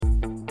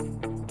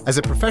As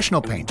a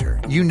professional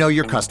painter, you know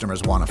your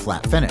customers want a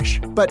flat finish,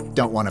 but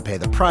don't want to pay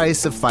the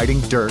price of fighting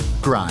dirt,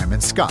 grime,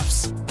 and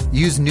scuffs.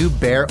 Use new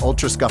Behr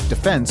Ultra Scuff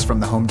Defense from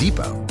the Home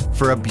Depot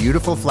for a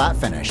beautiful flat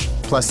finish,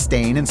 plus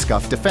stain and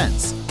scuff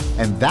defense.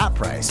 And that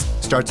price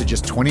starts at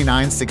just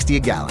 $29.60 a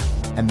gallon.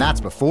 And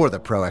that's before the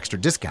Pro Extra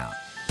discount.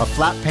 A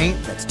flat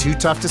paint that's too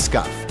tough to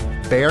scuff.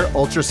 Behr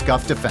Ultra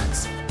Scuff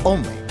Defense.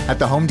 Only at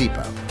the Home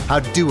Depot.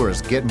 How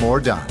doers get more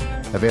done.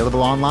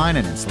 Available online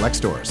and in select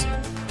stores.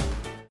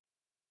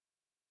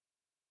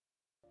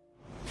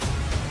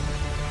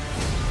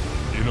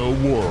 In a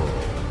world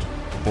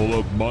full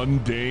of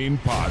mundane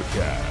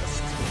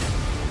podcasts,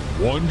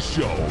 one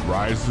show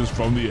rises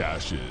from the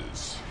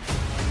ashes.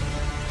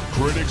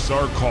 Critics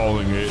are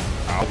calling it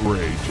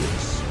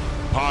outrageous.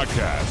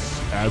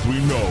 Podcasts, as we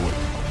know it,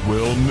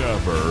 will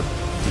never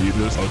be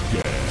this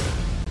again.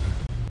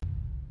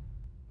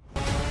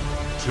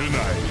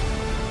 Tonight,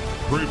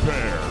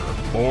 prepare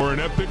for an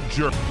epic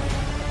journey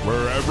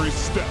where every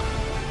step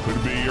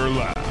could be your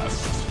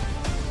last.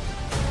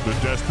 The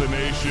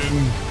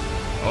destination,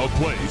 a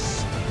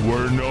place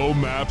where no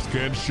maps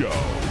can show.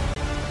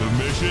 The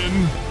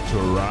mission, to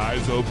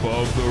rise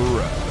above the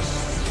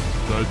rest.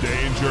 The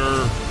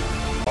danger,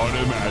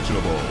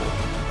 unimaginable.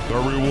 The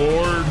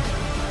reward,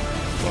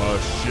 a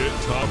shit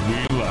ton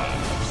of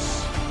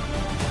laughs.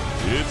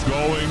 It's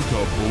going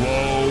to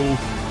blow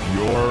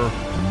your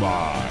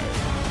mind.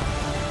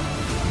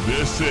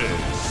 This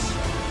is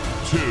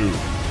 2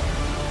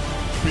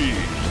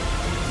 Big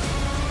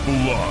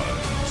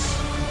Bloods.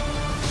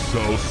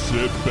 So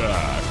sit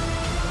back,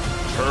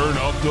 turn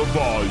up the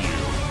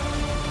volume,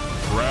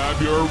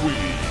 grab your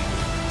weed,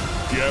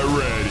 get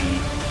ready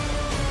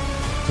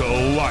to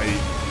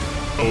light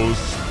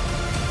those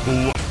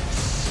blunts.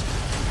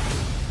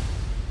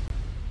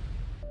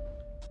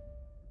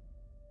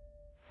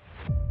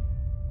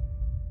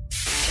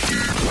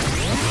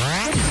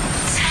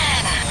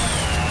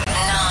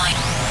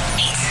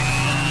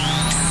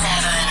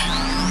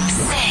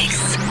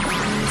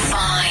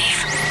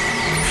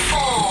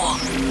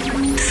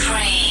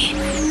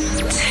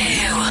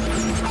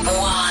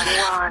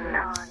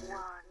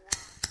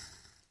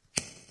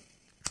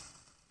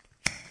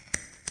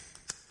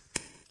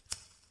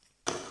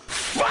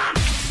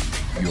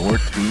 You're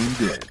tuned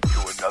in to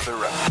another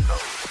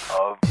episode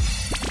of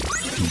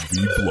To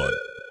Be Blunt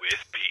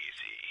with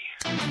Peasy.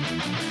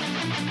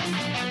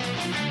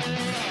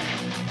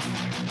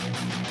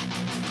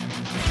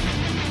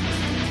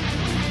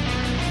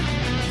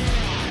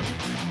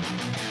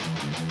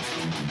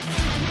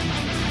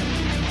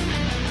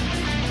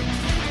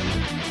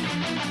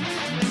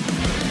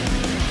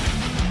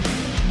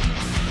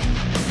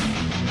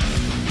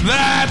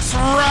 That's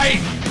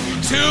right!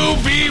 To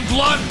Be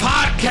Blunt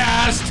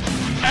Podcast,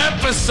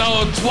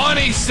 episode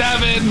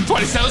 27,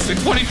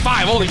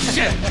 25, holy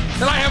shit.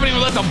 And I haven't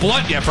even lit the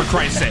blunt yet, for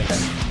Christ's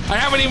sakes. I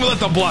haven't even lit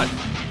the blunt.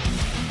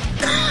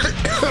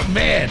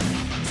 Man.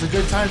 It's a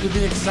good time to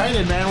be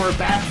excited, man. We're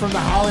back from the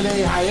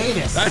holiday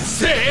hiatus.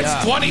 That's it, it's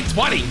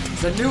 2020.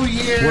 It's a new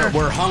year.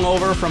 We're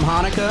hungover from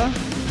Hanukkah.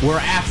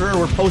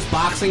 We're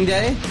post-Boxing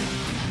Day.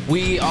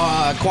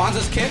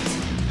 Kwanzaa's kicked,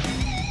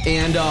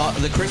 and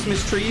the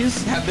Christmas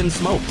trees have been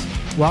smoked.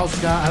 Well,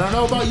 Scott, I don't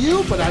know about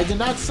you, but I did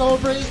not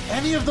celebrate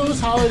any of those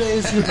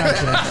holidays you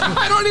mentioned.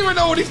 I don't even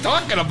know what he's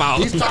talking about.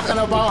 He's talking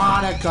about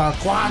Hanukkah,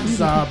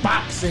 Kwanzaa,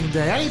 Boxing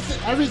Day,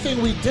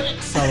 everything we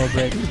didn't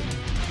celebrate.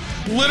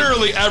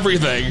 Literally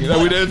everything that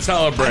we didn't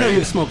celebrate. I know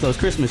you smoke those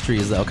Christmas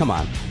trees, though. Come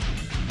on.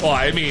 Well,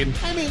 I mean,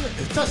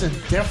 it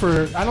doesn't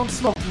differ. I don't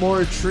smoke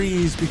more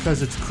trees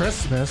because it's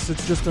Christmas.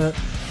 It's just a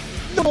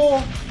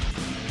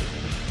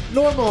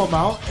normal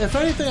amount. If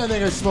anything, I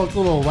think I smoked a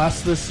little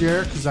less this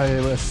year because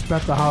I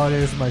spent the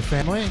holidays with my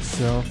family.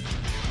 So,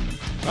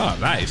 oh,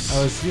 nice.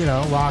 I was,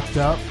 locked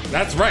up.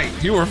 That's right.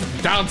 You were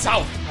down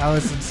south. I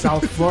was in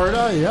South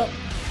Florida. Yep.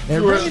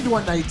 It rained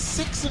one night,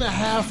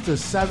 6.5 to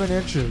 7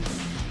 inches.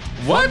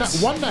 What?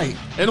 One night.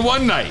 In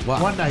one night. Wow.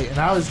 One night, and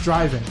I was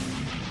driving.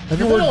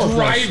 You were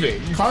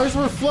driving. Cars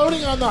were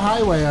floating on the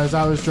highway as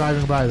I was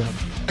driving by them.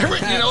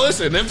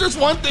 Listen, if there's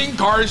one thing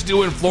cars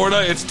do in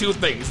Florida, it's two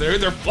things. They're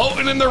either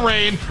floating in the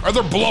rain or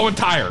they're blowing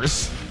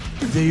tires.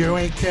 You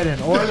ain't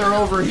kidding. Or they're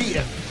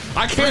overheating.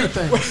 I can't.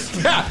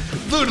 Yeah,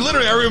 dude,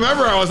 literally, I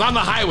remember I was on the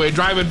highway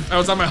driving. I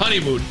was on my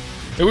honeymoon.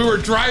 And we were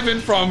driving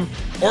from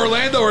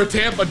Orlando or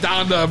Tampa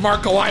down to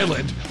Marco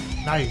Island.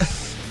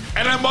 Nice.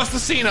 And I must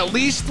have seen at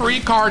least 3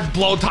 cars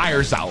blow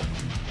tires out.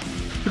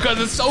 Because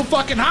it's so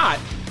fucking hot.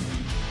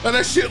 And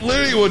that shit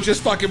literally will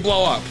just fucking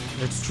blow up.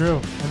 It's true.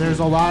 And there's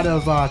a lot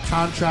of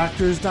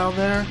contractors down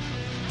there.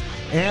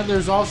 And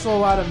there's also a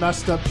lot of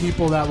messed up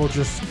people that will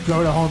just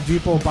go to Home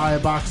Depot, buy a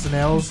box of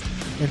nails,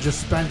 and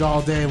just spend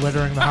all day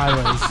littering the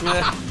highways.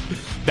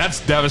 That's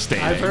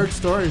devastating. I've heard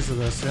stories of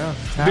this, yeah.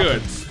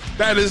 Dude,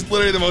 that is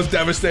literally the most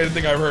devastating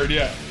thing I've heard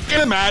yet. I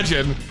can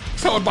imagine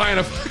someone buying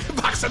a fucking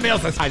box of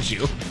nails that has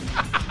you.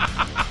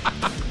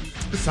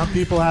 Some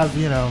people have,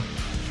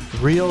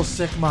 real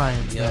sick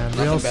minds, man.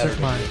 Real sick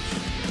minds.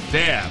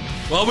 Damn.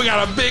 Well, we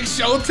got a big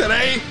show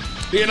today.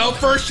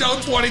 First show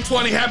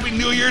 2020. Happy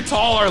New Year to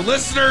all our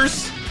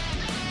listeners.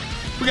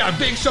 We got a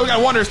big show. We got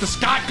to wonder, is the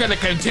Scott going to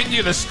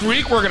continue the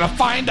streak? We're going to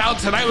find out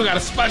tonight. We got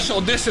a special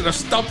edition of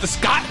Stump the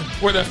Scott,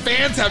 where the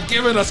fans have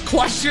given us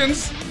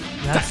questions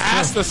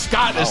ask the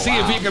Scott to see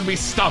if he can be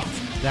stumped.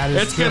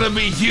 It's going to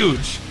be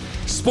huge.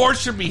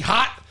 Sports should be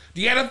hot.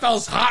 The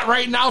NFL's hot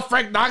right now.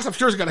 Frank Knox, I'm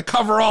sure, is going to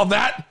cover all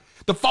that.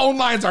 The phone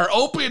lines are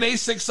open,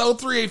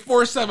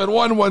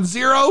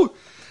 860-384-7110.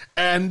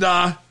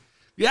 And,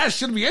 it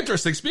should be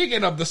interesting.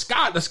 Speaking of the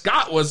Scott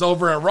was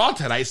over at Raw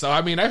tonight. So,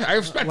 I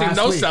expecting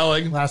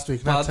selling. Last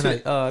week, not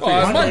tonight.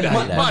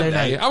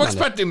 Monday. I'm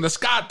expecting the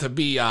Scott to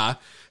be have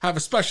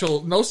a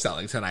special no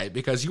selling tonight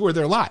because you were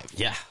there live.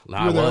 Yeah, you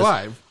were there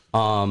live.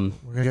 We're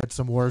gonna get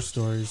some war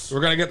stories.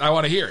 I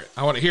want to hear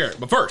it.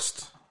 But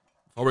first,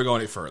 before we go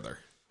any further,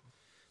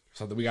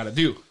 something we got to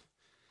do.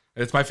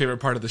 And it's my favorite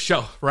part of the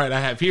show. Right, I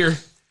have here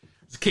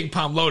it's King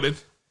Palm loaded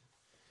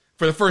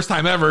for the first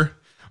time ever.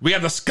 We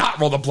have the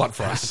Scott roll the blunt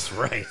for us. That's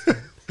right.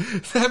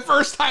 The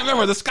first time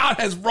ever, the Scott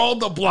has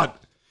rolled the blunt.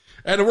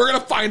 And we're going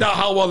to find out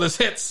how well this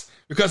hits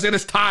because it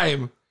is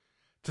time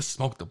to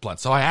smoke the blunt.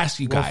 So I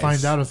ask you guys. We'll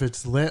find out if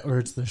it's lit or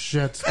it's the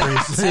shits.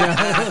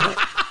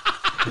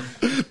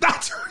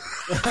 That's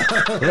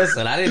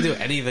Listen, I didn't do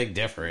anything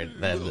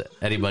different than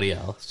anybody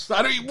else.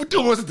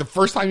 Was it the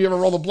first time you ever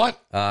rolled a blunt?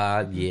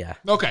 Yeah.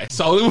 Okay,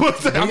 so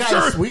I'm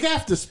sure. We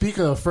have to speak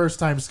of the first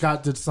time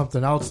Scott did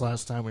something else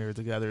last time we were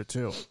together,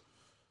 too.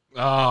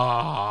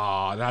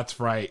 Oh, that's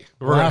right.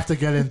 We'll have to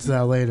get into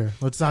that later.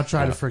 Let's not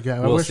try to forget.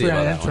 I wish we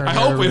had an intern. I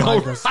hope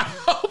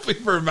we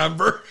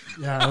remember.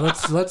 Yeah,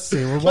 let's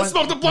see. Let's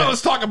smoke the blunt.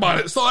 Let's talk about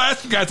it. So I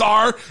ask you guys,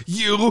 are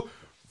you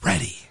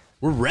ready?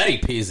 We're ready,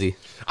 Peasy.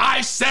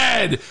 I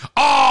said,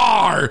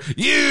 are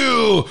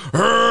you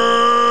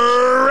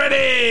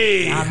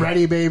ready? I'm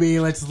ready,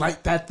 baby. Let's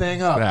light that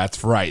thing up.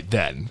 That's right,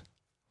 then.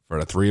 For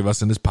the three of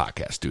us in this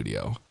podcast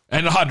studio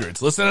and the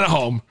hundreds listening at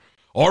home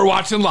or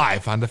watching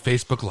live on the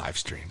Facebook live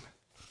stream.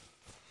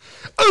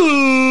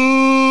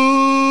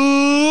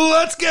 Ooh,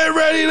 let's get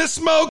ready to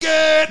smoke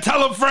it.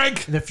 Tell them,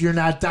 Frank. And if you're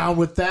not down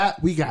with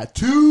that, we got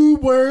 2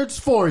 words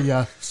for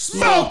you.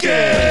 Smoke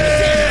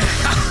it!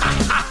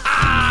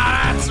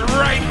 That's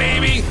right,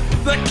 baby.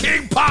 The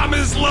King Palm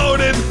is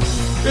loaded.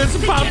 It's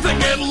about to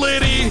get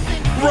litty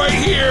right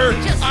here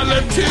on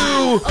the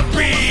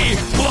 2B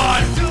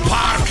Blood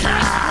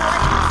Podcast.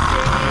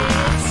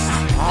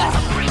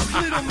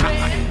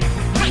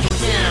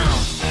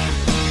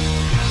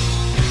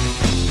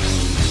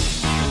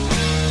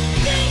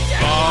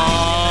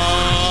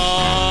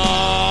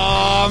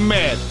 Oh,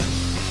 man.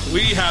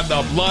 We have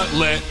the blunt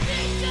lit.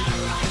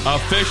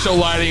 Official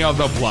lighting of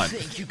the blunt.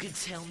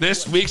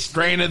 This week's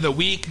strain of the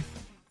week,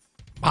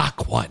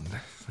 Mach 1.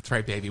 That's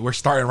right, baby. We're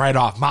starting right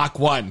off. Mach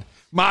 1.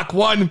 Mach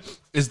 1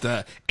 is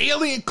the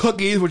alien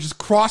cookies, which is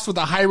crossed with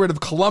a hybrid of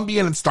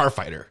Colombian and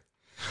Starfighter.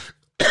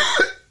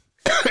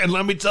 And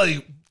let me tell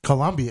you,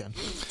 Colombian.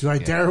 Do I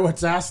dare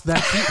what's asked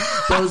that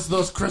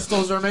those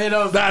crystals are made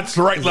of? That's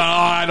right. No,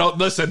 I don't.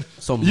 Listen,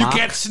 so you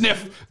can't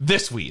sniff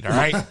this weed, all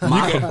right?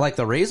 Mach, like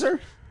the razor?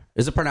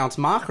 Is it pronounced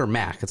Mach or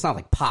Mac? It's not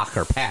like Pac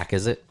or Pack,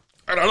 is it?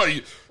 I don't know.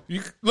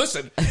 You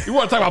listen, you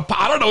want to talk about,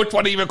 I don't know which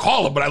one to even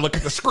call him, but I look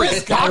at the screen.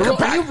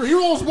 He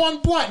rolls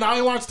one blunt. Now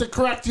he wants to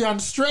correct you on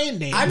strain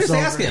names. I'm just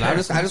asking. I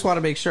just want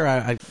to make sure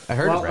I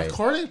heard it right.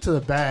 According to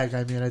the bag,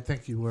 I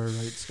think you were right,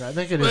 Scott. I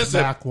think it is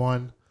Mach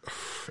 1.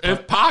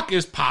 If Pac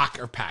is Pac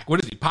or Pack,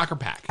 what is he, Pac or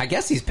Pack? I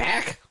guess he's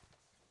Pack.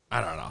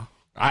 I don't know.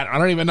 I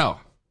don't even know.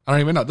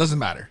 It doesn't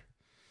matter.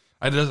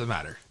 It doesn't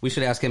matter. We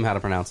should ask him how to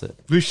pronounce it.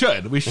 We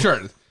should.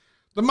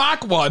 The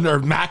Mach 1, or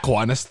Mac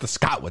 1, as the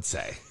Scott would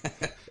say,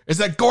 is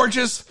a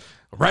gorgeous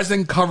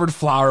resin-covered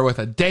flower with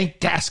a dank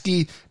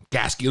gasky.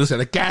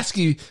 Listen, a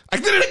gasky. I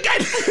did it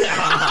again.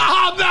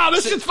 Oh, no,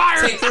 this shit's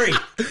fire. Take 3.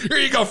 Here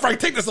you go, Frank.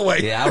 Take this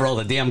away. Yeah, I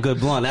rolled a damn good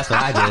blunt. That's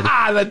what I did.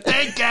 The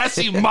dank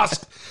gassy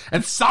musk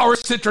and sour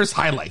citrus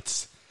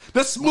highlights.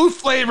 The smooth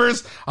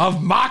flavors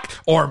of Mach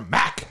or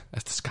Mac,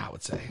 as the Scott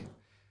would say,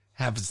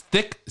 have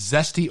thick,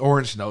 zesty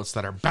orange notes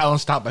that are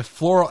balanced out by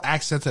floral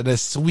accents and a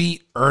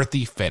sweet,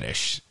 earthy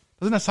finish.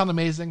 Doesn't that sound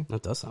amazing?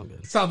 That does sound good.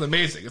 It sounds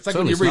amazing. It's like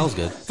when you read.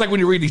 Good. It's like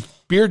when you read these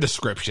beer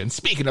descriptions.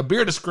 Speaking of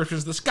beer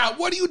descriptions, the Scott,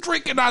 what are you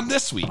drinking on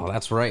this week? Oh,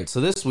 that's right. So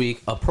this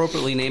week,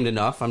 appropriately named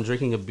enough, I'm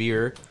drinking a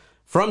beer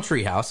from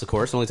Treehouse. Of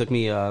course, it only took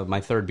me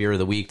my 3rd beer of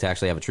the week to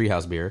actually have a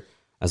Treehouse beer,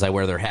 as I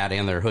wear their hat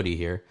and their hoodie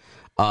here.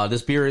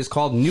 This beer is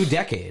called New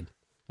Decade,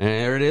 and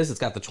there it is. It's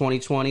got the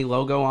 2020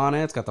 logo on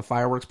it. It's got the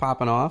fireworks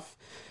popping off.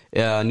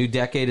 New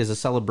Decade is a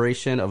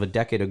celebration of a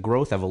decade of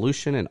growth,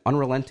 evolution, and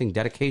unrelenting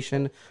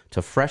dedication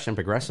to fresh and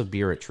progressive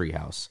beer at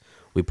Treehouse.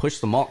 We push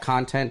the malt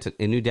content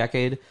in New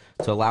Decade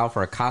to allow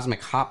for a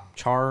cosmic hop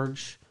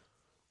charge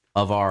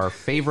of our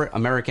favorite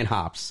American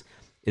hops.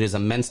 It is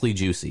immensely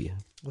juicy.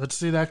 Let's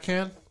see that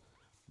can.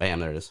 Bam,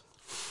 there it is.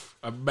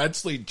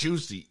 Immensely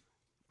juicy.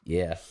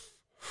 Yeah.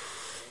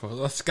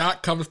 Well,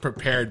 Scott comes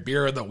prepared.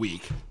 Beer of the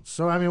week.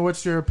 So,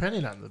 what's your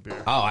opinion on the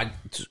beer?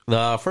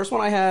 The first one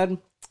I had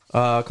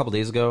a couple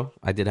days ago.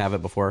 I did have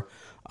it before.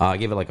 I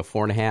gave it like a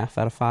 4.5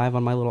 out of 5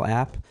 on my little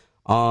app.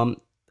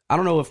 I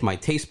don't know if my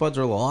taste buds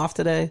are a little off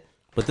today,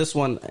 but this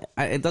one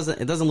it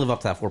doesn't live up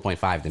to that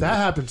 4.5 to me. That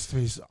happens to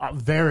me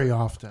very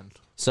often.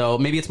 So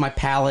maybe it's my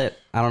palate.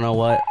 I don't know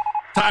what.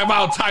 Time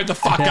out. Time the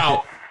fuck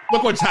out.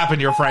 Look what's happened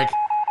here, Frank.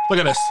 Look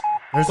at this.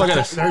 Look at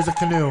this. There's a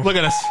canoe. Look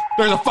at this.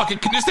 There's a fucking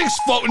canoe. This thing's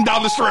floating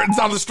down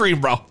the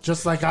stream, bro.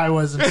 Just like I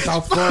was in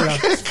South Florida.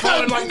 It's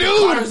Floating like the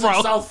canoeing, cars bro.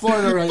 in South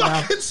Florida right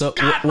now. So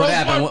what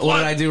happened? What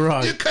did I do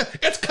wrong?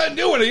 It's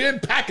canoeing. You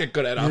didn't pack it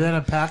good enough. You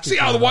didn't pack it See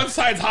how good the one enough.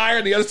 side's higher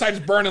and the other side's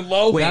burning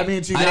low? Wait, That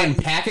means you I got-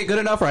 didn't pack it good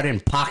enough, or I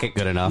didn't pocket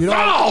good enough. You don't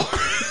No!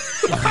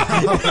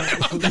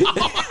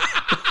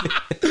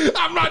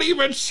 I'm not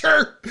even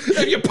sure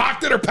if you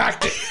pocked it or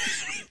packed it.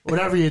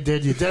 Whatever you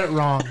did it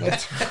wrong.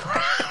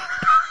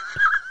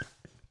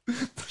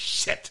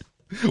 Shit.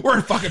 We're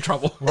in fucking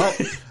trouble. Well,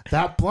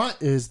 that blunt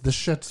is the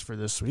shits for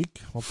this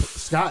week.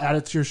 Scott, add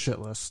it to your shit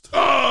list.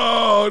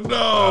 Oh,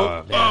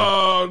 no.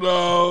 Oh,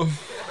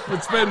 no.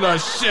 It's been the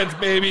shit,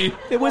 baby.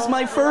 It was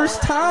my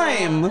first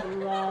time.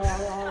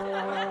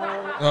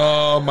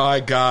 Oh, my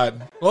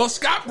God. Well,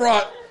 Scott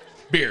brought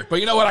beer, but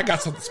you know what? I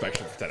got something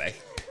special for today.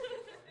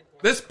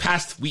 This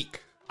past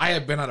week, I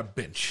have been on a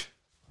binge,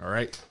 all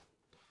right?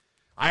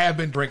 I have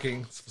been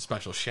drinking some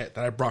special shit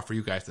that I brought for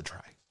you guys to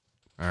try,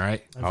 all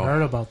right? I've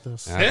heard about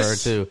this. I've heard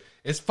too.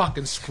 Is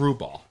fucking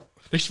Screwball.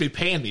 They should be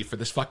paying me for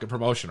this fucking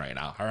promotion right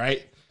now, all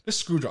right? This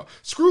Screwball.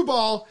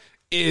 Screwball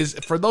is,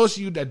 for those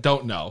of you that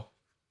don't know,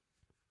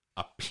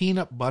 a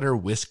peanut butter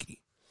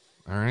whiskey,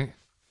 all right?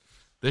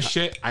 This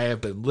shit I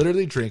have been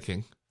literally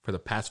drinking for the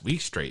past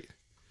week straight.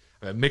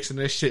 I've been mixing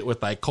this shit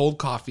with like cold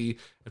coffee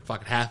and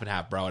fucking half and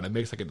half, bro, and it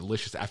makes like a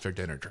delicious after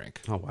dinner drink.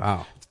 Oh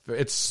wow.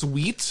 It's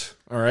sweet,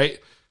 all right?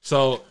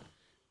 So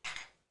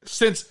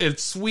since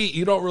it's sweet,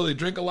 you don't really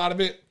drink a lot of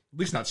it, at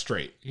least not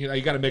straight. You know,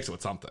 you got to mix it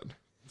with something.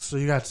 So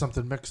you got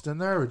something mixed in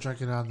there or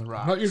drinking it on the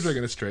rocks? No, you're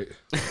drinking it straight.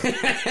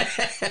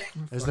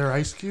 Is there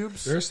ice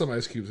cubes? There's some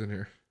ice cubes in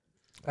here.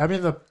 I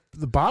mean,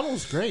 the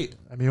bottle's great.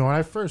 I mean, when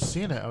I first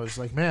seen it, I was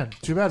like, man,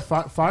 too bad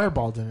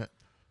Fireball didn't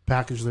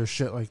package their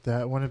shit like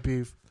that. Wouldn't it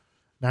be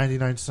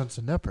 99 cents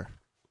a nipper?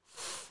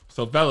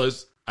 So,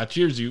 fellas, I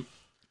cheers you.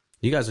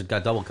 You guys have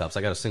got double cups.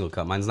 I got a single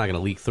cup. Mine's not going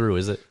to leak through,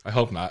 is it? I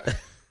hope not.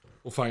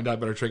 We'll find out.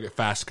 Better drink it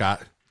fast,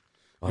 Scott.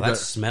 Well, that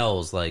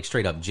smells like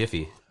straight up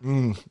Jiffy.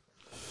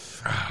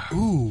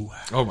 Ooh.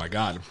 Oh, my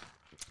God.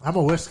 I'm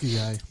a whiskey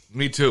guy.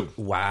 Me too.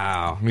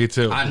 Wow. Me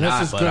too. I'm This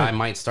not, is but good. I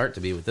might start to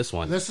be with this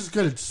one. This is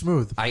good. It's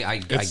smooth. I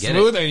It's get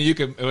smooth, it. and you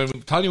can.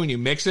 I'm telling you, when you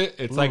mix it,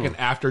 it's like an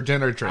after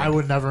dinner drink. I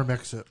would never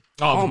mix it.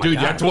 Oh, my dude,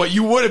 God. that's what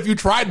you would if you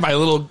tried my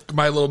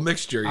little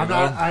mixture. You I'm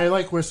know, not. I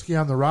like whiskey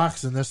on the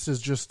rocks, and this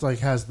is just like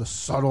has the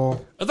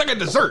subtle. it's like a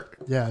dessert.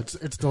 Yeah, it's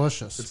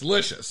delicious. It's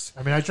delicious.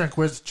 I mean, I drank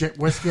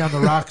whiskey on the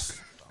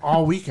rocks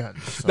all weekend.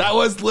 So That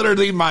was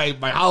literally my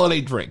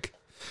holiday drink.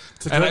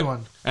 it's a good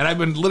one. And I've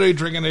been literally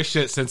drinking this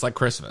shit since like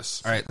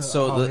Christmas. All right,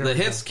 so here the we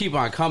hits keep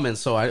on coming.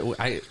 So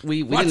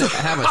we What didn't the-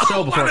 have a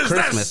show before What is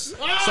Christmas. this?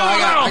 So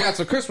I got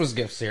some Christmas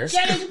gifts here. So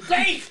Getting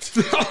baked.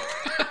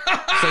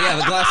 yeah,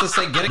 the glasses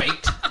say "Get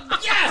baked."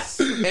 Yes.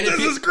 And This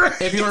is great.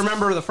 If you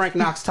remember the Frank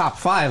Knox top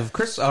 5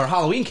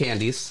 Halloween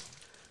candies,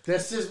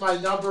 This is my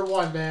number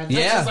one, man. This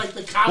yeah. is like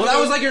the well, that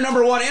was like your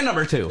number 1 and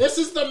number 2. This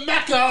is the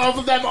mecca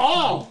of them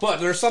all. But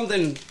there's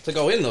something to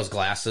go in those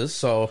glasses.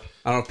 So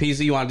I don't know,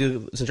 PZ, you want to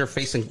do since you're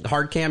facing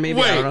hard cam? Maybe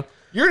I don't Wait, know.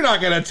 you're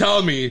not gonna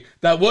tell me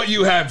that what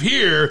you have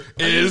here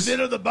is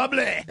of the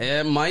bubbly.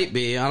 It might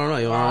be. I don't know.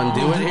 You want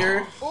to do it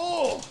here?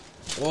 Oh,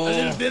 Whoa. a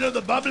little bit of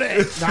the bubbly.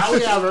 Now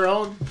we have our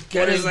own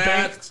getting is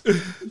that? baked.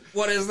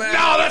 What is that?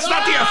 no, that's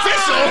not the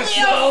official.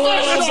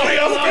 That's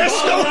the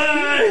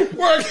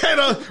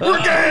official.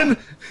 We're getting.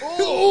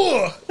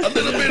 Oh, a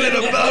little bit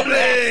of the bubbly.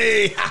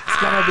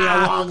 It's gonna be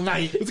a long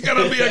night. It's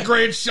gonna be a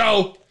great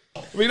show.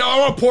 I mean, I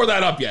won't pour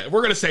that up yet.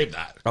 We're gonna save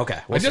that. Okay,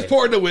 I we'll just save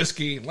poured the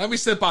whiskey. Let me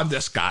sip on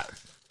this, Scott.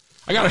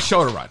 I got a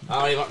show to run.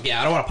 I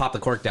don't want to pop the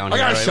cork down. I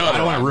here, gotta right? shut I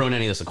don't it want to up. ruin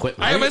any of this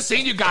equipment. I haven't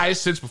seen you guys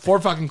since before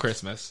fucking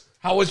Christmas.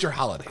 How was your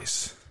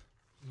holidays?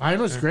 Mine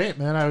was great,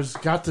 man. I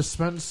got to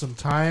spend some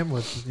time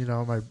with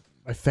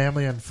my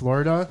family in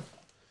Florida.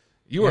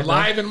 You were Yeah,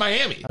 live in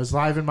Miami. I was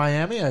live in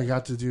Miami. I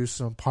got to do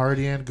some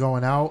partying,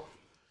 going out.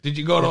 Did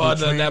you go to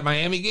between- that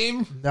Miami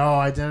game? No,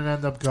 I didn't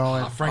end up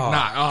going. Frank,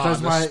 not. Oh,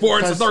 'Cause the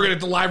Sports 'cause- Authority at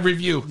the live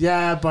review.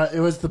 Yeah, but it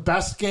was the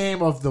best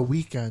game of the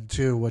weekend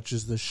too, which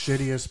is the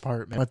shittiest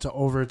part. Man. Went to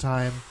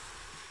overtime,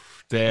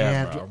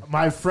 Damn, and bro.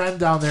 my friend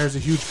down there is a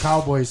huge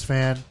Cowboys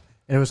fan.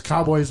 And it was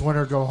Cowboys win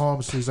or go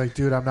home, so he's like,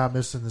 "Dude, I'm not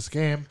missing this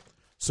game,"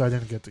 so I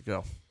didn't get to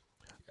go.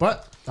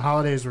 But the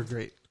holidays were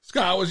great.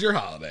 Scott, how was your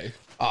holiday?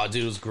 Oh,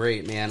 dude, it was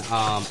great, man.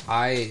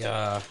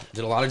 I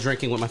did a lot of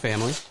drinking with my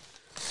family.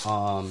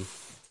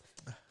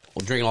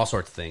 Well, drinking all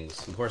sorts of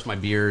things. Of course, my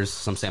beers,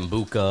 some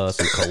Sambuca,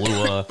 some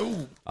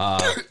Kahlua.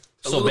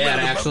 So bad,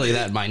 actually,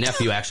 that my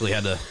nephew actually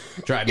had to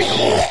drive me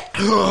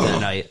home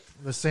that night.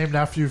 The same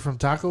nephew from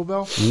Taco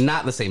Bell.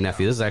 Not the same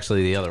nephew. This is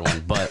actually the other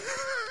one. But,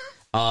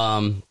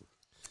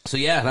 so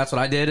yeah, that's what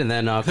I did. And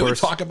then, of Did we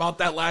course, talk about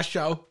that last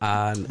show?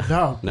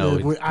 No, No,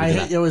 we did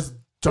not. it was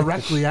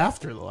directly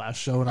after the last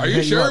show. And Are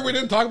you sure we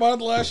didn't talk about it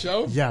the last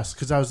show? Yes,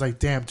 because I was like,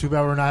 damn, too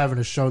bad we're not having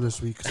a show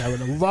this week because I would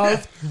have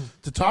loved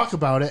to talk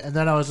about it. And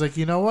then I was like,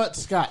 you know what,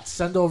 Scott,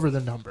 send over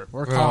the number.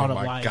 We're calling him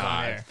live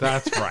on air.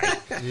 That's right.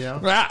 Yeah.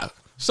 Yeah.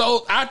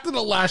 So after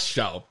the last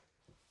show,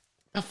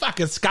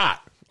 fucking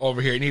Scott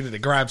over here needed to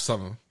grab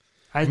some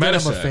I did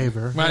medicine. him a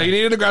favor. Man, he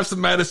needed to grab some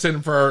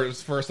medicine for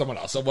someone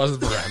else. It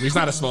wasn't for him. He's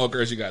not a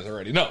smoker, as you guys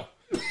already know.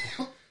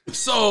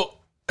 So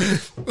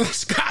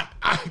Scott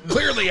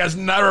clearly has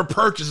never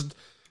purchased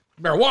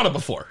marijuana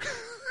before.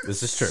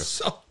 This is true.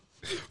 So,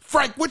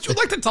 Frank, would you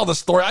like to tell the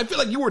story? I feel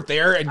like you were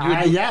there, and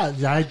you. Yeah,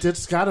 I did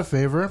Scott a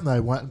favor. I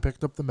went and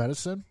picked up the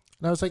medicine,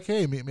 and I was like,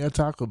 "Hey, meet me at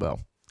Taco Bell."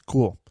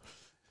 Cool.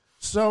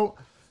 So,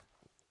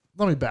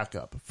 let me back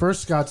up.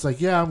 First, Scott's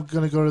like, "Yeah, I'm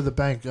gonna go to the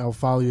bank. I'll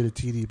follow you to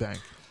TD Bank."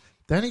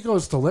 Then he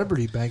goes to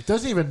Liberty Bank.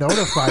 Doesn't even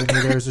notify me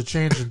there's a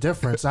change in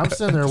difference. I'm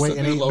sitting there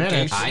waiting 8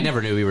 minutes. I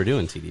never knew we were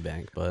doing TD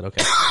Bank, but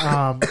okay.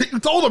 You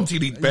told him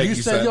TD Bank. You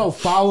said, "Yo,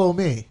 follow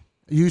me."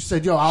 You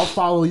said, "Yo, I'll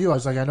follow you." I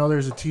was like, "I know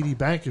there's a TD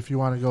Bank if you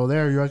want to go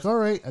there." You're like, "All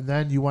right." And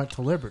then you went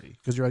to Liberty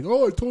because you're like,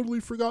 "Oh, I totally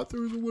forgot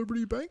there was a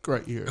Liberty Bank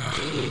right here."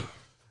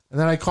 And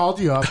then I called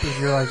you up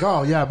and you're like,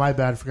 "Oh, yeah, my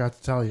bad. Forgot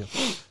to tell you."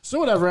 So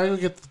whatever. I go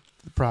get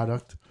the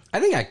product. I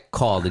think I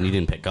called and you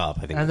didn't pick up.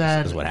 I think And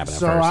then, is what happened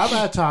so at first.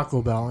 I'm at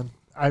Taco Bell and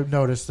I've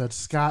noticed that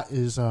Scott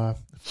is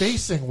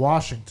facing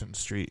Washington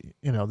Street,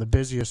 the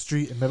busiest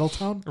street in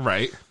Middletown.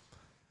 Right.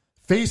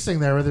 Facing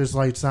there where there's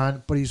lights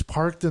on, but he's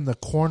parked in the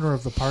corner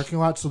of the parking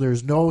lot, so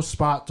there's no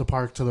spot to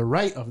park to the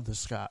right of the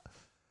Scott,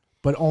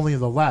 but only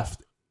the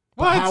left.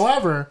 What?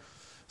 However,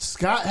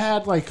 Scott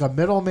had like a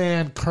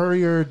middleman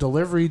courier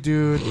delivery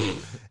dude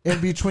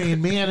in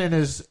between me and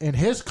in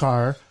his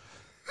car,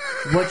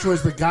 which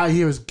was the guy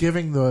he was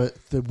giving the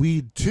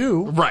weed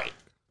to. Right.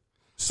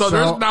 So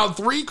there's now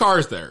 3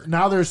 cars there.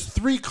 Now there's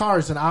 3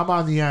 cars, and I'm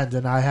on the end,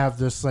 and I have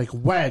this like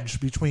wedge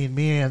between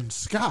me and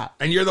Scott,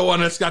 And you're the one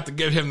that's got to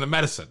give him the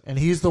medicine. and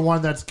he's the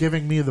one that's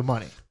giving me the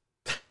money.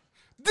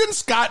 Didn't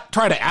Scott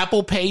try to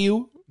Apple Pay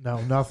you? No,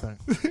 nothing.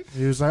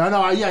 He was like, "Oh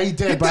no, yeah, he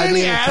did." But I Didn't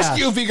he needed ask cash.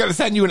 you if he could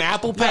send you an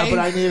Apple Pay?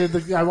 Yeah,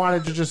 but I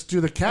wanted to just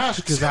do the cash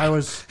because then I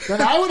would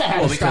have had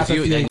Well, to because stop at the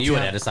you ATM. would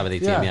have to stop at the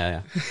ATM.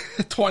 Yeah.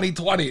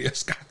 2020.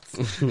 Scott.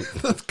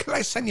 Can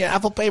I send you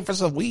Apple Pay for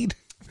some weed?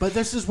 But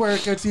this is where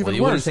it gets even Well,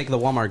 you wouldn't worse. take the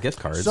Walmart gift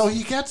cards. So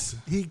he gets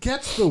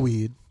the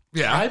weed.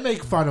 Yeah. I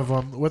make fun of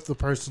him with the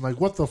person like,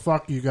 "What the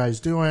fuck are you guys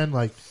doing?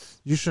 Like,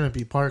 you shouldn't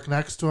be parked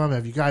next to him.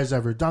 Have you guys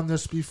ever done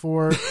this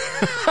before?"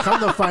 Come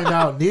to find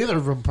out, neither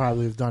of them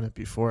probably have done it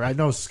before. I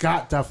know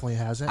Scott definitely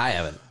hasn't. I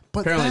haven't.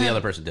 But Apparently then- the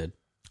other person did.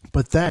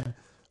 But then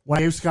when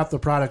I gave Scott the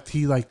product,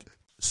 he like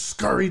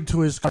scurried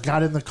to his car,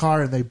 got in the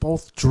car, and they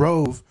both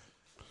drove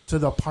to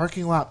the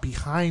parking lot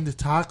behind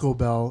Taco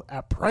Bell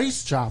at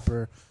Price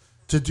Chopper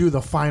to do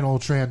the final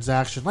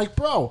transaction. Like,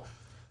 bro,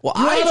 Well,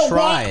 you had I to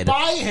tried. walk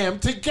by him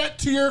to get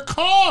to your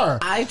car.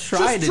 I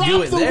tried Just to do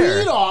drop it the there.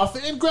 weed off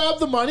and grab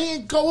the money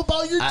and go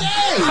about your day.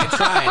 I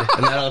tried,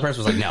 and that other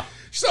person was like, "No."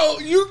 So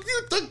you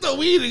took the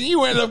weed and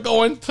you ended up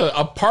going to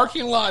a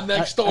parking lot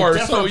next A door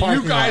different so you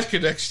parking guys lot.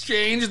 could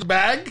exchange the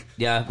bag?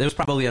 Yeah, it was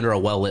probably under a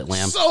well-lit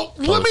lamp. So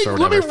let post or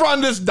me whatever.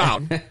 run this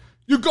down.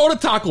 You go to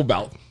Taco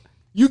Bell.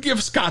 You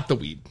give Scott the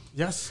weed.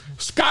 Yes.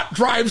 Scott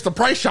drives the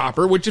Price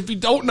Chopper, which, if you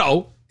don't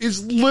know,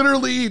 is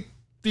literally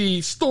the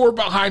store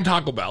behind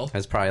Taco Bell.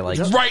 It's probably like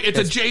Right, it's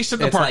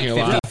adjacent to the it's like parking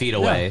 50 lot. feet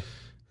away.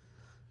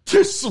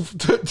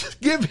 To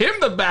give him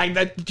the bag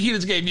that he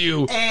just gave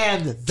you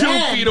And 2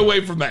 then, feet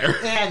away from there.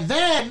 And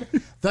then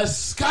the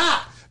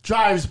Scott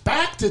drives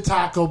back to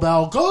Taco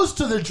Bell, goes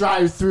to the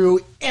drive-thru,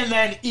 and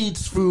then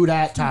eats food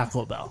at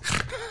Taco Bell.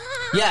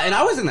 Yeah, and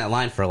I was in that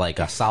line for like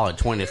a solid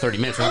 20 to 30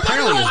 minutes. And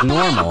apparently it was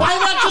normal. Why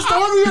not just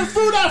order your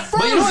food at first?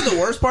 But you know what the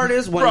worst part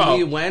is? When Bro.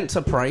 we went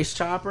to Price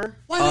Chopper,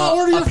 Why not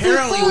order your food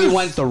apparently we first?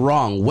 went the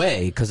wrong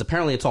way because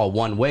apparently it's all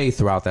one way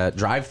throughout that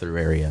drive-through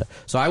area.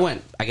 So I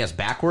went, I guess,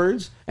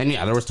 backwards, and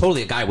yeah, there was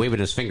totally a guy waving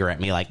his finger at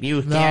me like,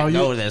 "You can't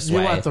go this you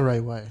way." went the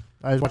right way.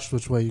 I watched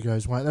which way you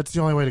guys went. That's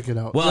the only way to get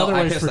out. Well, the other I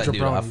way is pissed for that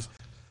dude jabronis. off.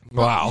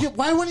 Wow. Yeah,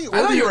 why wouldn't you I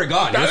order thought you were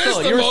gone. That is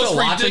the You were most still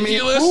watching me.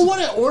 ridiculous. Who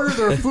wouldn't order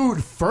their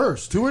food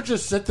first? Who would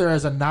just sit there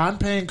as a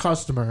non-paying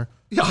customer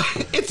Yeah,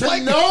 it's to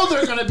like know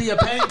they're going to be a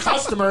paying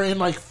customer in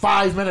like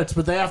 5 minutes,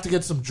 but they have to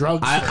get some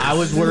drugs first? I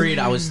was worried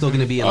I was still going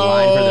to be in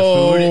line for the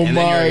food, and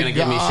then you were going to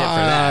give me shit for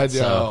that.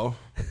 So.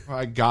 Oh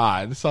my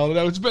God. So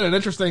it's been an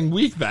interesting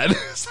week then.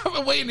 So I've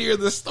been waiting to hear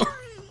this story.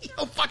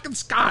 Yo, fucking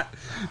Scott.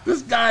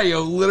 This guy,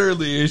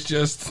 literally is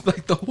just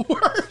like the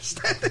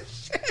worst at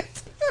this shit.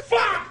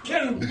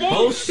 Fucking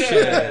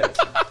bullshit.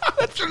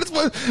 That's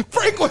what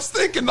Frank was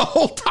thinking the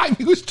whole time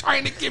he was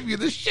trying to give you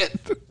the shit.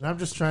 And I'm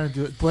just trying to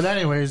do it. But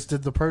anyways,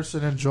 did the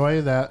person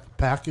enjoy that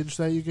package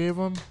that you gave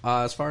them?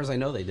 As far as I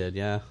know, they did,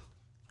 yeah.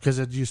 Because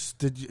you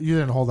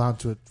didn't hold on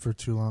to it for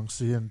too long,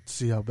 so you didn't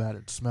see how bad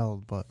it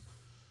smelled. But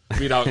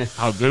You know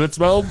how good it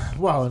smelled?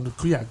 well, and,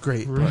 yeah,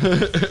 great.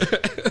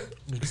 But,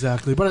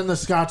 exactly. But in the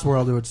Scots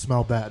world, it would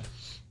smell bad.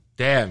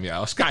 Damn,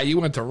 yo. Scott, you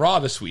went to Raw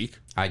this week.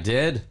 I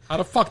did. How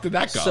the fuck did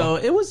that go? So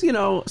it was,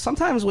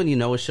 sometimes when you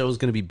know a show is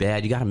going to be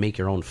bad, you got to make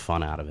your own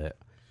fun out of it.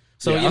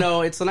 So,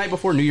 Yeah. it's the night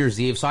before New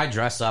Year's Eve, so I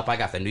dress up. I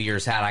got the New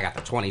Year's hat. I got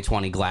the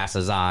 2020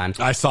 glasses on.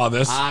 I saw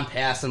this. I'm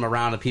passing them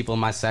around to people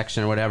in my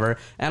section or whatever.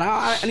 And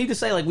I need to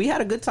say, we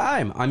had a good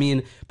time. I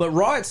mean, but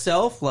Raw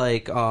itself,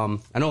 I know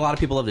a lot of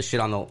people love to shit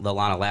on the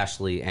Lana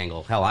Lashley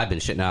angle. Hell, I've been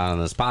shitting on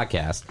this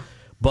podcast.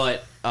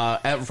 But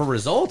for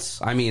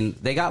results, I mean,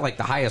 they got,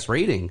 the highest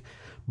rating.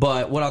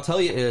 But what I'll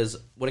tell you is,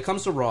 when it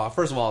comes to Raw,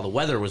 first of all, the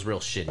weather was real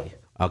shitty,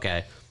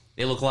 okay?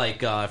 It looked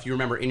like, if you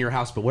remember In Your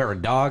House, Beware a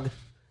Dog. If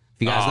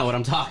you guys know what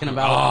I'm talking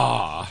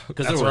about.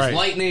 Because there was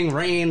lightning,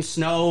 rain,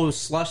 snow,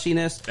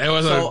 slushiness. It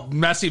was a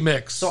messy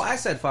mix. So I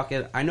said, fuck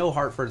it. I know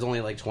Hartford's only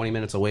 20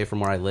 minutes away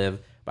from where I live.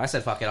 But I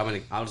said, fuck it.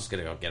 I'm just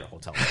going to go get a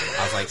hotel room.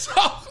 I was like...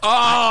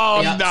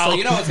 no. So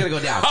you know it's going to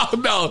go down. Oh,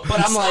 no.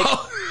 But I'm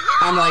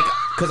like,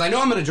 because I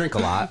know I'm going to drink a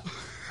lot.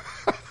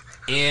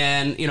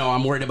 And,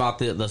 I'm worried about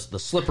the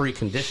slippery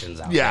conditions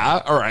out there.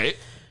 Yeah, all right.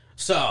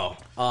 So,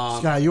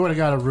 Scott, you would have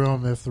got a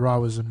room if the Raw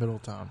was in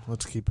Middletown.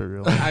 Let's keep it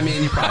real. I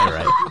mean, you're probably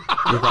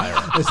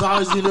right. As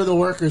long as you knew the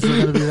workers were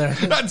going to be there.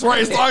 That's right.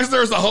 As long as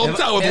there's a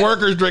hotel with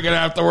workers drinking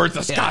afterwards,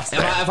 the Scott's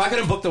there. If I could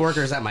have booked the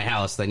workers at my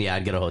house, then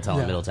I'd get a hotel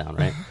in Middletown,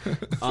 right?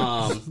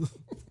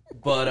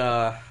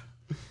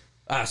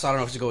 So I don't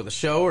know if we should go with the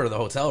show or the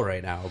hotel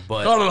right now.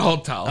 But Go to the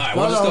hotel. All right,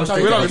 Well, we'll just go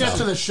straight we to don't the get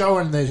hotel. to the show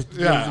and they.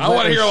 I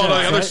want to hear all the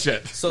other right?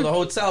 shit. So the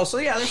hotel. So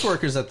yeah, there's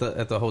workers at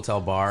the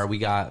hotel bar. We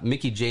got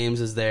Mickey James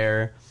is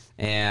there,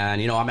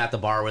 and I'm at the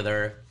bar with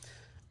her.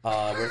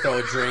 We're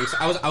throwing drinks.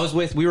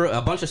 We were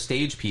a bunch of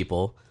stage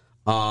people.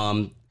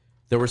 There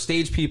were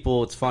stage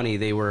people. It's funny.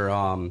 They were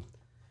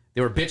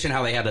bitching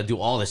how they had to do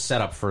all this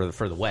setup for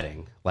the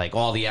wedding,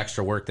 all the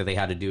extra work that they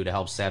had to do to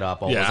help set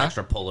up all those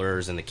extra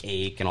pullers and the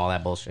cake and all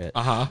that bullshit.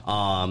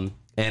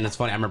 And it's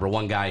funny. I remember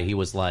one guy. He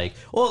was like,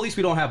 "Well, at least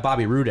we don't have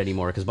Bobby Roode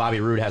anymore because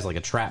Bobby Roode has a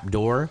trap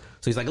door."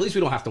 So he's like, "At least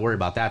we don't have to worry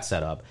about that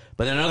setup."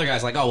 But then another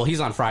guy's like, "Oh, well, he's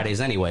on Fridays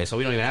anyway, so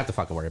we don't even have to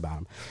fucking worry about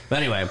him." But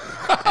anyway,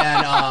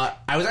 and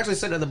I was actually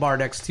sitting at the bar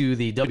next to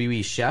the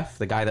WWE chef,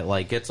 the guy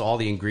that gets all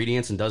the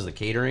ingredients and does the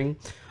catering.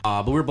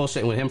 But we were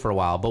bullshitting with him for a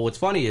while. But what's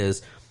funny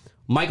is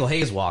Michael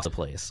Hayes walks the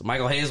place.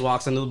 Michael Hayes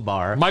walks into the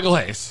bar. Michael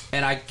Hayes.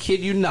 And I kid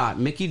you not,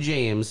 Mickey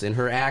James, in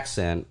her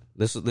accent,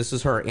 this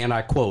is her, and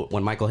I quote,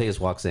 when Michael Hayes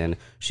walks in,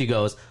 she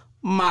goes,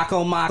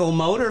 "Michael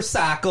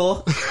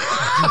motorcycle." And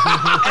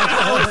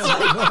I was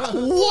like,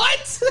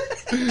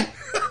 what?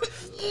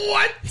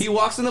 What? He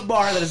walks in the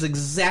bar. That is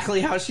exactly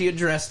how she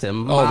addressed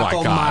him. Oh, my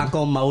God.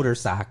 Michael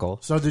motorcycle.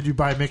 So did you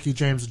buy Mickey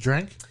James a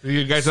drink?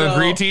 You guys done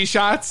green tea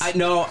shots? I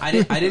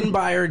didn't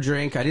buy her a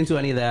drink. I didn't do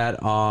any of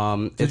that.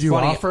 Did you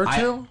offer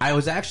to? I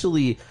was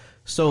actually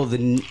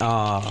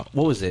what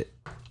was it?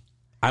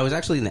 I was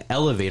actually in the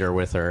elevator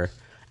with her,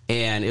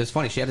 and it was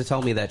funny. She had to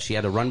tell me that she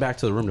had to run back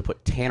to the room to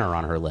put tanner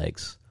on her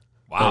legs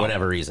for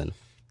whatever reason.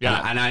 Yeah.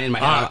 And I in my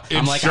head,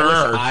 I'm like,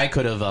 I wish I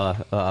could have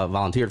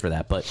volunteered for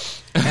that.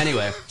 But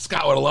anyway,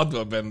 Scott would have loved to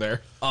have been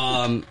there.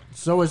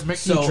 So was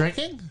Mickey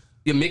drinking?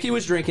 Yeah, Mickey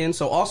was drinking.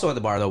 So also at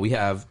the bar, though, we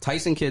have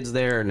Tyson Kidd's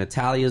there,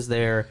 Natalia's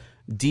there,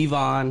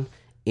 Devon,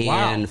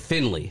 and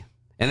Finley.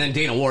 And then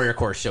Dana Warrior, of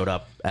course, showed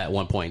up at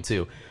one point,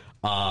 too.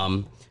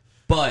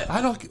 But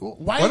I don't.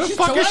 Why What did the you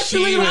fuck tell is us she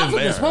to leave even off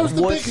with this? there? What was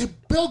the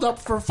big build-up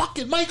for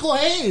fucking Michael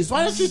Hayes?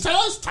 Why didn't you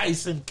tell us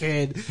Tyson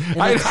Kidd and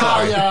I know.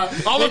 Natalia?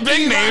 All the and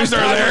big Devon names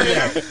are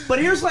there. But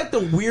here's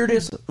the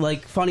weirdest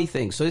funny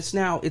thing. So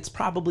it's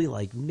probably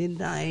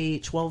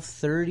midnight,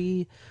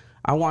 12:30.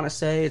 I want to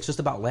say it's just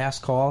about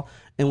last call,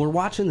 and we're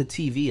watching the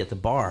TV at the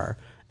bar,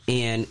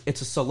 and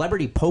it's a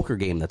celebrity poker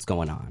game that's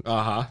going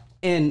on.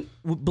 And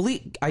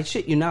believe I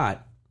shit you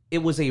not,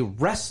 it was a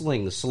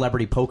wrestling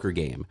celebrity poker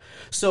game.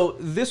 So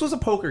this was a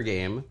poker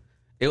game.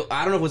 I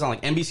don't know if it was on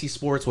NBC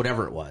Sports,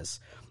 whatever it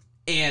was,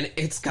 and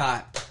it's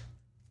got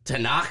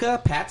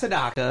Pat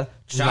Tanaka,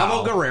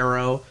 Chavo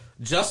Guerrero,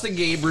 Justin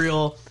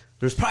Gabriel.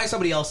 There's probably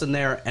somebody else in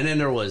there, and then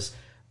there was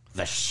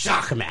the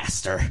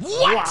Shockmaster.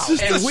 What?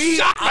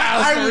 And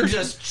I was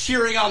just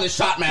cheering on the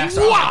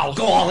Shockmaster. Wow.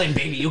 Go all in,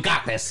 baby. You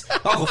got this.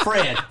 Uncle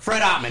Fred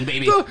Ottman,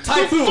 baby.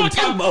 Typhoon,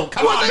 Tugboat.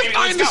 Come on, baby.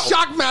 Find the Let's go.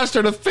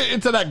 Shockmaster to fit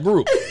into that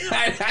group.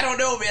 I don't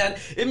know, man.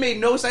 It made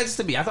no sense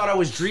to me. I thought I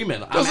was dreaming.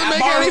 Doesn't I'm make at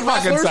bars any with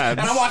fucking wrestlers, sense.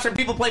 and I'm watching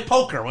people play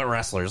poker with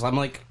wrestlers. I'm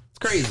like, it's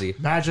crazy.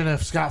 Imagine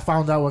if Scott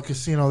found out what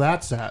casino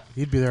that's at.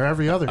 He'd be there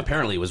every other.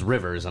 Apparently, it was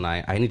Rivers, and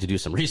I need to do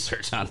some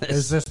research on this.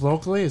 Is this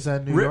locally? Is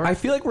that New York? I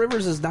feel like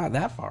Rivers is not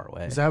that far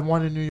away. Is that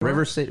one in New York?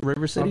 River City,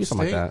 something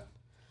like that.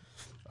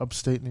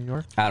 Upstate New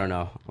York? I don't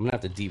know. I'm gonna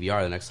have to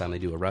DVR the next time they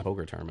do a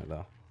poker tournament,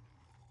 though.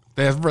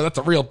 That's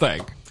a real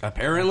thing.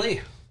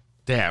 Apparently,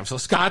 Damn. So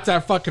Scott's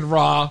at fucking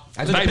Raw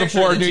I the took a night picture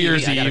before of the New TV.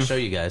 Year's I gotta Eve. show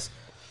you guys.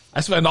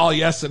 I spent all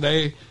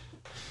yesterday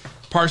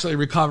partially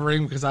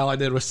recovering because all I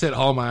did was sit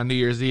home on New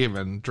Year's Eve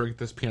and drink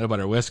this peanut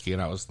butter whiskey,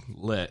 and I was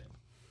lit.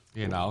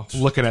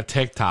 Looking at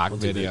TikTok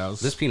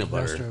videos. This peanut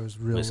butter Yesterday was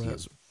real whiskey lit.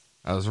 is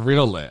I was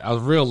real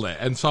lit.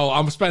 And so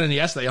I'm spending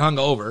yesterday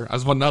hungover. I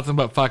was on nothing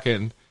but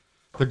fucking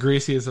the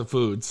greasiest of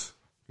foods.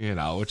 you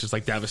know, which is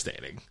like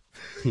devastating.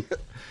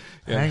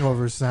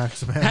 Hangover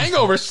snacks, man.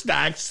 Hangover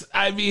snacks.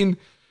 I mean,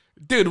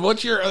 dude,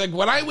 what's your like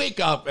when I wake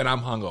up and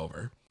I'm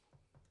hungover?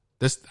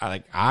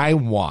 I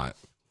want,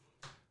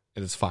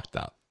 and it's fucked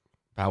up.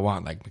 I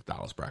want like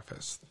McDonald's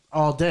breakfast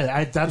All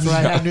day. That's what I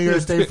had New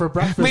Year's Day for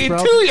breakfast, Me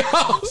bro. too,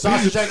 yo.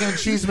 Sausage, egg, and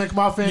cheese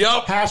McMuffin,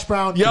 Yup. hash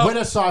brown Yup. with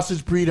a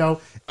sausage burrito.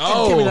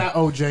 Oh. And give me that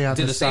OJ on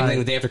Did the same side. thing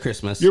the day after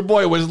Christmas. Your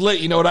boy was lit.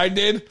 You know what I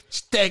did?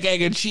 Steak,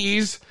 egg, and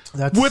cheese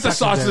That's with a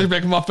second sausage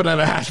day. McMuffin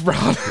and a hash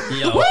brown.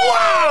 Yo.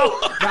 Wow!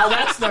 Now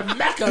that's the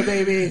Mecca,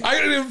 baby.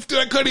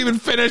 I couldn't even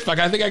finish. Like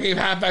I think I gave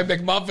half that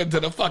McMuffin to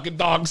the fucking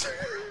dogs.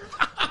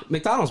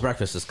 McDonald's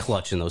breakfast is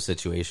clutch in those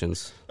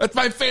situations. That's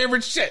my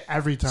favorite shit.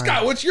 Every time.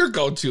 Scott, what's your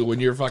go-to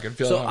when you're fucking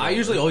feeling So I hungover?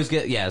 usually always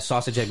get,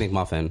 sausage, egg,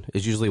 McMuffin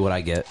is usually what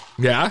I get.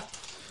 Yeah?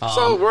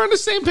 So we're on the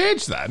same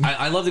page then.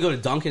 I love to go to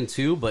Dunkin'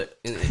 too, but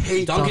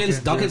hate Dunkin's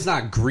Dunkin',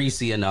 not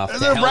greasy enough to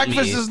Their help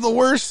breakfast me. is the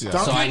worst. Yeah. So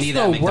I Dunkin's need the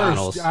that worst.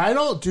 McDonald's. I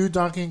don't do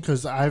Dunkin'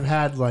 because I've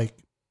had like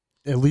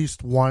at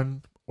least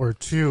 1 or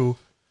 2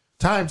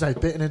 times I've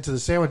bitten into the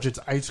sandwich. It's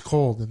ice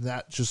cold, and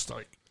that just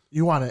like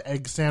you want an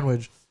egg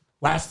sandwich.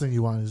 Last thing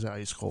you want is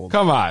ice cold.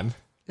 Come on.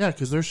 Yeah,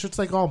 because their shit's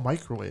like all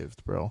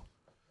microwaved, bro.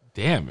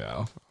 Damn,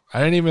 yo. I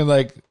didn't even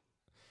like...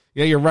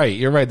 Yeah, you're right.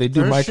 You're right. They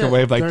do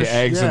microwave like the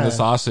eggs and the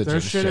sausage Their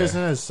and shit shit. isn't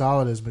as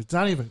solid as, but it's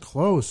not even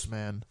close,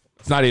 man.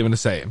 It's not even the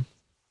same.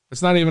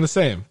 It's not even the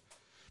same.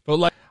 But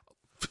like,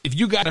 if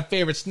you got a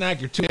favorite snack,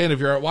 you're tuned in. If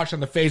you're watching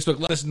on the Facebook,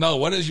 let us know.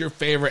 What is your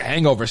favorite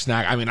hangover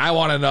snack? I mean, I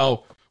want to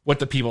know what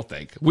the people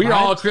think. We're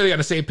all clearly on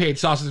the same page.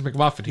 Sausage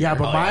McMuffin here. Yeah,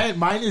 but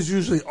mine is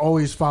usually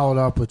always followed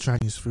up with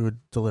Chinese food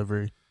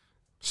delivery.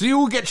 So you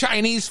will get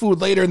Chinese food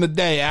later in the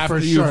day after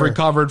For you've sure.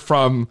 recovered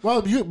from...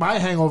 Well, my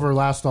hangover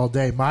lasts all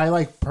day. My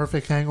like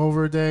perfect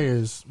hangover day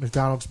is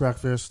McDonald's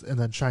breakfast and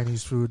then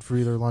Chinese food for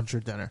either lunch or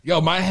dinner.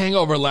 Yo, my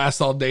hangover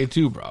lasts all day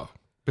too, bro.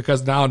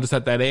 Because now I'm just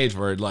at that age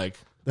where like...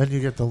 Then you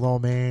get the lo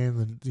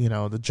mein,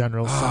 the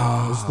General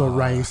Tso's, the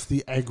rice,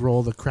 the egg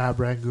roll, the crab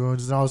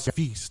rangoons, and all this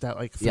feast at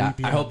like 3 Yeah,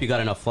 p.m. I hope you got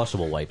enough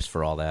flushable wipes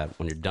for all that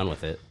when you're done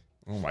with it.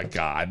 Oh my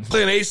God.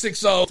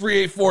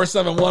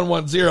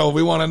 860-384-7110.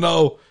 We want to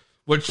know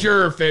what's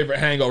your favorite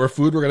hangover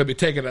food. We're going to be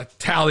taking a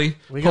tally.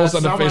 We got Post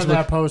on the someone Facebook.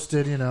 that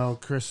posted,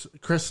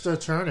 Krista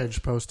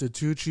Turnage posted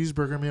 2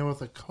 cheeseburger meal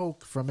with a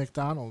Coke from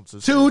McDonald's. 2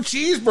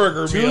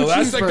 cheeseburger meal.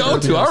 That's the cheeseburger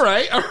go-to. meals. All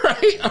right.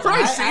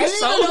 I See, didn't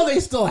even know they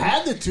still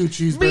had the 2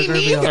 cheeseburger Me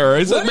meal. neither.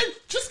 Is What it- did-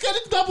 just get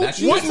a double That's-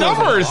 cheeseburger. What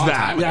number is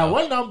that? Yeah,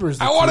 what number is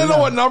that? I want to know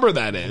what number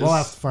that is. We'll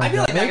have to find I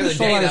feel out. like back in Maybe the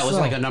she'll day let that us was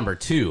know. like a number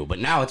 2, but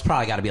now it's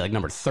probably got to be like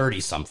number 30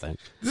 something.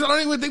 I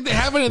don't even think they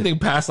have anything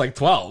past like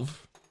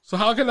 12. So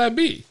how can that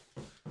be?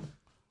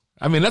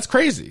 I mean, that's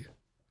crazy.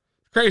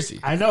 Crazy.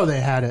 I know they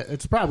had it.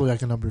 It's probably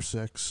like a number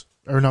 6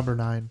 or number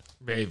 9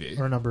 Maybe.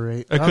 or number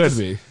 8. It could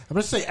be. I'm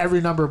gonna say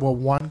every number but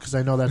 1 because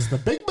I know that's the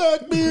Big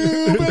Mac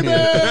meal.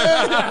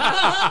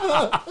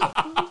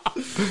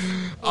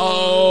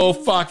 Oh,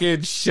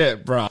 fucking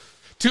shit, bro.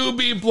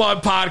 2B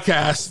Blood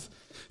Podcast.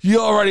 You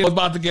already was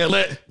about to get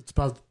lit. It's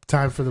about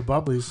time for the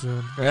bubbly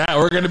soon. Yeah,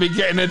 we're going to be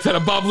getting into the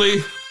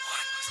bubbly.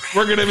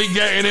 We're going to be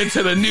getting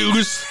into the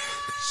news.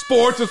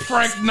 Sports with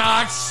Frank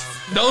Knox.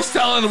 No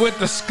selling with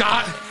the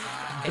Scott.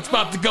 It's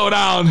about to go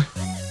down.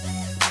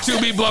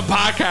 2B Blood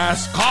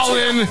Podcast. Call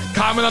in,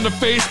 comment on the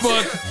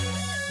Facebook.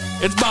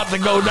 It's about to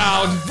go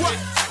down.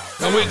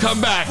 When we come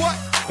back,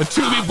 the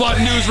 2B Blood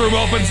newsroom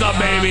opens up,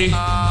 baby.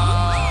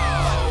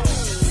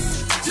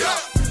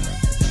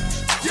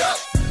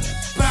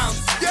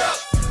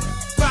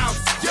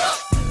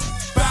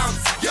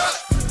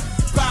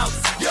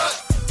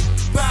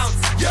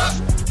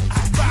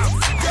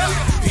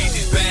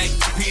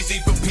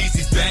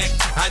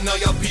 I know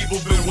y'all people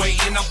been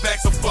waiting. I'm back,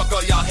 so fuck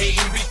all y'all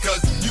hating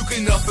because you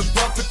can up and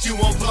buck, but you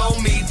won't blow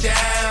me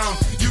down.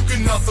 You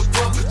can up and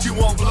buck, but you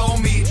won't blow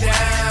me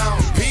down.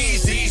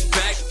 PZ's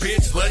back,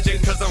 bitch,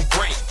 legend, cause I'm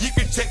great. You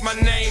can check my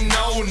name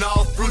known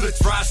all through the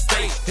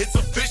tri-state. It's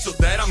official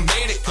that I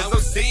made it, cause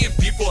I'm seeing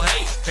people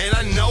hate. And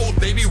I know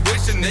they be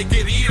wishing they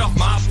could eat off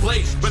my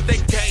plate, but they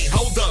can't.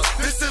 Hold up,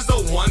 this is a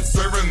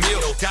one-serving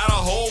meal. Got a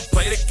whole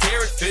plate of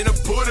carrots, finna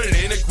put it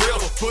in a grill.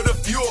 Put a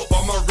few up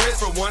on my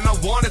wrist for when I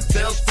wanna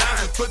tell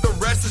time. Put the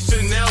rest of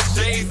Chanel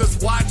shades,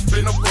 this watch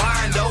been a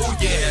blind, oh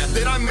yeah.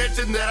 Did I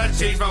mention that I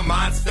changed my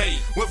mind state?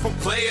 Went from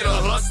player to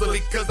hustler,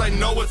 cause I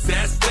know what's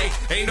at stake.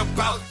 Ain't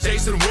about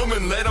chasing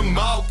women, let them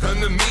all come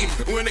to me.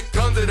 When it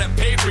comes to that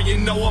paper, you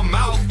know I'm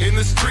out in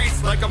the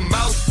streets like a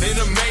mouse in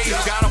a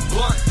maze. Got a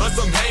blunt or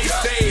some haze,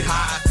 stay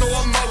high. So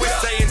I'm always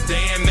saying,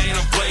 damn, man,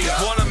 I'm blazed.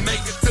 Wanna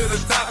make it to the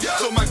top,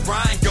 so my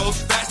grind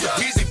goes faster.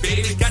 Easy,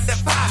 baby, got that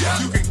fire.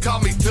 You can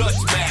call me Dutch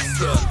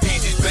Master.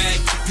 PZ's back,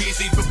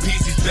 PZ for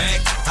PZ's back.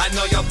 I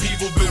know y'all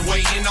people been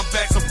waiting. I'm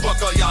back, so fuck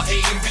all y'all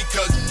hating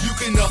because you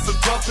can up and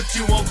buck, but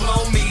you won't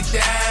blow me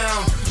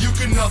down. You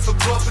can up and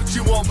buck, but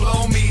you won't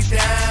blow me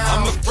down.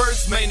 I'm the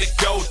first man to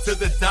go to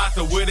the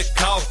doctor with a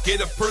cough. Get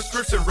a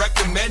prescription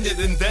recommended,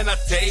 and then I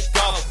take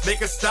off.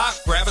 Make a stop,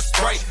 grab a spot.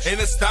 Sprite in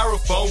a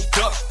styrofoam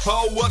cup.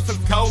 Pour up some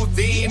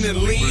codeine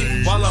and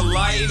lean while I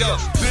light up.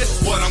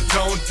 This what I'm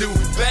gonna do.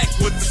 Back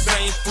with the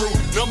same fruit.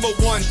 Number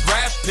 1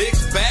 draft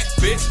picks. Back,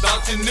 bitch,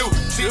 thought you knew.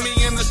 See me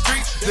in the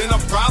streets, then I'll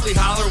probably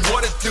holler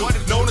what it do.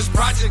 Known as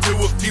Project to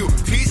a few.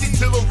 Easy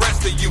to the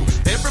rest of you.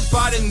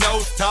 Everybody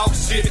knows talk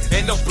shit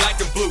and no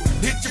black and blue.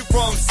 Hit you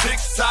from 6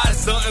 sides,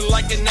 something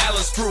like an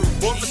Allen screw.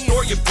 Won't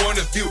restore your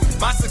point of view.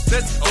 My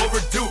success is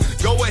overdue.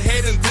 Go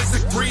ahead and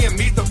disagree and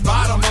meet the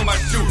bottom of my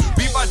shoe.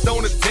 Beef I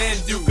don't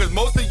attend you, cause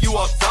most of you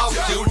all talk,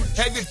 dude.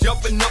 Have you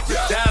jumping up and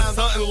down,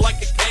 something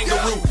like a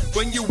kangaroo.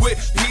 When you with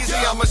Peasy,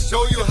 I'ma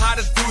show you how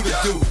to do the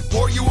do.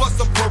 Pour you up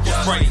some purple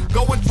spray.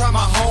 Go and try my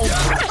home.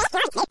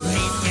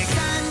 Mr.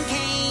 Sun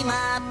came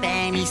up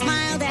and he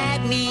smiled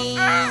at me.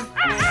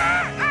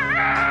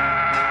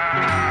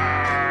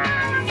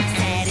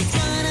 Said it's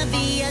gonna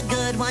be a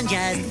good one,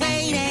 just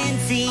wait and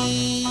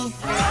see.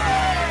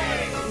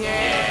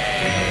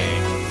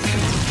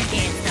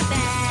 It's the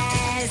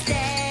best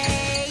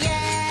day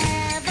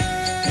ever.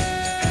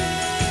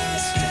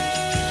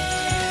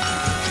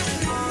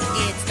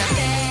 It's the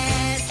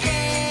best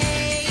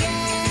day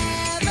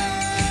ever.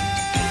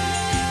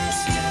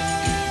 It's the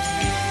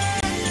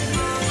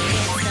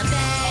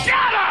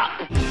best.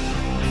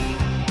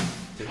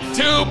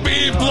 To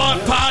Be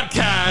Blunt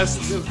Podcast.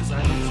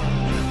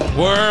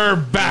 We're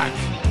back.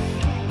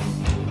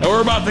 And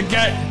we're about to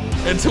get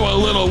into a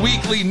little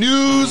weekly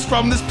news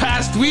from this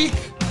past week.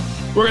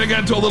 We're going to get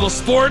into a little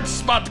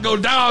sports about to go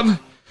down.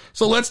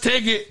 So let's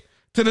take it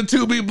to the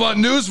To Be Blunt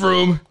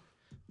newsroom.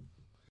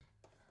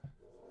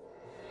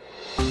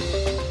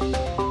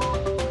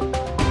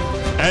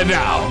 And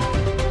now,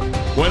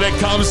 when it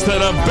comes to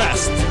the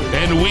best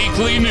in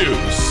weekly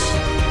news,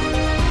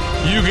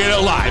 you get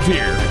it live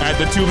here at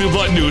the To Be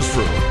Blunt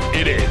newsroom.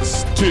 It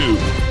is To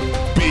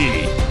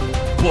Be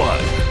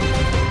Blunt.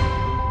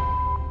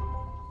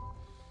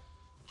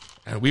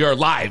 And we are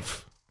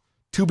live.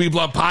 To Be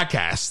Blunt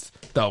Podcast,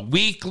 the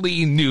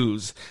weekly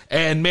news.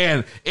 And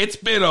man, it's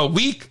been a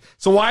week,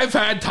 so I've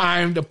had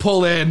time to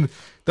pull in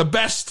the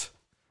best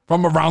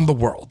from around the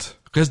world.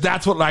 Because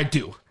that's what I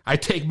do. I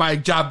take my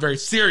job very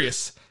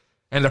serious.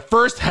 And the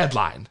first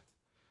headline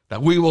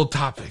that we will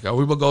go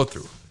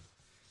through.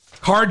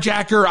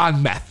 Carjacker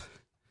on meth.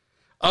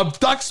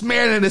 Abducts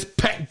man and his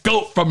pet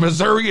goat from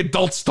Missouri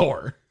adult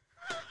store.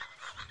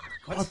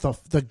 What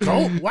the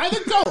goat? Why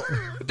the goat?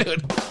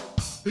 Dude.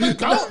 The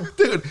goat?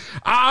 Dude,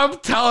 I'm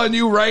telling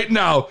you right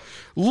now,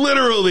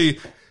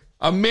 literally,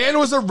 a man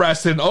was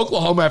arrested in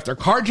Oklahoma after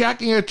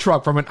carjacking a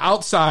truck from an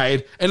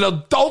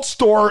adult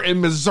store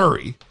in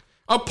Missouri.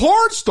 A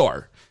porn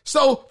store.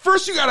 So,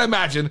 first you gotta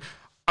imagine,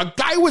 a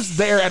guy was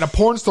there at a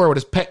porn store with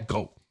his pet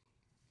goat.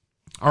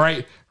 All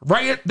right?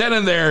 Right then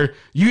and there,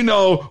 you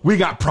know we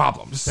got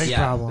problems. Big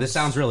problems. This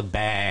sounds really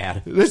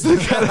bad. This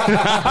is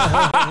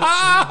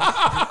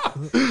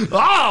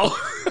oh!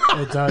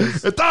 It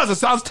does. It does. It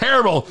sounds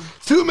terrible.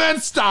 2 men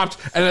stopped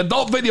at an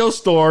adult video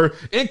store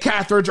in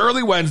Cathridge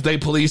early Wednesday,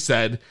 police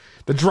said.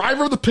 The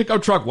driver of the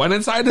pickup truck went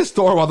inside the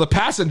store while the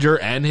passenger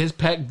and his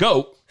pet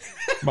goat,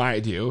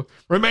 mind you,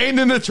 remained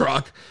in the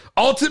truck,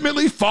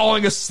 ultimately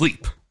falling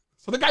asleep.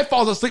 So the guy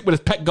falls asleep with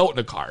his pet goat in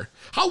the car.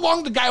 How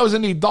long the guy was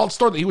in the adult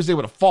store that he was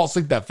able to fall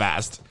asleep that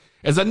fast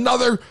is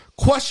another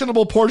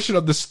questionable portion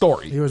of the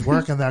story. He was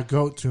working that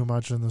goat too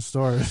much in the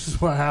store. This is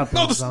what happened.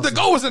 No, the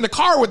goat was in the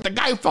car with the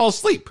guy who fell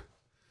asleep.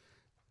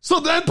 So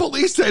then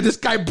police said this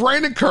guy,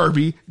 Brandon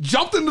Kirby,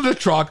 jumped into the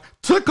truck,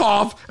 took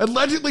off,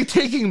 allegedly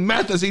taking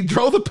meth as he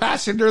drove the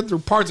passenger through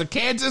parts of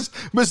Kansas,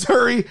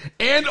 Missouri,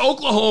 and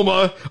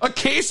Oklahoma,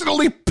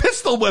 occasionally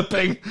pistol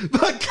whipping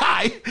the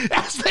guy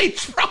as they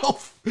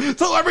drove.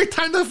 So every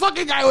time the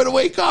fucking guy would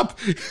wake up,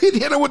 he'd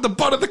hit him with the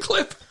butt of the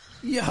clip.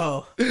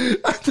 Yo.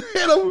 Hit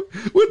him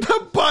with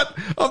the butt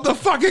of the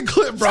fucking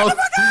clip, bro. No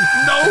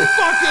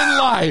fucking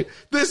lie.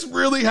 This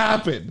really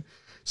happened.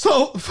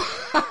 So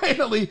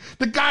finally,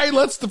 the guy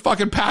lets the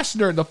fucking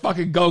passenger and the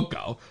fucking goat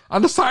go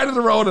on the side of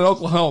the road in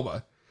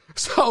Oklahoma.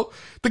 So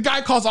the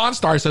guy calls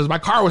OnStar and says, my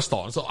car was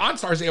stolen. So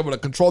OnStar is able to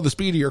control the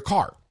speed of your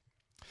car.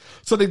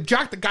 So they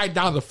jacked the guy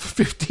down to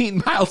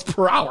 15 miles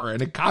per hour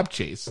in a cop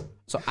chase.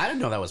 So I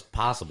didn't know that was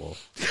possible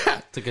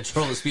to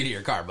control the speed of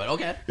your car, but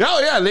okay.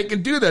 Oh, yeah, they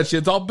can do that shit.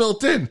 It's all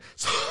built in.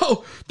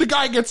 So the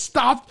guy gets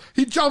stopped.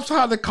 He jumps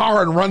out of the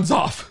car and runs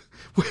off,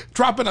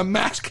 dropping a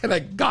mask and a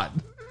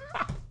gun.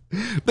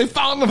 They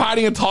found him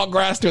hiding in tall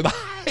grass near the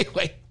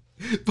highway.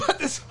 But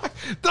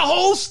the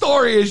whole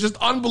story is just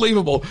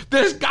unbelievable.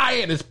 This guy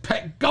and his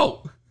pet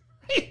goat.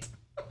 Right?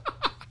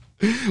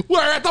 We're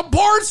at the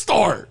porn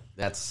store.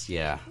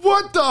 Yeah.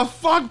 What the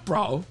fuck,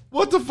 bro?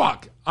 What the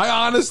fuck?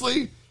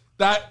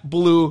 That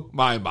blew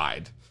my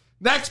mind.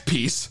 Next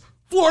piece.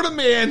 Florida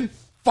man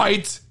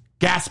fights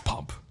gas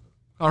pump.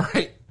 All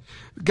right.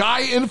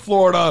 Guy in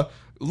Florida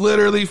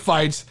literally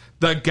fights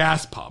the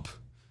gas pump.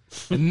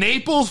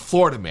 Naples,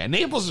 Florida, man.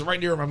 Naples is right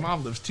near where my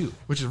mom lives, too,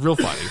 which is real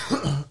funny.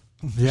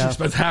 Yeah. She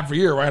spends half a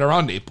year right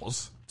around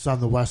Naples. It's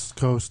on the west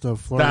coast of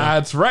Florida.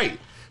 That's right.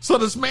 So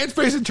this man's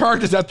facing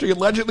charges after he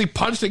allegedly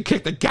punched and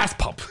kicked a gas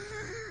pump.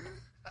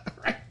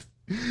 Right.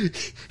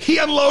 He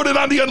unloaded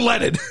on the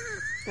unleaded.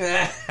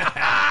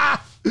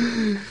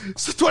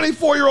 So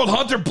 24-year-old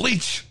Hunter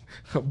Bletch.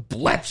 I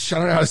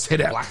don't know how to say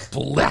that.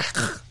 Black.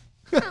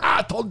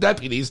 I told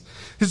deputies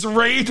his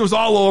rage was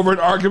all over an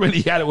argument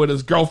he had it with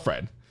his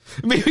girlfriend.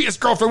 Maybe his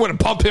girlfriend wouldn't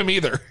pump him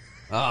either.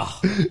 Oh.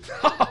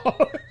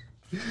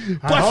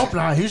 I hope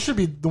not. He should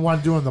be the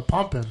one doing the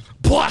pumping.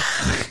 Black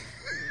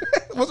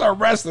was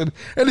arrested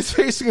and is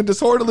facing a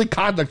disorderly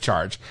conduct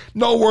charge.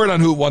 No word on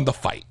who won the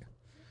fight.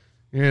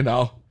 You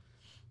know,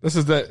 this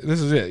is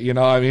it. You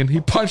know, I mean,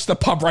 he punched the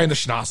pump right in the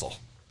schnozzle.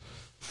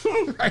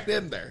 Right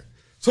in there.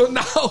 So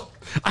now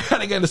I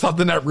gotta get into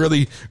something that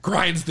really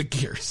grinds the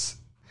gears.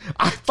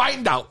 I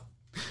find out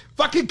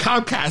fucking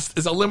Comcast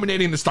is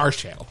eliminating the Stars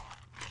channel.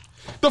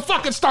 The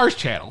fucking Stars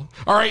channel.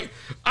 All right.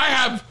 I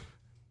have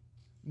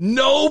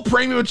no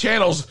premium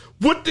channels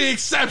with the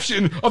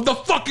exception of the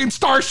fucking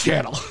Stars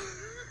channel.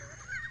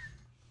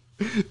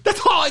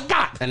 That's all I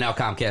got. And now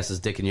Comcast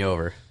is dicking you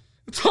over.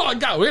 That's all I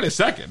got. Wait a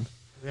second.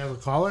 We have a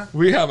caller?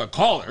 We have a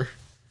caller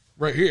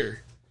right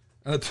here.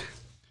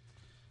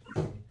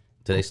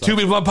 Today's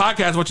 2B1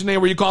 Podcast. What's your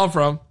name? Where you calling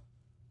from?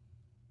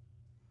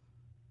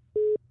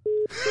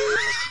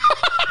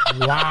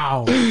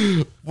 Wow.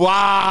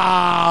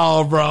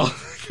 Wow, bro.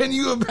 Can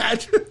you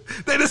imagine?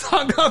 They just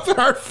hung up in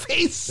our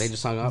face. They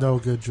just hung up. No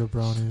good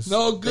jabronis.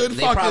 No good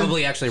They fucking...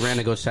 probably actually ran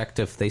to go check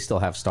if they still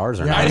have Stars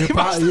or Yeah, not.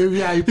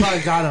 you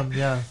probably got him.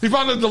 Yeah. He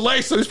found a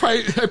delay, so he's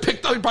probably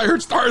picked up. He probably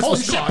heard Stars Holy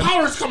was shit, gone.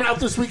 Power's coming out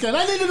this weekend.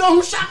 I need to know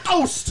who shot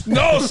Ghost.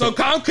 No, so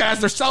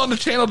Comcast, they're selling the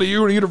channel to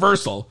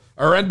Universal,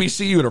 or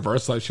NBC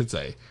Universal, I should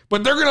say.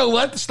 But they're going to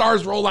let the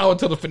Stars roll out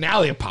until the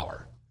finale of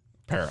Power,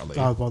 apparently.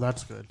 Oh, well,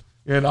 that's good.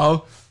 You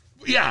know?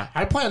 Yeah.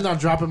 I planned on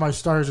dropping my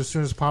Stars as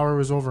soon as Power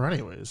was over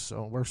anyways,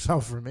 so it works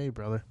out for me,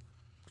 brother.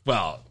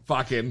 Well,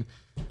 fucking,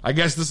 I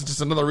guess this is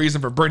just another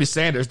reason for Bernie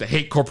Sanders to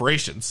hate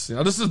corporations. You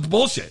know, this is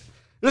bullshit.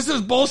 This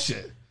is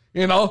bullshit,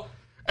 you know?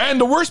 And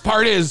the worst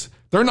part is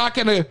they're not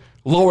going to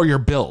lower your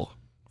bill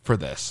for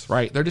this,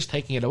 right? They're just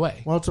taking it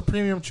away. Well, it's a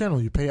premium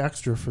channel. You pay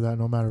extra for that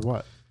no matter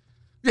what.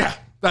 Yeah,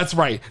 that's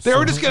right. They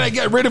were just going to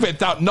get rid of it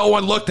without no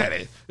one looked at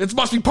it. It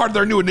must be part of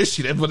their new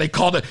initiative when they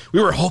called it,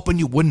 we were hoping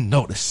you wouldn't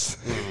notice.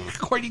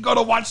 When you go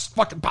to watch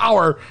fucking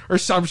Power or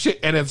some shit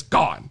and it's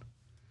gone.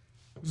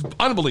 It's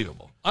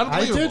unbelievable.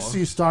 I did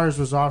see Stars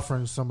was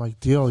offering some like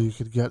deal. You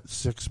could get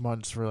 6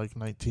 months for like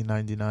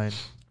 $19.99.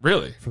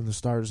 Really? From the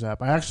Stars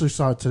app. I actually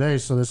saw it today,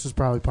 so this is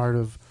probably part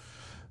of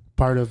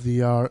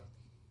the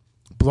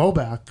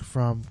blowback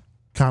from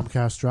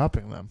Comcast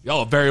dropping them.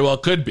 Oh, very well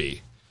could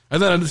be.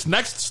 And then this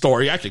next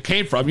story actually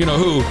came from, you know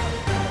who?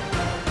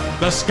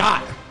 The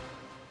Scott,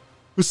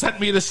 who sent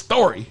me this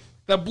story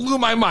that blew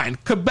my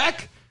mind.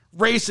 Quebec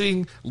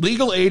raising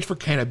legal age for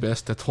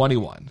cannabis to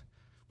 21,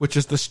 which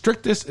is the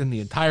strictest in the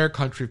entire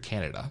country of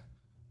Canada.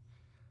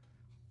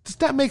 Does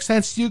that make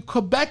sense to you?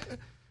 Quebec, you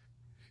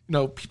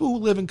know, people who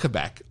live in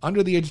Quebec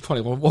under the age of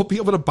 21 won't be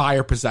able to buy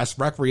or possess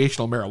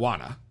recreational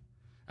marijuana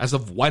as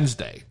of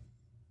Wednesday.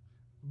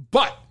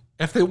 But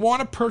if they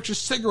want to purchase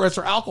cigarettes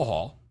or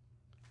alcohol,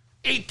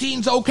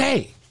 18's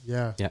okay.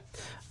 Yeah. Yeah.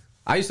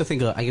 I used to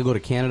think I could go to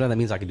Canada. That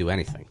means I could do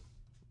anything.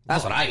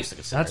 That's what I used to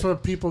consider. That's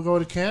what people go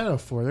to Canada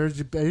for. It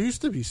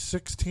used to be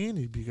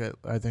 16.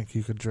 I think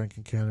you could drink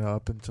in Canada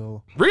up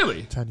until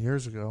Really? 10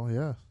 years ago.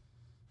 Yeah.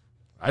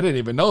 I didn't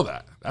even know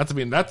that.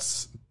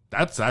 That's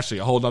actually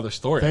a whole other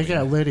story. They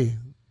get litty.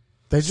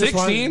 They just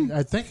 16?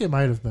 I think it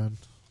might have been.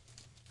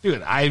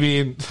 Dude, I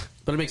mean,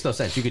 But it makes no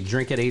sense. You could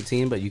drink at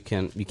 18, but you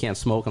can't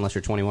smoke unless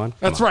you're 21.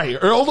 that's right.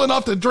 You're old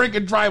enough to drink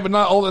and drive, but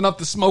not old enough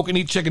to smoke and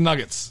eat chicken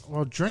nuggets.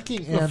 Well,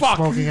 drinking The and fuck?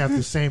 smoking at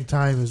the same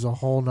time is a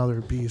whole nother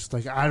beast.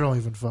 Like, I don't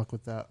even fuck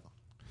with that.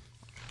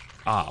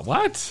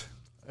 What?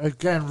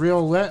 Again,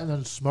 real lit, and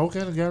then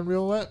smoking again,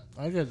 real lit.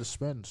 I get the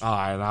spins. Oh,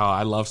 I know.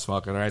 I love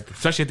smoking, right?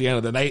 Especially at the end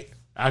of the night,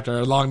 after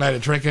a long night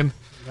of drinking,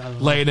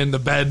 laying in the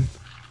bed,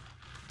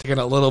 taking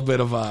a little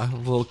bit of a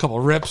little couple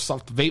rips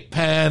off the vape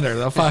pen or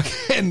the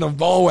fucking the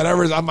bowl,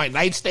 whatever's on my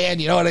nightstand.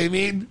 You know what I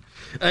mean?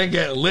 And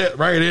get lit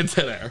right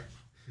into there.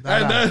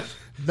 Not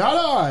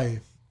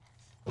I.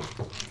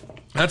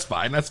 That's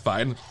fine. That's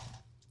fine.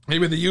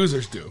 Maybe the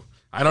users do.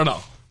 I don't know.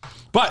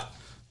 But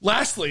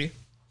lastly,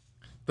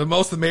 the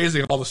most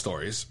amazing of all the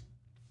stories.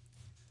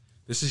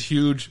 This is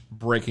huge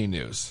breaking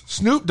news.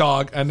 Snoop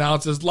Dogg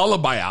announces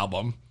Lullaby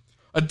album,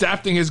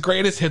 adapting his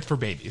greatest hits for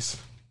babies.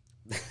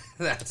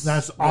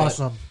 That's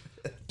awesome.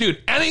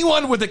 Dude,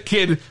 anyone with a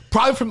kid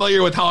probably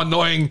familiar with how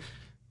annoying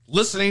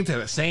listening to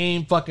the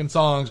same fucking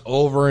songs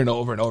over and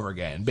over and over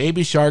again.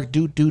 Baby Shark,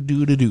 do.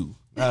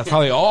 That's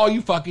probably all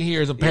you fucking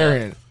hear as a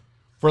parent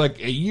for like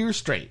a year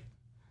straight.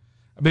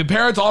 I mean,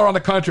 parents all around the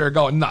country are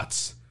going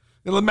nuts.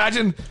 You'll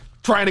imagine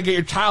trying to get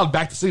your child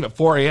back to sleep at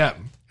 4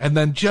 a.m. And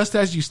then just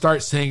as you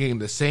start singing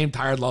the same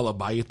tired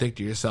lullaby, you think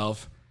to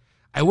yourself,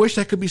 I wish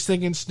I could be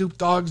singing Snoop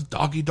Dogg's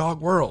Doggy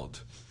Dog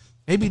World.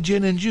 Maybe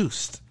Gin and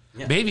Juiced.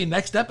 Yeah. Maybe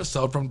next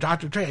episode from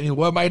Dr. Dre. I mean,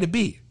 what might it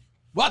be?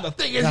 Well, the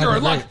thing is, you're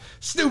in luck.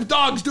 Snoop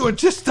Dogg's doing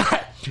just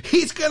that.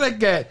 He's going to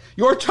get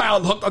your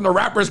child hooked on the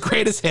rapper's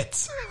greatest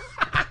hits.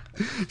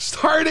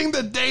 Starting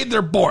the day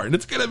they're born.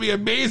 It's going to be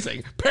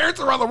amazing. Parents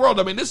around the world,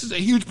 I mean, this is a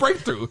huge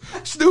breakthrough.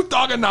 Snoop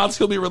Dogg announced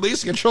he'll be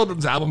releasing a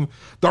children's album,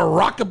 The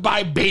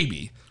Rockabye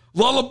Baby.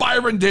 Lullaby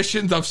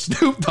renditions of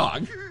Snoop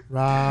Dogg.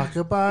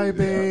 Rockabye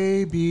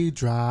baby,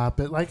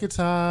 drop it like it's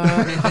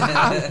hot.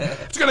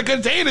 It's going to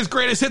contain his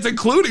greatest hits,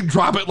 including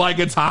Drop It Like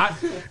It's Hot,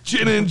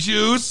 Gin and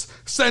Juice,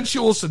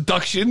 Sensual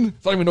Seduction. I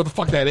don't even know what the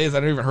fuck that is. I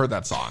never even heard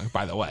that song,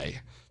 by the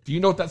way. Do you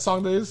know what that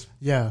song is?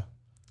 Yeah.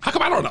 How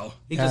come I don't know?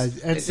 It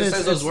just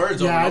says those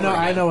words. Yeah, over and over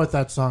I again. know what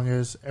that song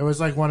is. It was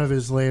like one of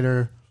his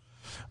later.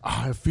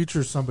 It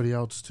features somebody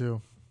else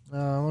too.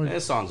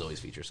 His songs always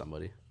feature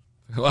somebody.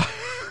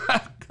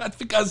 That's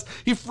because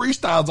he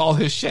freestyles all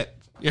his shit,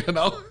 you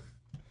know?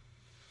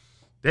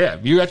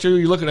 Damn, you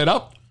looking it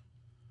up?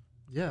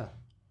 Yeah.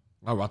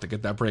 I'm about to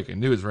get that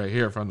breaking news right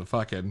here from the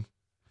fucking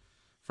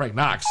Frank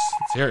Knox.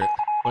 Let's hear it.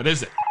 What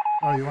is it?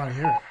 Oh, you want to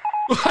hear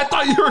it? I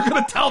thought you were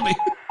going to tell me.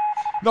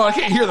 No, I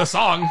can't hear the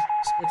song.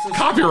 It's a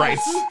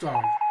Copyrights. Snoop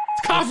Dogg.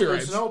 It's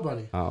copyrights. It's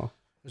nobody. Oh.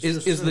 It's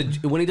Is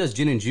just when he does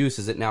gin and juice,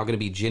 is it now going to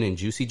be gin and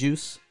juicy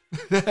juice?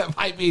 It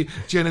might be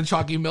gin and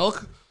chalky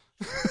milk.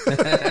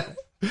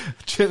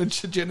 gin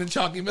and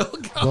chalky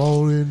milk.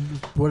 Going,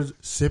 what is it?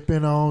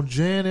 Sipping on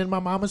gin in my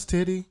mama's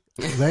titty.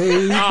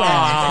 Lay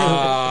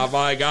back. Oh,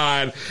 my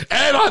God.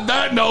 And on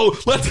that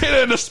note, let's get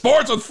into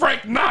sports with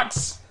Frank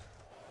Knox.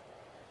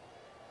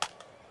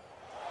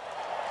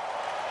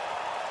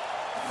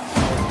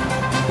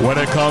 When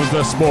it comes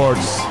to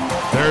sports,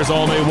 there's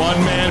only one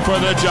man for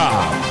the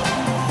job.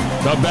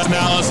 The best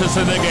analysis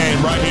in the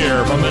game right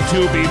here from the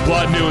 2B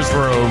Blood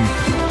Newsroom.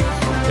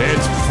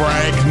 It's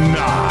Frank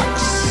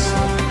Knox.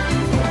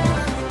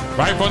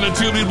 Right from the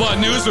 2B Blood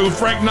Newsroom,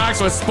 Frank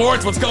Knox with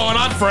sports. What's going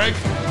on, Frank?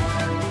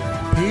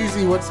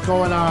 Peasy, what's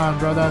going on,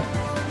 brother?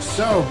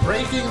 So,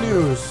 breaking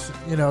news.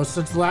 You know,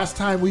 since the last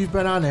time we've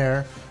been on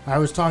air, I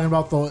was talking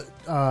about the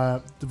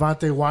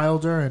Deontay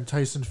Wilder and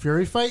Tyson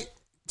Fury fight.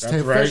 It's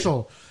That's right.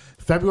 official.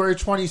 February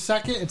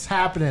 22nd, it's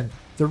happening.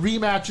 The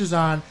rematch is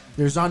on.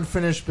 There's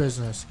unfinished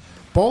business.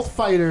 Both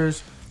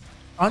fighters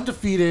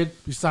undefeated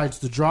besides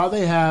the draw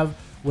they have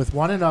with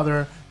one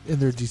another in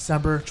their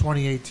December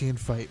 2018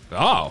 fight.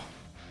 Oh.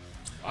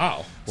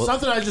 Wow.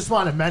 Something I just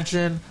want to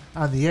mention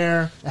on the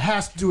air. It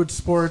has to do with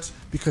sports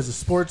because a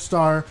sports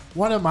star,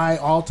 one of my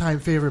all-time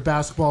favorite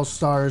basketball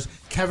stars,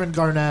 Kevin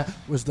Garnett,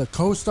 was the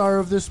co-star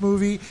of this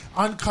movie.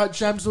 Uncut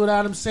Gems with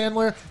Adam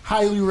Sandler.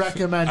 Highly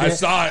recommend it. I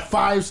saw it.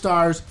 5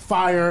 stars.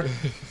 Fire.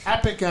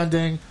 Epic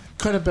ending.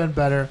 Couldn't have been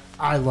better.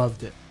 I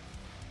loved it.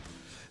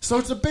 So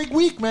it's a big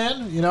week,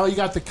 man. You know, you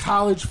got the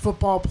college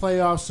football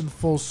playoffs in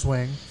full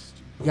swing.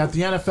 You got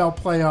the NFL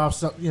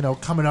playoffs, you know,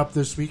 coming up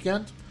this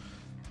weekend.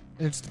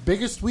 It's the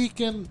biggest week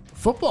in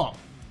football.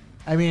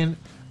 I mean,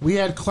 we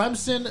had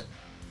Clemson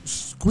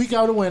squeak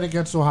out a win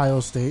against Ohio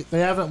State. They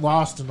haven't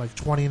lost in like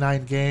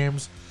 29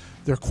 games.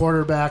 Their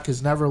quarterback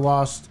has never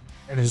lost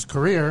in his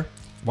career.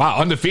 Wow,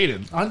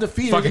 undefeated.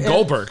 Fucking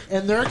Goldberg.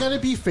 And they're going to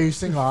be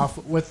facing off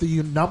with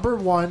the number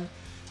 1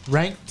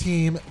 ranked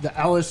team, the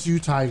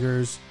LSU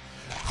Tigers,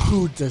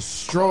 who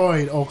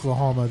destroyed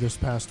Oklahoma this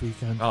past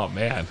weekend. Oh,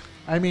 man.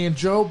 I mean,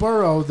 Joe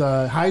Burrow,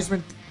 the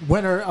Heisman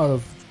winner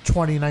of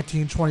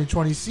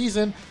 2019-2020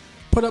 season,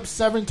 put up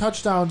 7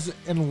 touchdowns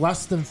in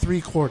less than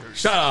 3 quarters.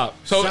 Shut up.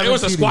 So 7 it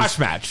was a TDs. squash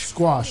match.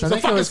 Squash. It was a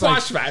fucking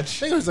squash match. I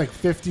think it was like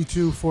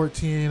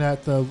 52-14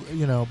 at the,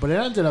 you know, but it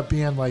ended up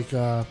being like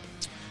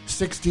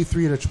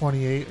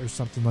 63-28 or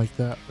something like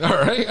that. All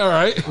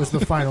right. Was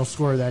the final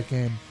score of that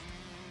game.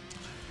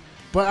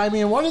 But I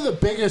mean, one of the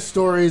biggest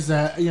stories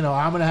that, you know,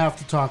 I'm going to have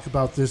to talk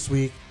about this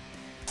week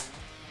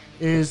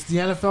is the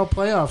NFL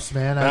playoffs,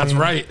 man. That's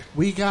right.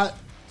 We got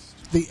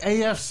the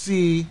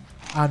AFC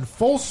on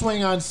full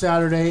swing on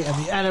Saturday and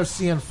the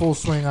NFC in full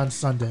swing on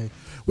Sunday.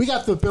 We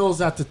got the Bills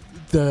at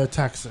the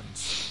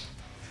Texans.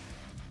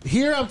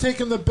 Here I'm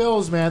taking the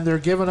Bills, man. They're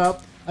giving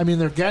up. I mean,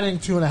 they're getting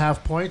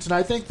 2.5 points, and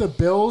I think the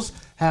Bills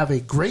have a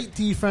great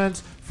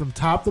defense from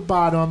top to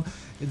bottom.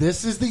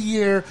 This is the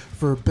year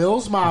for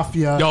Bills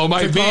Mafia No, it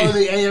might to be. go to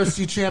the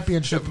AFC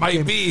Championship It might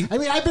game. be. I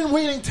mean, I've been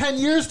waiting 10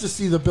 years to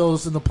see the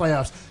Bills in the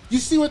playoffs. You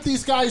see what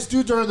these guys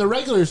do during the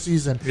regular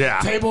season. Yeah.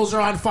 Tables are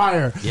on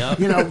fire. Yep.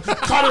 You know,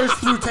 cutters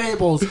through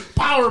tables,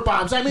 power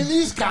bombs. I mean,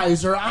 these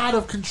guys are out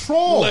of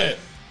control. Lit.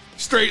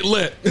 Straight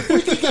lit.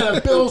 We could get a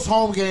Bills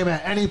home game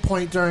at any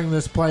point during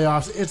this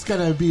playoffs. It's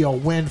going to be a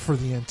win for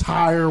the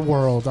entire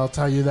world. I'll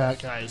tell you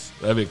that, guys.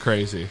 That'd be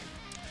crazy.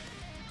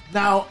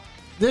 Now,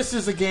 this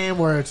is a game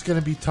where it's going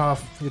to be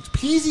tough. It's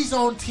Peasy's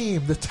own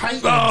team, the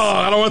Titans. Oh,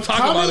 I don't want to talk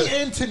about Coming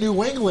it. into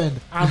New England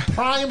on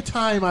prime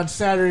time on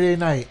Saturday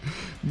night.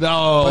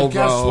 No, But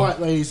guess bro.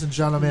 what, ladies and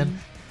gentlemen?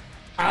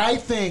 I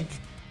think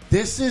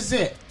this is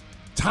it.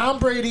 Tom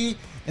Brady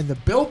and the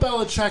Bill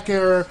Belichick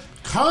era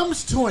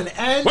comes to an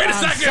end Wait a on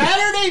second.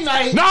 Saturday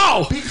night.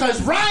 No!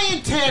 Because Ryan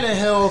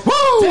Tannehill,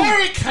 Woo!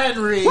 Derrick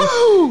Henry,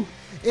 Woo!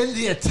 in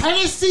the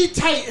Tennessee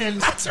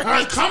Titans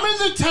are coming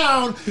to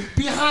town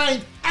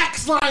behind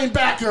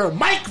ex-linebacker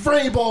Mike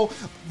Vrabel,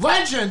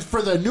 legend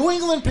for the New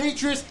England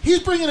Patriots. He's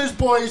bringing his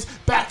boys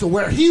back to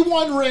where he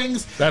won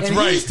rings. That's and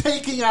right. He's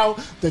taking out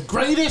the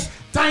greatest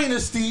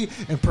dynasty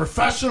in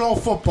professional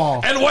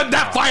football. And when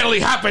that finally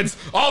happens,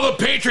 all the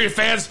Patriot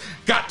fans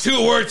got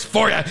 2 words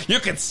for you. You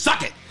can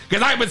suck it.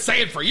 Because I've been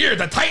saying for years,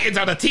 the Titans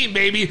are the team,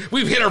 baby.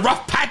 We've hit a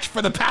rough patch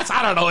for the past,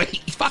 I don't know, 8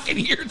 fucking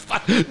years.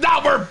 But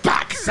now we're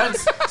back.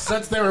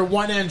 Since they were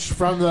 1 inch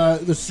from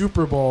the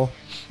Super Bowl.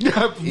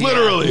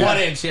 Literally. Yeah, 1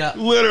 inch, yeah.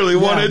 Literally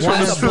 1 inch from the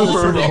That's a bold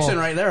Super Bowl. prediction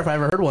right there if I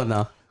ever heard one,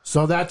 though.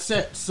 So that's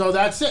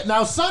it.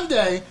 Now,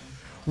 Sunday,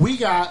 we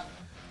got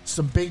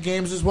some big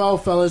games as well,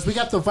 fellas. We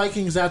got the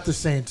Vikings at the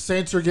Saints.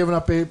 Saints are giving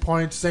up 8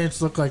 points.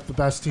 Saints look like the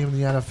best team in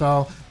the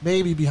NFL,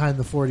 maybe behind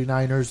the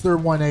 49ers. They're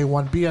 1A,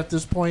 1B at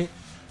this point,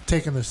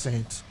 taking the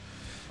Saints.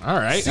 All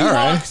right,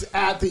 Seahawks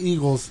at the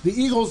Eagles. The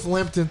Eagles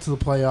limped into the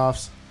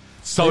playoffs.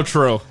 So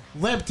true.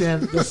 Limped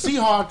in. The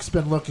Seahawks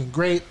been looking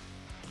great.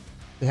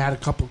 They had a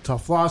couple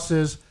tough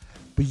losses,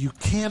 but you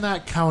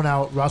cannot count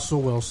out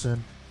Russell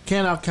Wilson.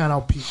 Cannot count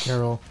out Pete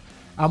Carroll.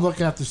 I'm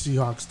looking at the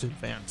Seahawks to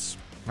advance.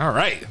 All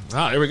right.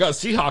 Oh, here we go.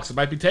 Seahawks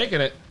might be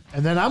taking it.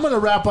 And then I'm going to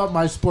wrap up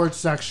my sports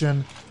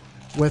section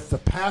with the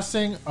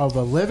passing of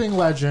a living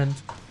legend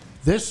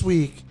this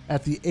week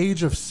at the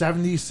age of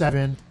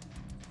 77,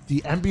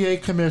 the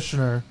NBA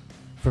commissioner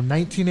from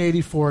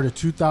 1984 to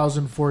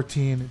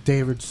 2014,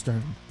 David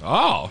Stern.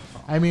 Oh.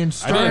 I mean,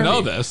 Stern, I didn't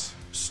know this.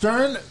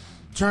 Stern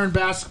turned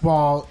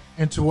basketball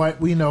into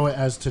what we know it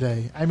as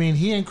today. I mean,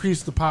 he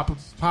increased the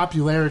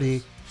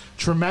popularity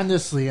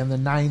tremendously in the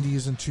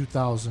 90s and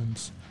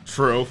 2000s.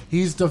 True.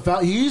 He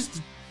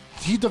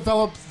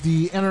developed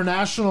the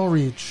international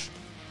reach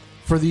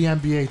for the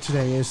NBA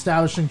today,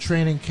 establishing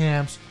training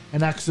camps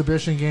and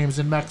exhibition games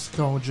in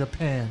Mexico and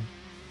Japan.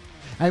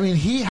 I mean,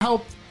 he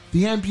helped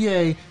the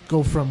NBA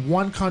go from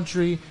one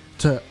country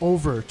to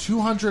over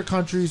 200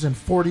 countries and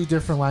 40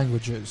 different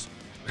languages.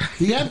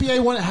 The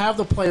NBA wouldn't have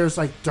the players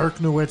like Dirk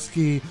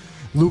Nowitzki,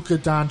 Luka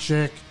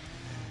Doncic,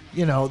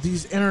 you know,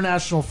 these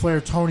international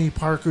flair, Tony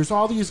Parkers,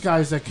 all these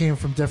guys that came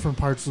from different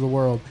parts of the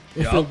world,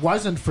 if it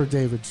wasn't for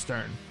David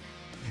Stern.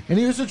 And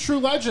he was a true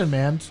legend,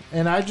 man.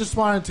 And I just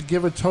wanted to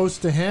give a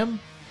toast to him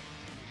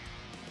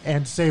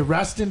and say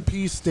rest in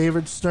peace,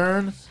 David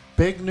Stern.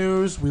 Big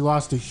news. We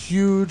lost a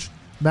huge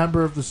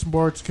member of the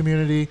sports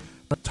community,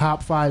 but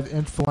top 5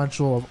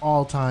 influential of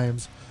all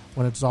times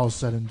when it's all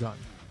said and done.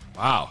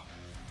 Wow.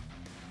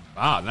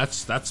 Wow,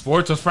 that's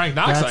sports with Frank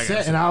Knox, I That's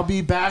guess. it. And I'll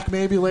be back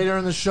maybe later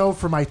in the show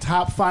for my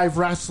top 5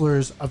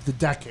 wrestlers of the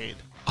decade.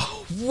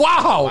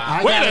 Wow.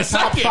 I Wait got a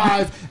top second.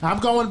 5. I'm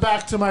going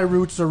back to my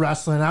roots of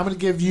wrestling. I'm going to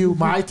give you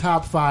my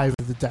top 5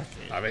 of the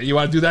decade. I mean, you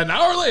want to do that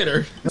now or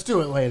later? Let's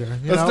do it later.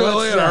 Let's do it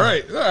later. All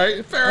right. Fair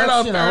enough. Fair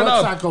Let's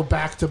enough. not go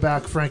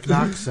back-to-back Frank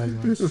Knox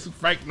segments.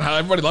 Frank,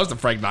 everybody loves the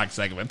Frank Knox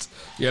segments,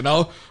 you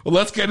know? Well,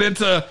 let's get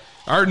into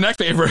our next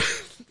favorite.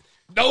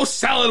 No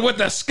selling with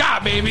the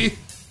Scott, baby.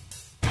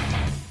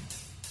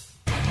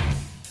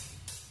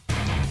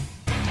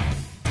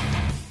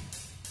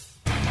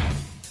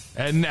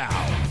 And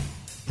now,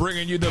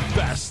 bringing you the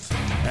best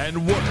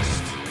and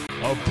worst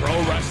of pro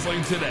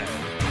wrestling today.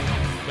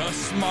 The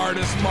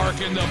smartest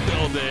mark in the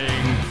building.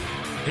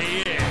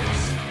 He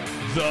is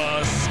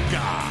the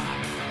Scott.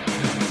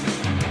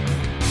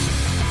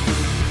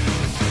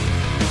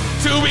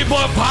 To Be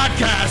Blunt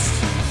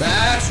Podcast.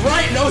 That's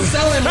right. No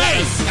selling.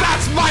 Hey,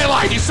 that's my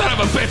line, you son of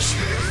a bitch.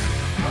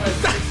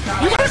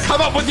 You better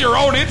come up with your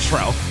own intro,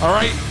 all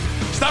right?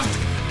 Stop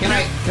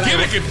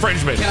gimmick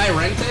infringement. Can I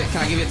rent it?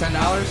 Can I give you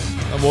 $10?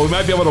 Well, we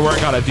might be able to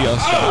work out a deal.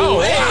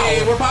 Oh,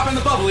 hey, we're popping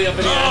the bubbly up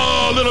in here.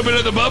 Oh, a little bit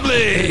of the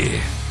bubbly.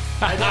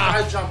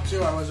 I jumped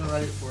too. I wasn't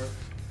ready for it.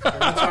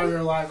 That's why we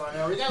were live on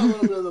air. We got a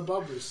little bit of the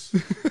bubbles.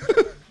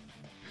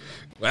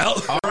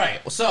 Well, All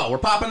right, so we're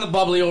popping the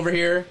bubbly over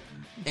here.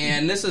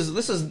 And this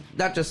is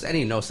not just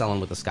any no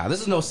selling with the Scott.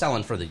 This is no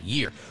selling for the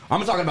year.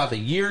 I'm talking about the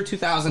year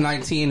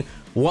 2019,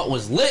 what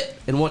was lit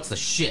and what's the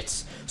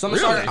shits. So I'm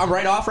going to start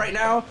right off right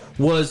now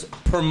was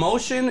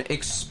promotion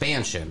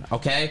expansion,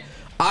 okay?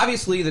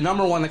 Obviously, the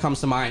number one that comes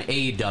to mind,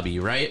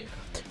 AEW, right?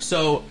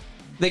 So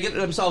they get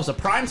themselves a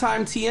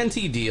primetime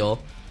TNT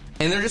deal,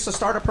 and they're just a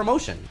startup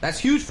promotion. That's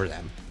huge for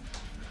them.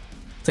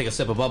 Take a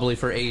sip of bubbly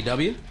for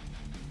AEW.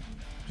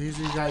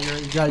 Easy, you got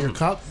your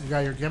cup, you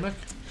got your gimmick.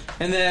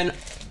 And then,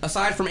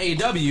 aside from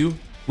AEW,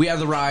 we have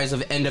the rise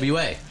of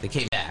NWA. They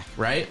came back,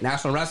 right?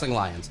 National Wrestling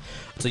Alliance.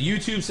 It's a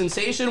YouTube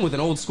sensation with an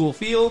old school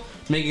feel,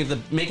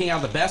 making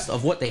out the best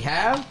of what they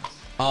have.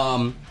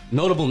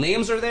 Notable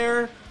names are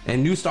there,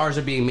 and new stars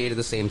are being made at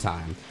the same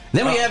time.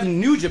 Then we have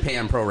New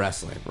Japan Pro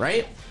Wrestling,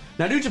 right?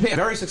 Now, New Japan,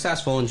 very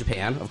successful in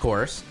Japan, of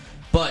course,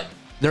 but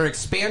their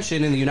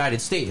expansion in the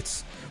United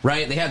States,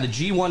 right? They had the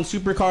G1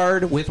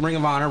 Supercard with Ring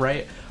of Honor,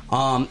 right?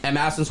 At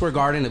Madison Square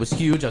Garden, it was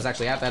huge. I was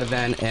actually at that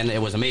event, and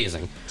it was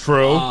amazing.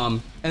 True.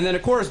 And then,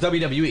 of course,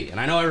 WWE. And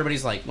I know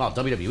everybody's like, well,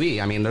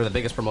 WWE, I mean, they're the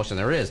biggest promotion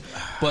there is.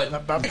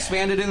 But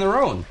expanded in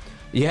their own.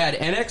 You had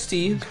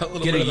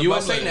NXT get a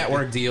USA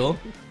Network deal.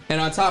 And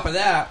on top of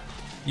that,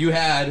 you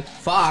had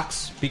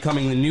Fox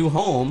becoming the new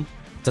home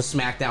to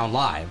SmackDown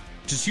Live,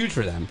 which is huge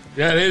for them.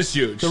 Yeah, it is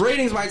huge. The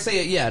ratings might say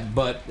it yet,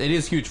 but it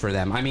is huge for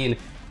them. I mean,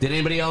 did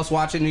anybody else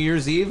watch it New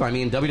Year's Eve? I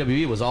mean,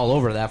 WWE was all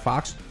over that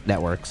Fox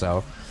network,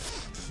 so...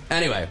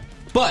 Anyway,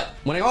 but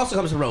when it also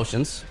comes to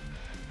promotions,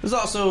 there's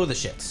also the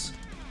shits.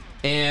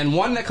 And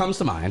one that comes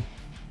to mind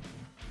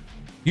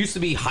used to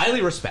be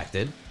highly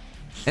respected,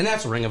 and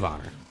that's Ring of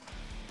Honor.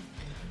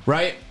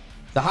 Right?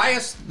 The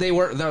highest they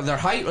were, their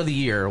height of the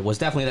year was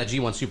definitely that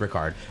G1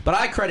 Supercard. But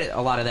I credit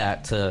a lot of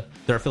that to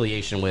their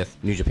affiliation with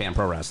New Japan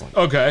Pro Wrestling.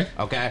 Okay.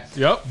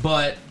 Yep.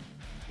 But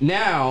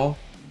now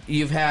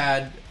you've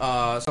had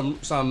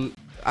some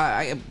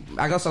I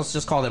guess I'll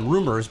just call them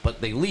rumors,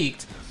 but they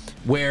leaked,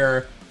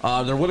 where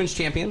their women's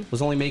champion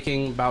was only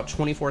making about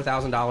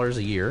 $24,000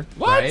 a year.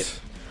 What?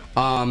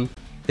 Right?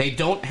 They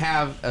don't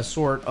have a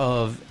sort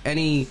of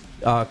any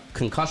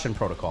concussion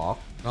protocol.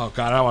 Oh,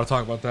 God, I don't want to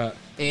talk about that.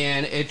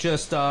 And it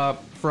just,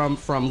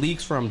 from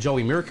leaks from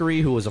Joey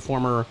Mercury, who was a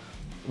former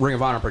Ring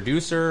of Honor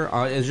producer,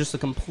 is just a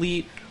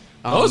complete...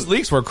 Those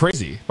leaks were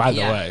crazy, by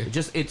the way.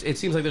 It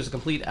seems like there's a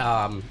complete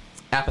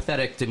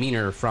apathetic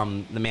demeanor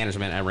from the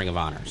management at Ring of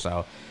Honor.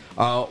 So,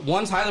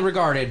 one's highly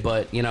regarded,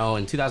 but,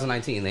 in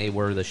 2019, they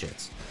were the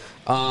shits.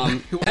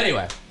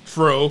 Anyway.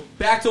 True.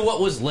 Back to what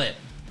was lit.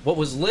 What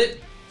was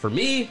lit for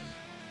me,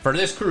 for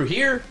this crew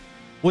here,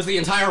 was the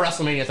entire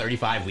WrestleMania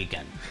 35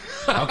 weekend.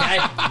 Okay?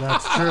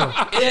 That's true.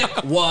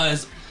 It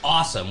was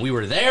awesome. We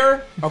were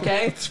there,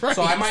 okay? That's right.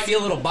 So I might be a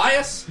little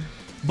biased,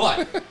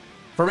 but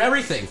from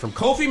everything, from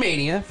Kofi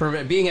Mania,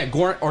 from being at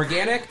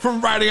Organic,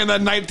 From riding in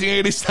that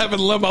 1987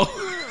 limo.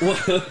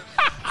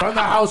 From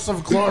the House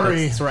of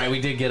Glory. That's right. We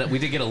did get a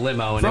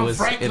limo, and From it was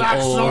Frank an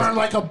Knox old. snoring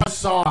like a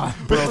buzzsaw.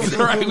 That's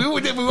right. We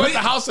went to the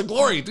House of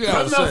Glory. Dude,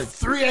 From the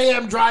 3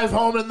 a.m. drive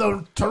home in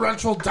the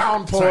torrential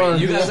downpour. Sorry,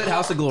 you guys at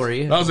House of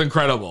Glory. That was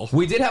incredible.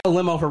 We did have a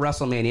limo for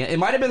WrestleMania. It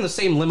might have been the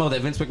same limo that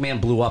Vince McMahon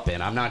blew up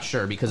in. I'm not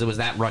sure because it was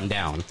that run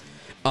down.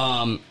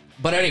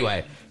 But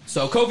anyway,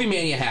 so Kofi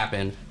Mania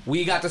happened.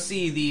 We got to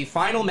see the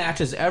final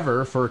matches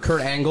ever for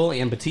Kurt Angle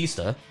and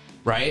Batista,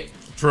 right?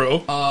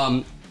 True.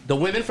 The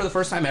women, for the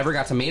first time ever,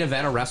 got to main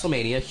event of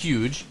WrestleMania.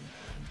 Huge.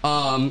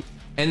 And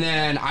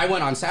then I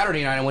went on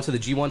Saturday night. I went to the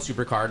G1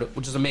 Supercard,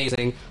 which is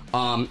amazing.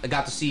 I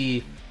got to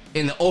see,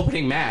 in the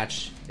opening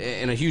match,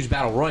 in a huge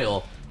battle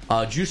royal,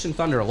 Jushin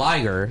Thunder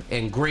Liger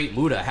and Great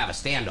Muta have a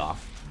standoff.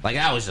 Like,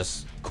 that was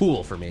just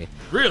cool for me.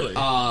 Really?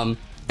 And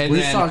We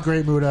then, saw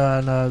Great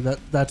Muta on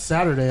that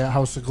Saturday at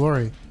House of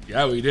Glory.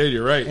 Yeah, we did.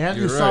 You're right. And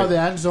You're you saw right. the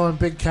Enzo and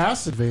Big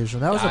Cass invasion.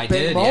 That was a I big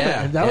did, moment.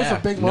 yeah, And that was yeah.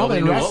 a big Nobody moment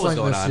in knew what was wrestling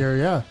going this on. year,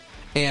 yeah.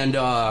 And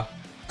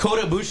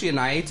Kota Ibushi and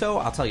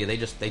Naito, I'll tell you,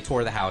 they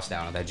tore the house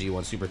down at that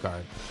G1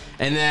 Supercard.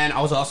 And then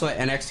I was also at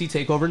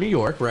NXT TakeOver New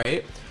York,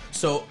 right?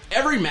 So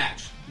every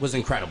match was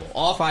incredible.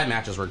 All 5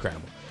 matches were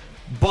incredible.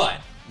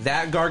 But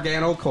that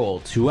Gargano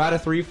Cole 2 out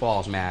of 3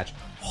 falls match,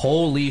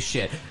 holy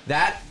shit.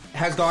 That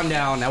has gone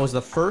down. That was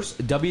the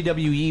first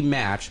WWE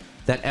match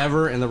that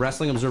ever in the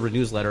Wrestling Observer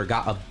newsletter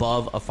got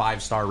above a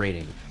 5-star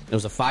rating. It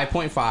was a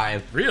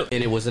 5.5. Really?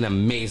 And it was an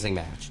amazing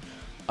match.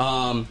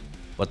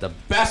 But the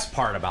best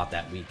part about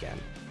that weekend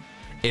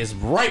is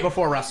right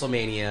before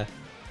WrestleMania,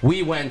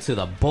 we went to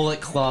the Bullet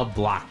Club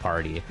block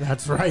party.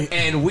 That's right.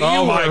 And we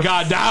Oh, were, my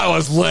God. That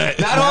was lit.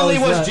 not only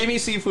was was that. Jimmy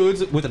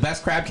Seafoods with the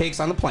best crab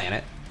cakes on the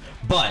planet,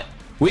 but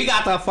we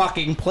got to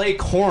fucking play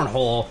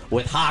cornhole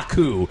with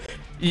Haku.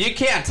 You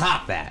can't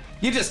top that.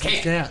 You just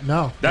can't. Can't,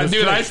 no. That That's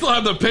dude, great. I still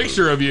have the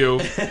picture of you.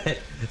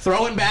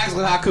 Throwing bags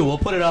with Haku. We'll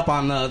put it up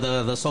on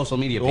the social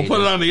media We'll page.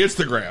 put it on the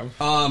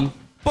Instagram.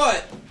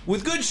 But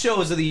with good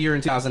shows of the year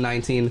in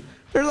 2019,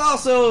 there's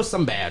also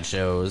some bad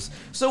shows.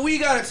 So we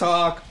got to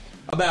talk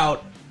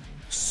about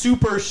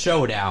Super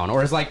Showdown,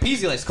 or as like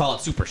Peasy likes to call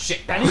it, Super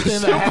Shit.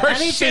 Anything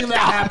that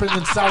happens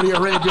in Saudi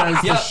Arabia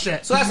is Yep. the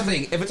shit. So that's the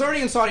thing. If it's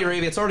already in Saudi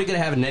Arabia, it's already going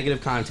to have a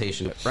negative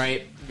connotation,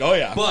 right? Oh,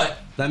 yeah. But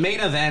the main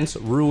events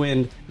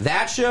ruined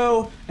that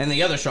show and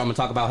the other show. I'm going to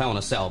talk about Hell in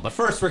a Cell. But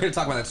first, we're going to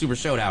talk about that Super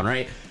Showdown,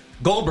 right?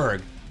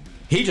 Goldberg,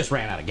 he just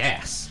ran out of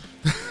gas.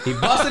 He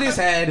busted his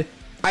head.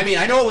 I mean,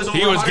 I know it was over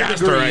He was 100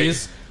 gassed,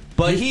 degrees,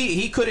 but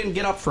he couldn't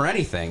get up for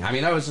anything. I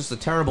mean, that was just a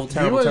terrible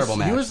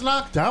match. He was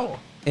knocked out.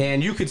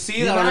 And you could see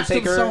He that knocked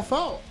Undertaker himself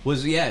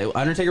out.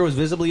 Undertaker was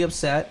visibly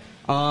upset.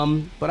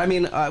 But I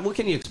mean, what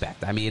can you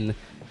expect? I mean,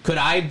 could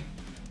I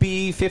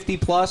be 50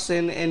 plus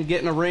and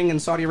get in a ring in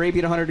Saudi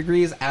Arabia at 100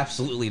 degrees?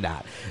 Absolutely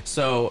not.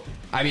 So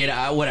I mean,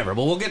 whatever.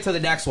 But we'll get to the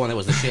next one that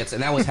was the shits,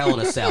 and that was Hell in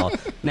a Cell.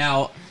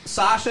 Now,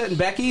 Sasha and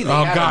Becky. Oh,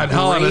 God.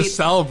 Hell in a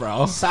Cell,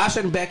 bro.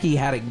 Sasha and Becky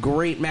had a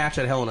great match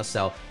at Hell in a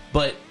Cell,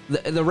 but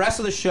the rest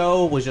of the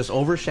show was just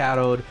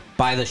overshadowed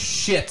by the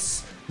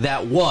shits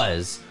that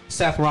was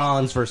Seth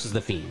Rollins versus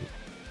The Fiend.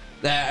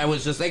 That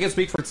was just, they can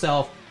speak for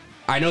itself.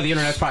 I know the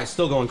internet's probably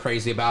still going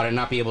crazy about it and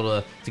not be able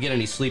to get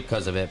any sleep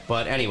because of it.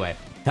 But anyway,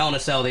 Hell in a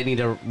Cell, they need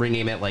to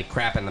rename it like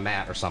Crap in the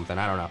Mat or something.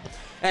 I don't know.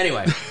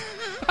 Anyway.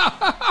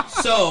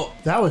 So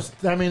That was,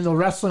 I mean, the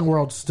wrestling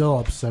world's still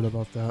upset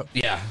about that.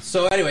 yeah.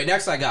 So anyway,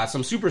 next I got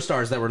some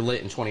superstars that were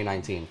lit in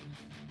 2019.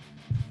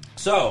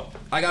 So,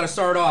 I got to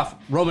start off.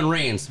 Roman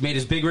Reigns made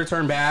his big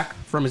return back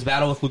from his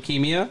battle with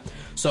leukemia.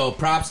 So,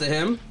 props to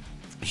him.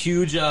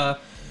 Huge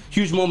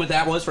moment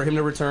that was for him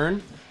to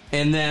return.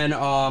 And then,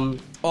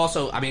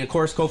 also, I mean, of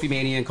course, Kofi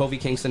Mania and Kofi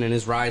Kingston and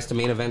his rise to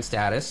main event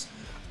status.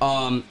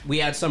 We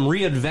had some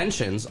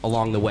reinventions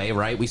along the way,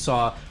 right? We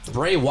saw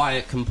Bray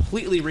Wyatt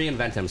completely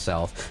reinvent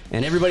himself.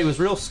 And everybody was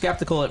real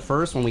skeptical at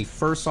first when we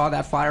first saw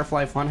that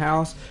Firefly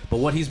Funhouse. But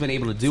what he's been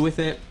able to do with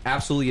it,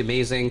 absolutely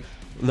amazing.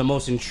 The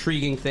most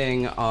intriguing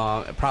thing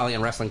probably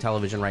on wrestling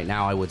television right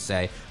now, I would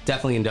say.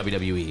 Definitely in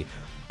WWE.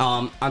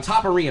 On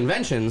top of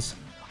reinventions,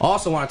 I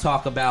also want to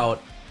talk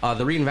about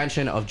the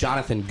reinvention of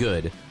Jonathan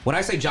Good. When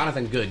I say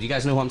Jonathan Good, do you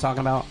guys know who I'm talking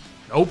about?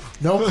 Nope.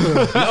 No clue.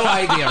 No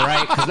idea,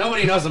 right? Because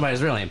nobody knows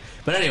somebody's real name.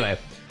 But anyway,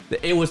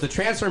 it was the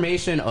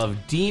transformation of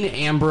Dean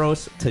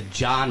Ambrose to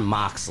Jon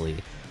Moxley.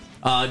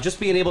 Just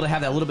being able to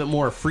have that little bit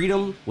more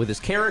freedom with his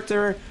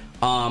character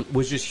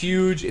was just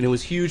huge, and it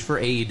was huge for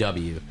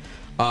AEW.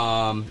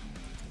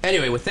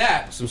 Anyway, with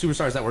that, some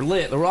superstars that were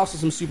lit. There were also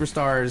some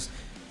superstars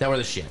that were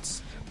the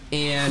shits.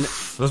 And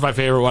This is my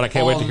favorite one. I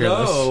can't wait to hear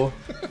this.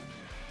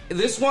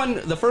 This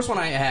one, the first one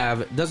I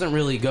have, doesn't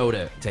really go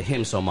to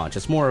him so much.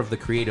 It's more of the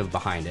creative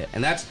behind it.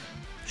 And that's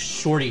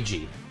Shorty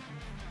G.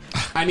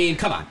 I mean,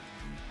 come on.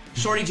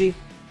 Shorty G.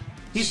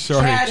 He's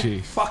Shorty Chad G.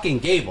 fucking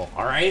Gable,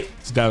 all right?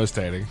 It's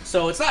devastating.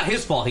 So it's not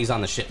his fault he's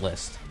on the shit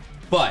list.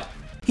 But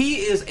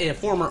he is a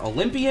former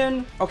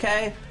Olympian,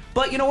 okay?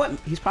 But you know what?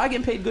 He's probably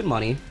getting paid good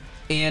money.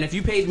 And if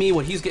you paid me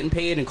what he's getting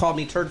paid and called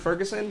me Turd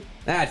Ferguson,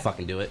 I'd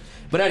fucking do it.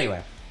 But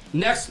anyway,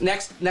 next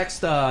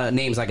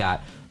names I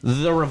got.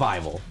 The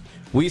Revival.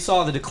 We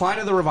saw the decline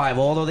of the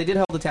Revival, although they did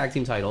hold the tag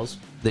team titles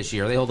this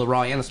year. They hold the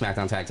Raw and the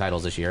SmackDown tag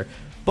titles this year.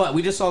 But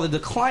we just saw the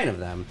decline of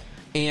them.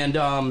 And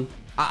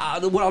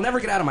what I'll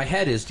never get out of my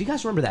head is, do you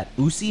guys remember that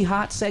Usi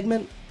Hot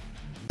segment?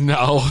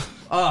 No.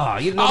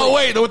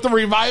 Wait, with the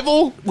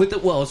Revival?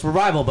 It's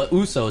Revival, but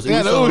Usos.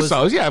 Yeah, the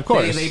Usos. Yeah, of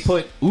course. They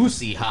put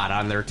Usi Hot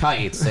on their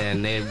tights,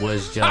 and it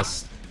was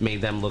just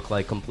made them look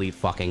like complete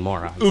fucking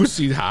morons.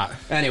 Usi Hot.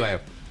 Anyway,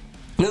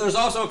 and there's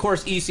also, of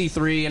course,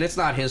 EC3, and it's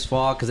not his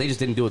fault because they just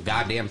didn't do a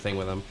goddamn thing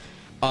with him.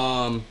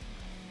 And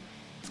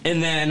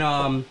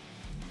then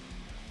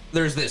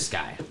there's this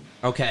guy,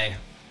 okay?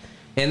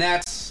 And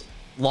that's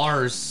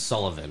Lars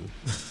Sullivan,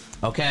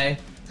 okay?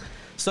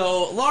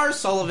 So Lars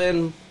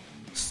Sullivan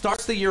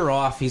starts the year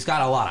off. He's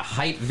got a lot of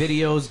hype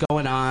videos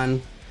going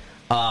on,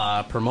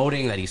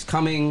 promoting that he's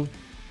coming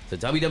to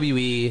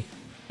WWE,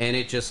 and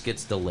it just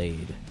gets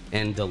delayed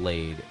and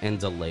delayed and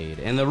delayed.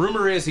 And the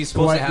rumor is he's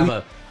supposed to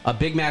have a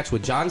big match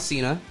with John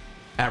Cena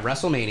at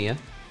WrestleMania,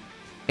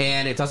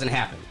 and it doesn't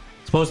happen.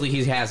 Supposedly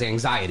he has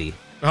anxiety.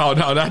 Oh,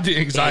 no, not the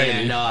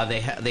anxiety. And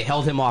they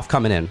held him off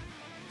coming in.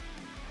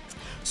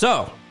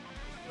 So,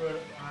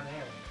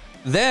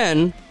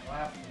 then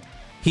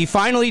he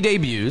finally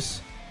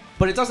debuts,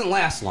 but it doesn't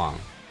last long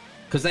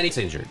because then he's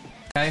injured.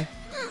 Okay,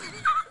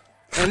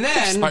 and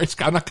then Sorry,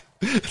 Scott.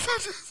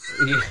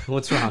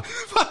 what's wrong?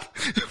 Fuck.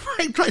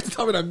 Frank tried to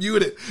tell me to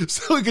mute it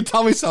so he could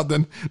tell me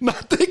something.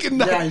 Not thinking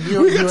that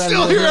Yeah, we can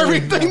still hear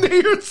everything that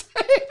you're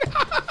saying.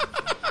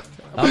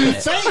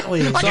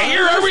 Faintly. I can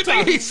hear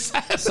everything he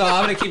says. So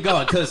I'm gonna keep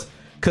going because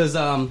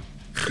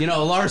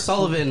Lars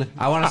Sullivan.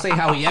 I want to say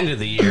how he ended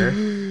the year,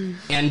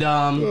 and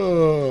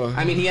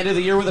I mean he ended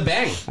the year with a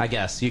bang. I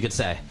guess you could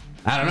say.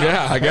 I don't know.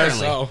 Yeah, I guess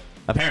so.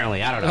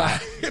 Apparently, I don't know.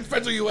 It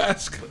depends who you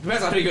ask.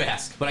 Depends on who you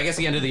ask, but I guess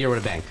he ended the year with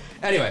a bang.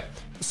 Anyway,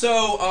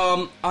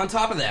 so on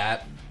top of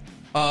that,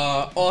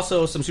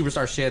 also some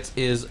superstar shits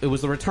it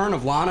was the return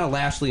of Lana,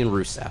 Lashley, and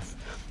Rusev.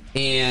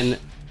 And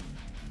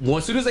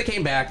as soon as they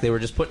came back, they were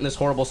just putting this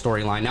horrible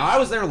storyline. Now, I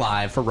was there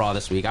live for Raw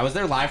this week. I was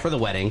there live for the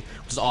wedding,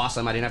 which is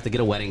awesome. I didn't have to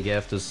get a wedding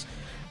gift. It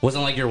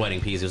wasn't like your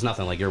wedding, Peas. It was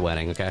nothing like your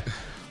wedding, okay?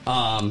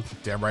 Damn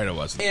right it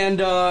was. And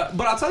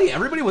but I'll tell you,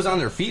 everybody was on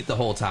their feet the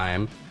whole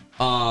time.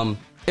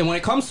 And when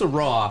it comes to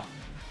Raw,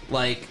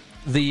 like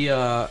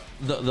the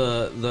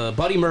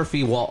Buddy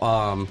Murphy,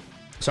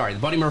 the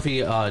Buddy Murphy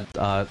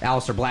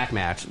Aleister Black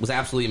match was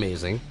absolutely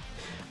amazing.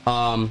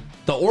 The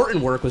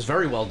Orton work was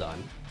very well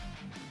done,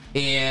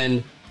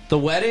 and the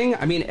wedding,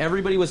 I mean,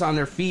 everybody was on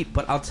their feet.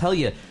 But I'll tell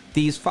you,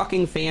 these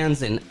fucking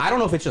fans, and I don't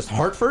know if it's just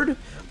Hartford,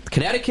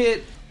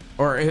 Connecticut,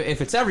 or if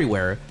it's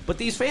everywhere, but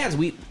these fans,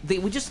 we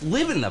just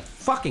live in the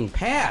fucking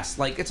past.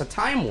 Like, it's a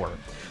time warp.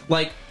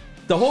 Like,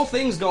 the whole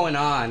thing's going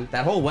on,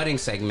 that whole wedding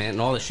segment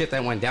and all the shit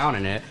that went down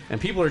in it,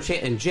 and people are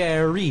chanting,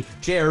 Jerry,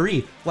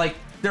 Jerry, like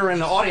they're in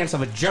the audience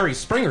of a Jerry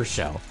Springer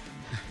show.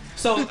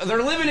 So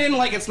they're living in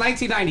like it's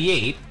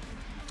 1998.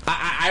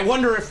 I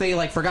wonder if they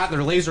like forgot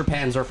their laser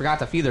pens or forgot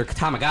to feed their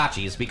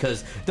Tamagotchis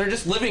because they're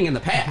just living in the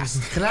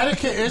past.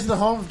 Connecticut is the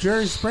home of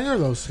Jerry Springer,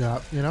 though,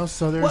 Scott. You know,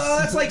 so there's... Well,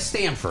 that's like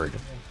Stanford.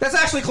 That's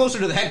actually closer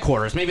to the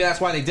headquarters. Maybe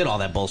that's why they did all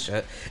that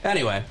bullshit.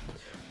 Anyway,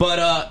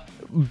 but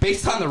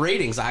based on the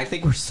ratings, I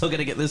think we're still going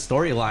to get this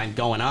storyline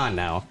going on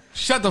now.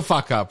 Shut the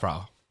fuck up,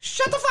 bro.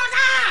 Shut the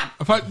fuck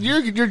up! But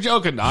you're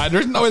joking, nah.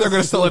 There's no way they're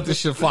going to still let this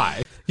shit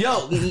fly.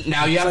 Yo,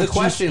 now you have the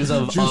questions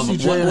of Juicy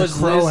J what and was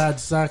Crow this? had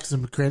sex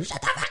and created...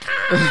 Shut the fuck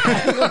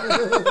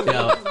up!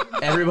 Yo,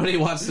 everybody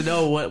wants to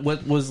know what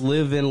was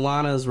Liv and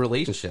Lana's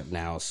relationship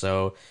now.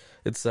 So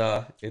it's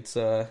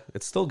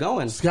still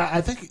going. Scott,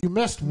 I think you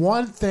missed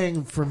one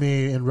thing for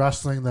me in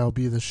wrestling that'll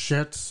be the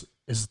shits,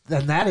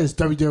 and that is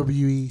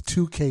WWE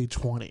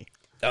 2K20.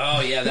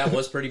 Oh yeah, that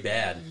was pretty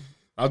bad.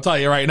 I'll tell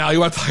you right now. You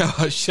want to talk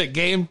about a shit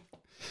game?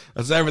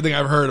 That's everything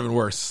I've heard of and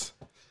worse.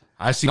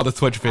 I see all the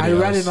Twitch videos. I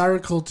read an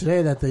article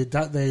today that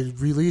they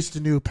released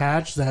a new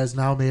patch that has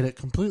now made it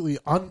completely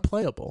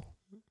unplayable.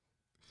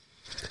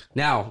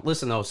 Now,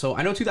 listen though. So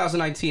I know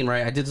 2019,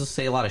 right? I did just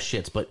say a lot of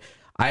shits, but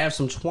I have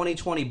some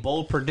 2020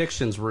 bold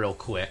predictions real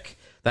quick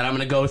that I'm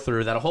going to go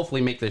through that'll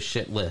hopefully make this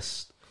shit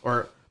list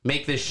or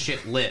make this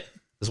shit lit.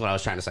 Is what I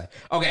was trying to say.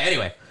 Okay.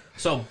 Anyway,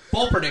 so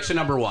bold prediction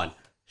number 1.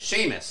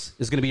 Sheamus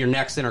is going to be your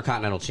next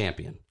Intercontinental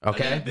Champion.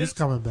 Okay? He's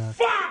coming back.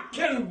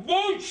 Fucking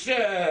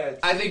bullshit!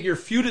 I think your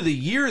feud of the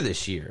year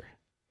this year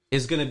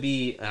is going to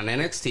be on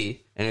NXT,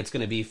 and it's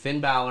going to be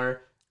Finn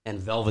Balor and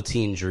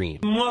Velveteen Dream.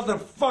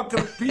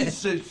 Motherfucking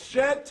piece of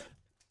shit!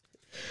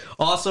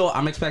 Also,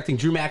 I'm expecting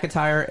Drew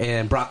McIntyre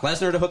and Brock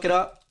Lesnar to hook it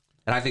up,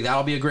 and I think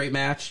that'll be a great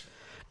match.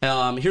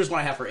 Here's what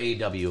I have for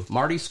AEW.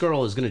 Marty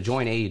Scurll is going to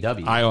join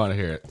AEW. I want to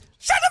hear it.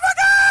 Shut the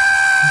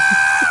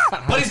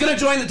fuck up! But he's going to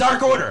join the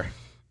Dark Order.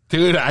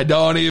 Dude, I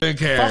don't even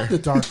care. Fuck the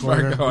Dark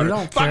Order. We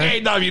don't Fuck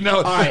care. AEW. No,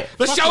 All right.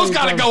 the show's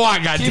got to go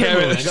on, Keep it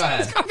goddammit. moving. Go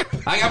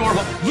ahead. I got more.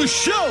 The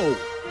show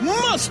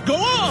must go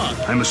on.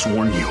 I must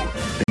warn you,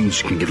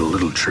 things can get a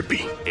little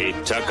trippy. He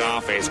took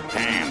off his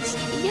pants.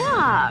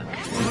 Yuck.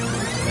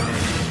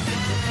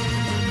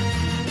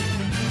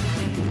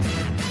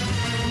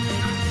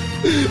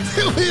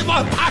 Leave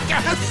my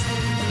podcast.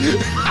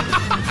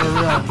 For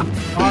real.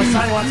 Oh,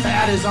 Sonny wants to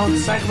add his own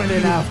segment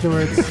in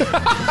afterwards.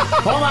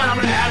 Hold on, I'm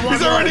going to add one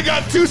He's more. already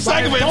got 2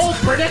 segments. Bold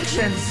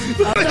predictions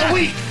of the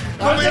week.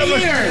 Of the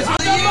year. Of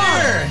the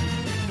month.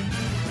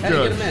 How do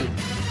you get him in?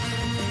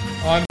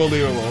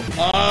 Unbelievable.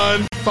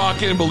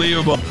 Unfucking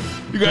believable.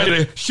 You guys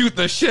gonna shoot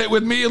the shit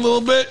with me a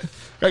little bit?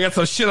 I got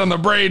some shit on the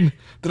brain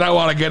that I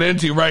want to get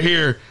into right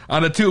here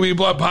on the 2B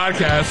Blood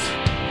podcast.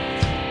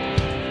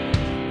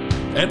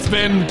 It's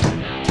been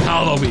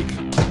Halloween week.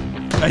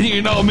 And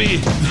you know me.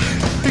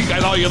 I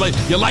know you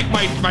like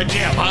my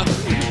jam, huh?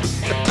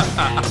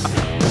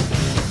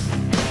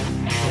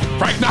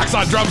 Frank Knox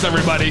on drums,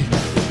 everybody.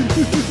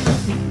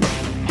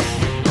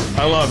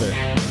 I love it.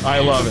 I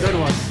love it. Good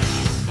one.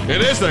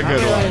 It is a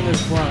good one.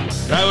 This one.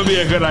 That would be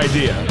a good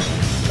idea.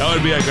 That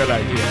would be a good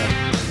idea.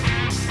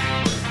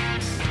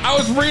 I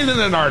was reading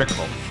an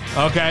article,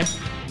 okay,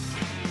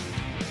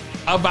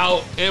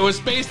 about, it was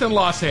based in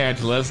Los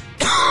Angeles,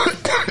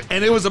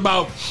 and it was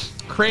about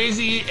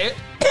crazy,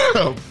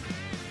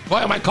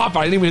 why am I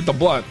coughing? I didn't even hit the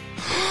blunt.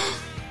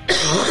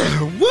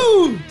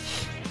 Woo!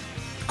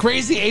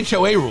 Crazy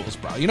HOA rules,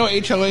 bro. You know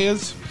what HOA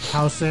is?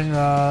 Housing,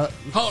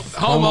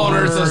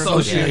 Homeowners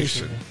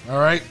Association. All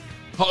right?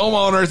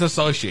 Homeowners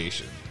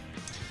Association.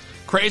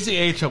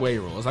 Crazy HOA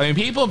rules. I mean,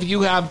 people, if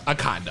you have a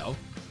condo,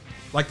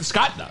 like the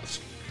Scott does,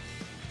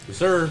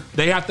 Sir,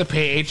 they have to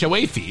pay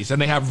HOA fees,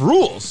 and they have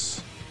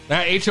rules. They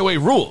have HOA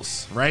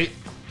rules, right?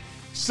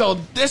 So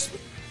this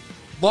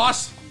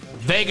Las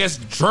Vegas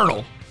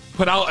Journal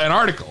put out an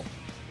article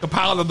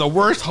compiled of the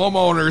worst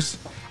homeowners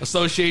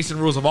association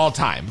rules of all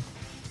time,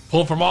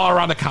 pulled from all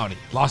around the county,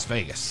 Las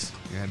Vegas,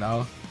 you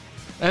know?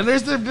 And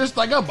there's just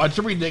like a bunch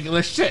of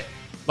ridiculous shit,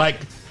 like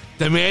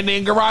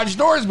demanding garage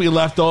doors be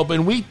left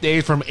open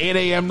weekdays from 8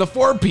 a.m. to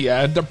 4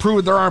 p.m. to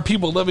prove there aren't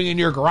people living in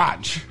your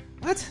garage.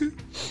 what?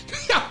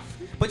 Yeah.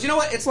 But you know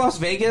what? It's Las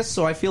Vegas,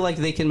 so I feel like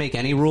they can make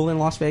any rule in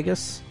Las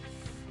Vegas.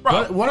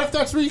 Bro, What if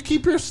that's where you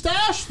keep your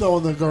stash, though,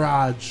 in the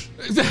garage?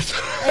 8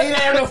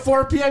 a.m. to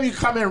 4 p.m., you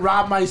come in and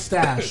rob my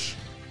stash.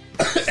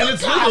 and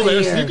it's outta legal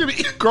there, so here. you could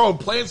be growing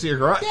plants in your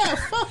garage. Yeah,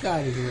 fuck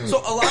out of here. So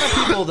a lot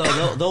of people,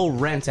 though, they'll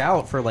rent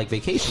out for like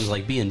vacations,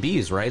 like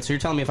B&Bs, right? So you're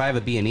telling me if I have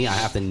a B&E, I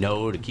have to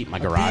know to keep my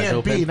garage B&B,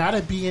 open? not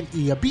a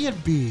B&E, a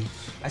B&B.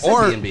 I said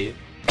Or- B&B.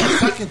 The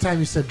second time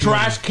you said B&B.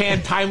 Trash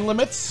can time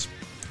limits,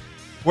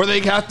 where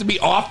they have to be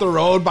off the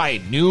road by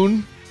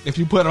noon if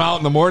you put them out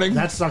in the morning.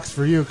 That sucks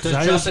for you. Does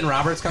Justin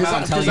Roberts come out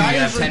and tell you you I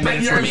have usually 10 bring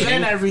minutes yours remaining?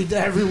 in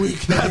every week.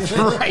 That's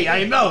right.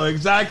 I know,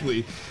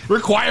 exactly.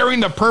 Requiring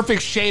the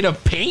perfect shade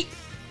of paint.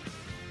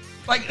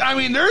 Like, I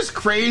mean, there's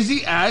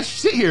crazy ass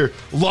shit here.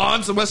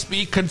 Lawns must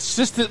be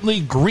consistently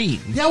green.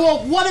 Yeah, well,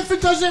 what if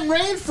it doesn't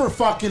rain for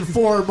fucking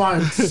 4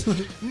 months?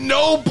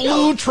 No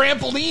blue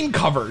trampoline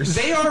covers.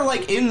 They are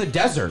like in the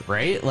desert,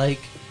 right? Like,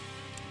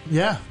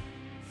 Yeah.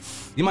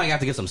 you might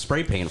have to get some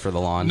spray paint for the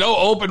lawn. No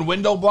open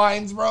window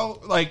blinds, bro.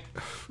 Like,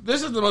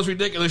 this is the most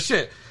ridiculous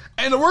shit.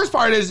 And the worst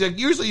part is that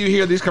usually you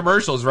hear these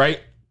commercials, right?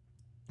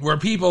 Where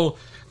people,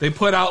 they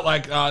put out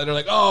like, they're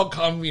like, oh,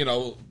 come, you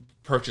know,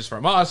 purchase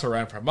from us or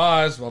rent from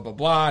us, blah, blah,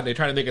 blah. And they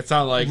try to make it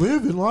sound like...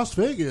 Live in Las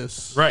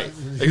Vegas. Right,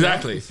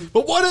 exactly.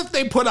 But what if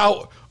they put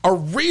out a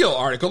real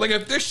article? Like,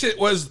 if this shit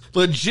was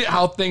legit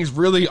how things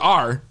really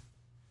are,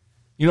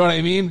 you know what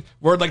I mean?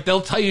 Where, like,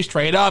 they'll tell you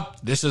straight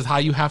up, this is how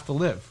you have to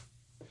live.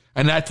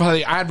 And that's why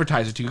they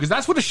advertise it to you, because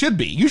that's what it should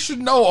be. You should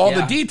know all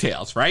the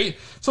details, right?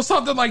 So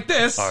something like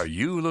this. Are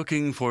you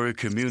looking for a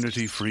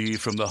community free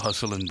from the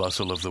hustle and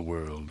bustle of the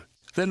world?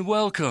 Then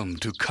welcome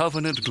to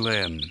Covenant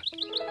Glen.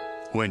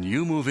 When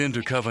you move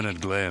into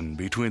Covenant Glen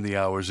between the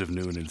hours of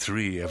noon and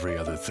 3 every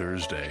other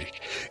Thursday,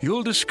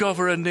 you'll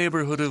discover a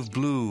neighborhood of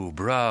blue,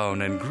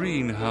 brown, and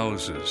green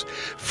houses,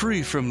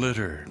 free from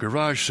litter,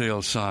 garage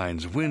sale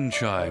signs, wind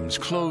chimes,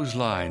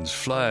 clotheslines,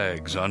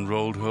 flags,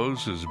 unrolled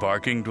hoses,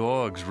 barking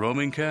dogs,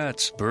 roaming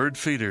cats, bird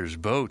feeders,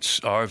 boats,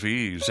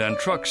 RVs, and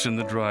trucks in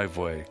the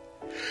driveway.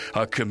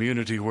 A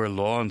community where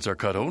lawns are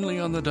cut only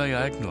on the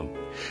diagonal,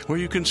 where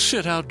you can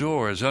sit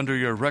outdoors under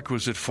your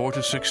requisite 4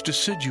 to 6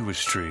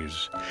 deciduous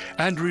trees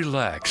and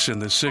relax in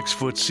the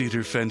 6-foot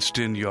cedar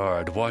fenced-in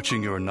yard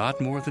watching your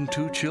not more than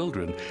 2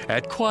 children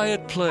at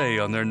quiet play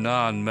on their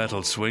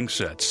non-metal swing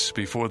sets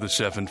before the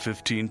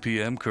 7:15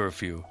 p.m.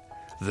 curfew.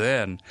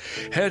 Then,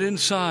 head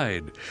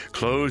inside,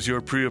 close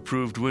your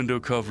pre-approved window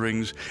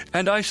coverings,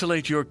 and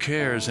isolate your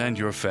cares and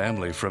your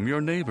family from your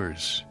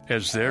neighbors,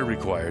 as they're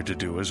required to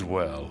do as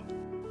well.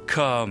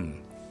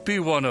 Come, be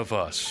one of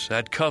us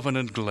at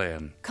Covenant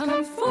Glen.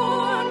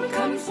 Conform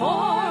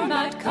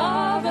at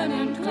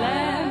Covenant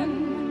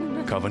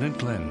Glen. Covenant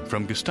Glen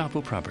from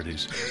Gestapo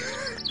Properties.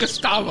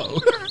 Gestapo.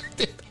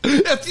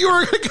 If you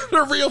were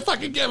a real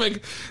fucking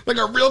gimmick, like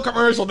a real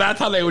commercial, that's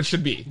how they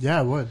should be.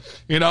 Yeah, it would.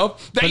 You know?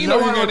 That you know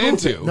what you're getting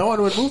into. No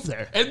one would move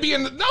there. It'd be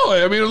at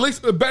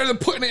least better than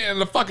putting it in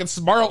the fucking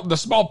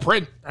small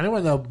print.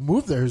 Anyone that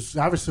move there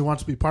obviously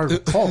wants to be part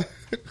of the cult.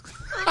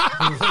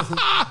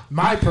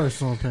 My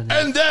personal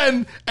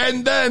opinion.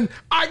 And then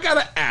I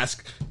gotta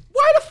ask,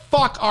 why the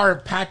fuck are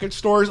package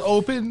stores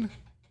open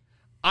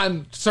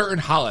on certain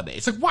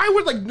holidays? Like, why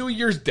would, like, New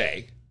Year's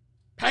Day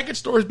package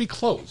stores be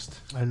closed?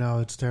 I know,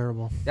 it's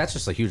terrible. That's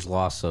just a huge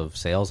loss of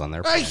sales on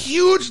their part. A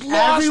huge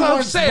loss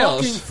of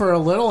sales. Looking for a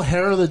little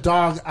hair of the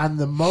dog on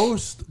the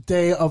most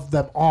day of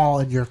them all,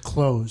 and you're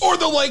closed. Or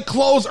they'll, like,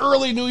 close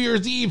early New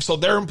Year's Eve so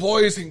their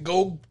employees can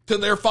go to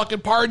their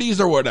fucking parties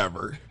or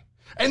whatever.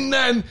 And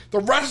then the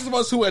rest of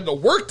us who had to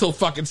work till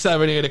fucking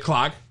 7, 8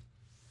 o'clock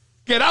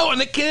get out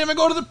and they can't even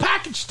go to the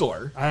package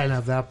store. I didn't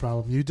have that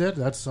problem. You did?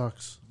 That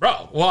sucks.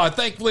 Bro, well,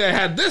 thankfully I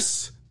had the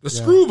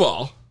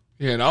screwball,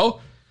 you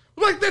know?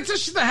 Like, that's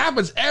just shit that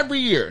happens every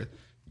year.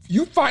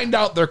 You find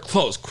out they're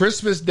closed.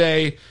 Christmas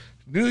Day,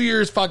 New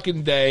Year's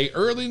fucking Day,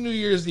 early New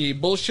Year's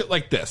Eve, bullshit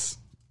like this.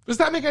 Does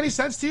that make any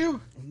sense to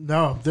you?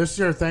 No. This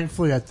year,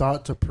 thankfully, I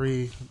thought to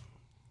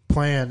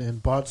pre-plan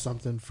and bought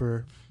something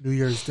for New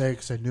Year's Day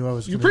because I knew I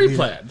was going to need it. You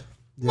pre-planned.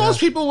 Yeah.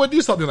 Most people would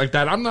do something like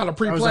that. I'm not a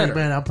pre-planner. I was like,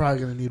 man, I'm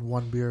probably going to need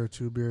 1 beer or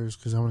 2 beers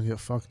because I'm going to get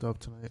fucked up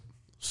tonight.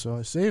 So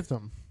I saved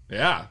them.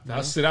 Yeah, that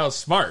was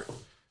smart.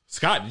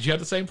 Scott, did you have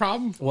the same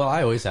problem? Well,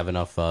 I always have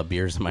enough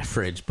beers in my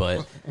fridge,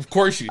 but of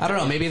course you do. I don't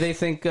know. Maybe they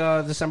think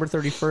December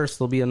 31st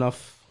there'll be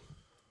enough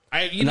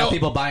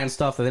people buying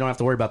stuff that they don't have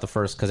to worry about the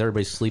first because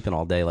everybody's sleeping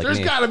all day. Like there's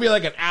got to be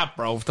like an app,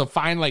 bro, to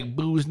find like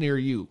booze near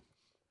you.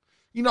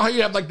 You know how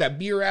you have like that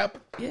beer app?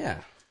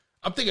 Yeah.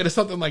 I'm thinking of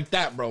something like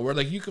that, bro, where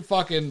like you could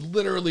fucking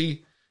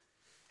literally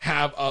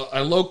have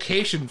a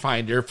location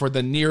finder for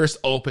the nearest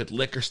open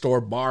liquor store,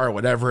 bar, or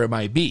whatever it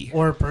might be.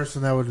 Or a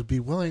person that would be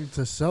willing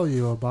to sell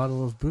you a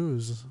bottle of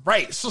booze.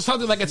 Right. So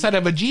something like instead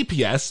of a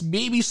GPS,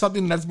 maybe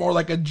something that's more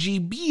like a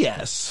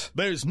GBS.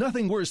 There's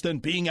nothing worse than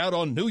being out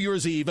on New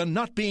Year's Eve and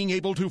not being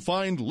able to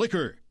find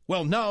liquor.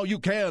 Well, now you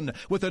can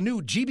with a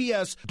new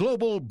GBS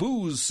Global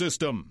Booze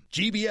System.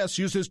 GBS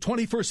uses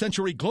 21st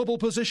century global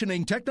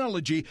positioning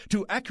technology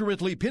to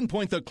accurately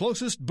pinpoint the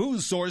closest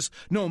booze source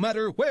no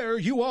matter where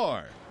you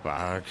are.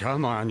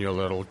 Come on, you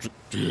little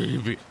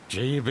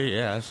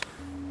GBS.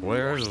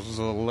 Where's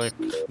the lick,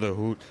 the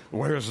hoot,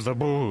 where's the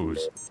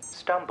booze?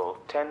 Stumble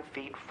 10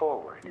 feet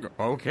forward.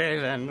 Okay,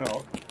 then.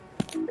 Oh.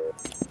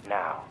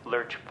 Now,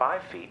 lurch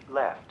 5 feet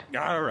left.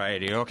 All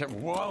righty, okay.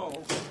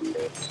 Whoa.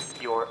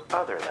 Your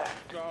other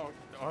left.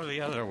 Oh,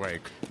 the other way.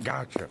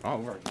 Gotcha.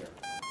 Over there.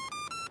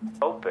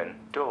 Open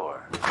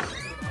door.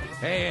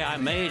 Hey, I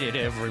made it,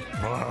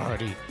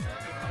 everybody.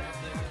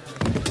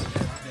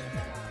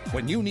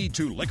 When you need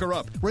to liquor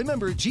up,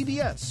 remember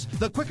GBS,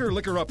 the quicker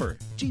liquor upper.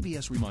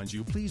 GBS reminds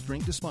you, please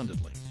drink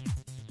despondently.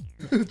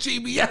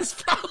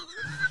 GBS, bro.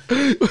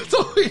 That's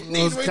all we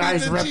need. Those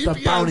guys rep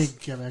the bounty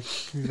gimmick.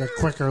 The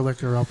quicker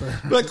liquor upper.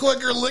 The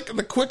quicker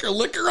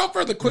liquor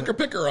upper, the quicker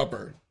picker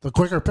upper. The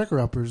quicker picker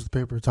upper is the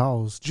paper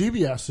towels.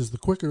 GBS is the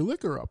quicker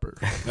liquor upper.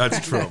 That's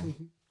true.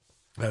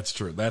 That's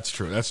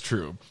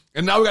true.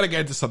 And now we got to get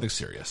into something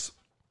serious.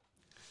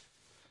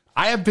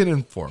 I have been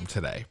informed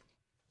today,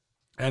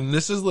 and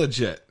this is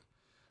legit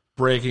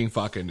breaking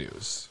fucking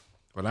news.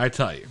 When I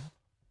tell you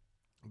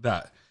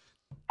that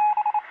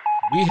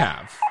we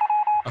have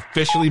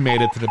officially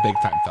made it to the big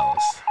time,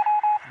 fellas.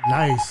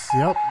 Nice.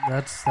 Yep.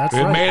 That's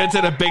we right. made it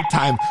to the big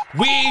time.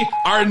 We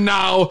are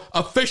now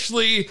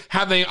officially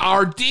having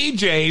our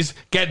DJs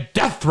get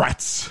death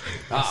threats.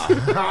 Fuck you.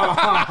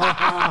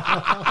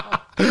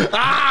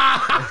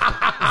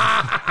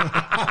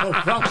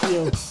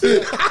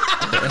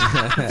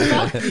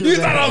 You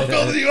thought I was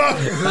building you up.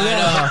 I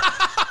know.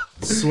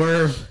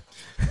 Swerve.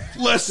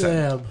 Listen,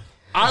 Damn.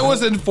 I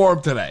was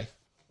informed today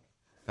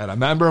that a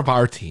member of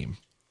our team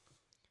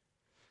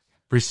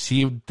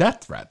received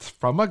death threats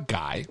from a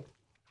guy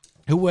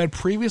who had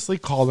previously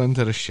called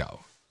into the show.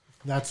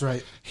 That's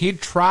right. He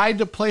tried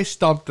to play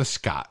Stump the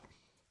Scott,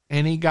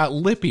 and he got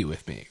lippy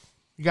with me.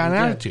 He got an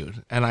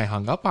attitude, and I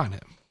hung up on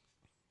him.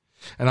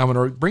 And I'm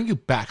going to bring you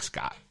back,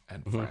 Scott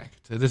and Frank,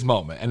 to this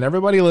moment. And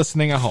everybody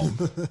listening at home,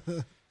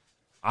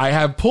 I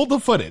have pulled the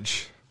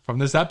footage from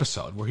this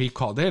episode where he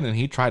called in and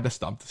he tried to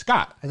stump the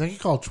Scott. I think he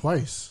called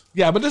twice.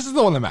 Yeah, but this is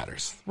the one that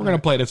matters. We're going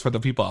to play this for the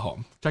people at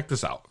home. Check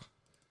this out.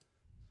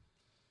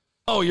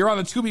 Oh, you're on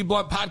the To Be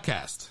Blunt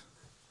podcast.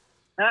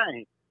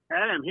 Hey,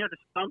 I'm here to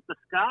stump the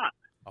Scott.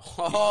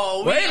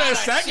 Oh, wait a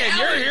second.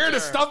 You're here to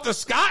stump the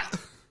Scott?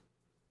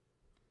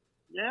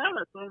 Yeah,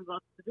 that's what I'm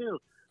about to do.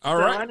 All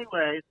so right.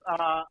 anyways,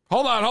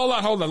 Hold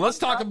on. Let's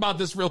talk about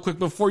this real quick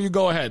before you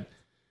go ahead.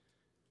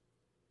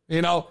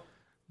 You know,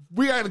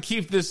 we got to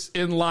keep this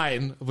in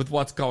line with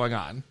what's going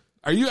on.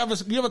 You have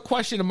a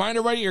question in mind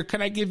already, or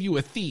can I give you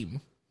a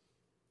theme?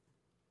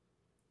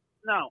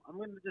 no, I'm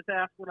going to just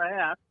ask what I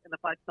ask, and if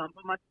I stump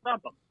him, I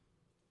stump him.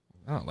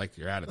 I don't like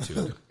your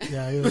attitude.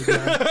 Yeah, he was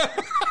bad.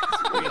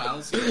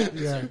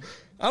 Yeah.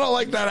 I don't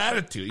like that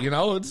attitude, you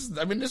know? This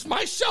is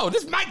my show.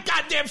 This is my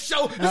goddamn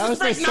show. That This is was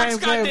Frank the Knott's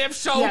same guy. goddamn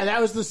show. Yeah,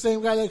 that was the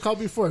same guy that called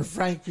before.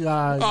 Frank.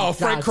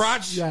 Frank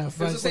Crotch? Yeah, It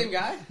Frank. was the same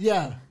guy?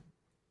 Yeah,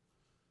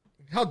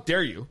 How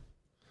dare you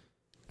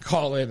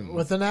call in?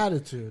 with an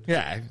attitude.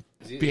 Yeah,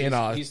 being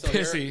all He's still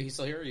pissy. Here? He's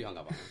still here or you hung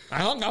up on him? I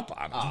hung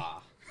up on him.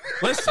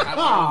 Listen,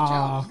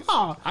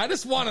 I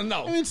just want to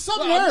know. I mean, some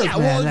nerve, Yeah, man.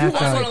 well, I that just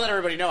guy. want to let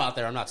everybody know out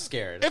there I'm not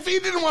scared. If he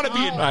didn't want to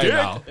be a I dick,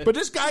 know. but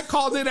this guy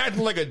called in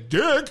acting like a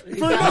dick for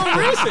no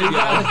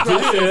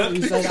reason.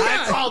 He said,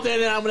 I called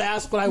in and I'm going to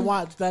ask what I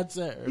want. That's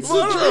it. It's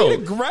true.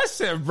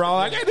 Aggressive, bro.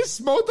 Like, I just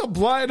smoked a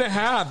blunt and a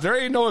half. There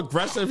ain't no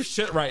aggressive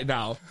shit right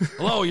now.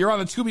 Hello, you're on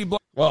the To Be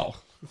Blunt. Whoa.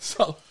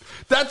 So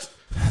that's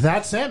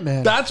it,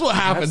 man. That's what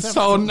happened. That's it.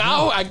 So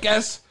now I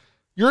guess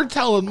you're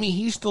telling me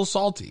he's still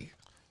salty.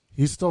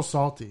 He's still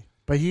salty.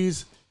 But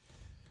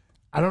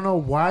I don't know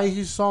why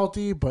he's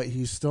salty, but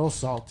he's still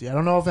salty. I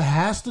don't know if it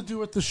has to do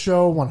with the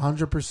show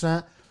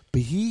 100%,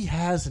 but he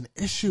has an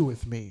issue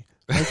with me.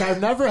 Like,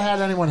 I've never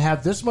had anyone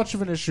have this much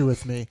of an issue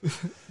with me.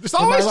 There's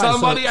always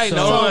somebody I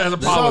know that has a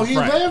problem with he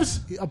Frank. lives,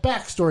 a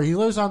backstory, he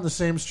lives on the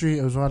same street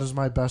as one of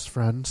my best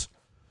friends,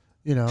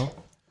 you know,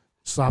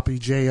 Sloppy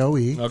Joe.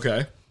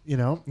 Okay. You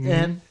know,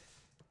 and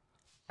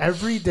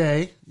every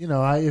day, you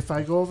know, if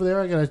I go over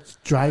there, I got to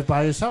drive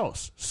by his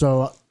house.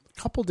 So a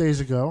couple days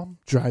ago, I'm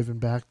driving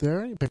back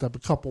there, he picked up a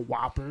couple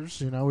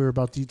Whoppers. You know, we were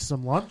about to eat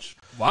some lunch.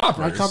 Whoppers?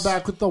 I come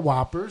back with the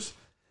Whoppers,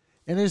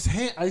 and his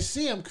hand, I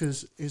see him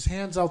because his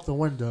hand's out the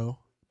window,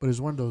 but his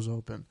window's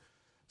open.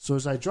 So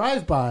as I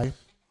drive by,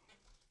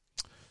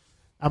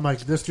 I'm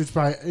like, this dude's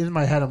probably, in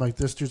my head, I'm like,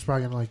 this dude's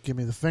probably going to, like, give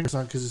me the fingers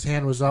on because his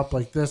hand was up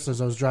like this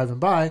as I was driving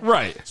by.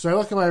 Right. So I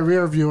look at my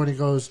rear view, and he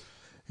goes,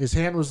 his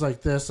hand was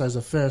like this as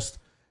a fist,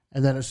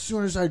 and then as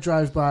soon as I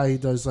drive by, he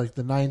does, like,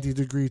 the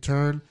 90-degree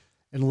turn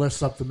and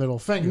lifts up the middle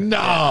finger.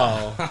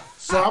 No.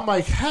 So I'm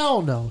like,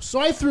 hell no. So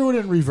I threw it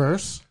in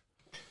reverse.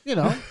 You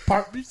know,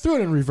 threw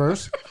it in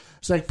reverse.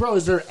 It's like, bro,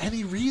 is there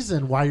any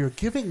reason why you're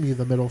giving me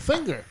the middle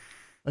finger?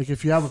 Like,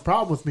 if you have a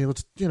problem with me,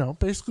 let's, you know,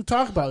 basically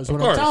talk about it, is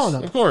what I'm telling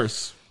him. Of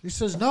course. He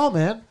says, no,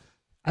 man,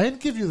 I didn't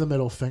give you the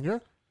middle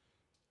finger.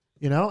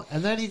 You know?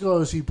 And then he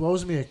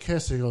blows me a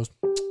kiss, and he goes,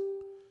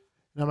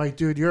 and I'm like,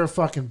 dude, you're a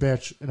fucking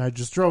bitch. And I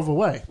just drove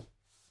away.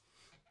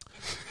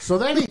 So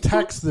then he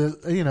texts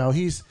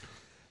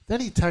then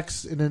he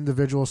texts an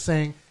individual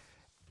saying,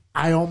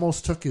 I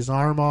almost took his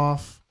arm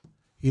off.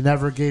 He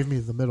never gave me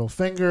the middle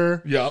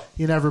finger. Yep.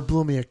 He never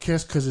blew me a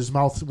kiss because his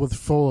mouth was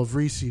full of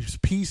Reese's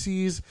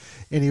Pieces.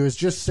 And he was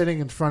just sitting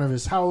in front of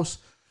his house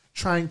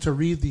trying to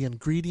read the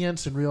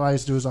ingredients and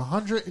realized it was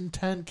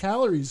 110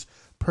 calories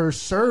per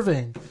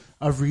serving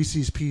of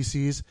Reese's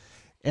Pieces.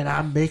 And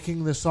I'm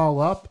making this all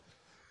up.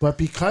 But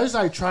because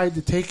I tried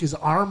to take his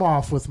arm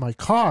off with my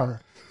car,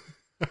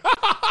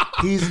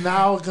 he's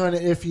now going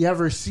to, if he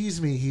ever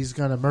sees me, he's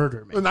going to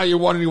murder me. Well, now you're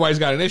wondering why he's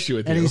got an issue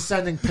with And you. he's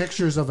sending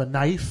pictures of a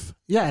knife.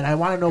 Yeah, and I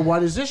want to know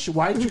what his issue.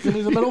 Why did you give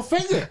me the middle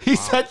finger? He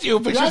sent you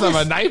pictures of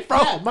a knife, bro?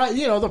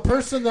 Yeah, the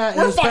person that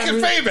We're has fucking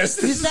famous.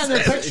 He's sending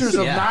pictures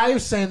of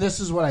knives saying this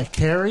is what I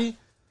carry.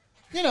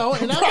 You know,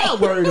 and I'm not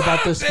worried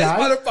about this guy.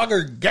 This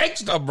motherfucker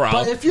gangsta, bro.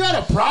 But if you had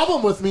a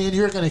problem with me and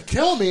you're going to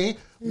kill me,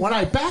 when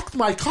I backed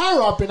my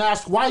car up and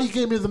asked why you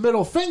gave me the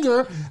middle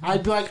finger,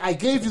 I'd be like, I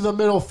gave you the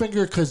middle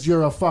finger because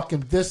you're a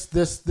fucking this,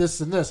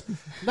 and this.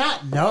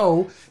 Not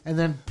no, and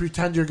then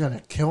pretend you're going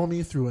to kill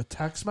me through a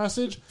text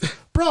message.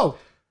 Bro.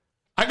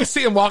 I can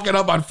see him walking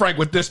up on Frank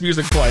with this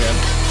music playing.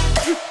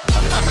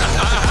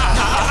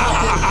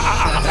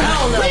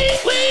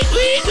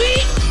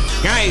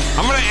 Guys,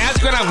 I'm going to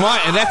ask what I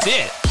want, and that's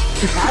it.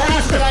 I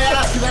asked what I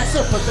asked, and that's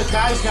it. But the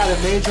guy's got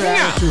a major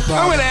attitude problem.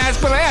 I'm going to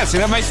ask what I ask,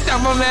 and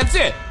that's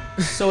it.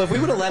 So if we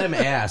would have let him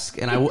ask,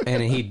 and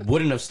he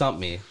wouldn't have stumped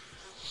me,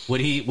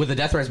 Would the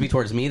death threats be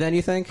towards me then,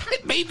 you think?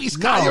 Maybe,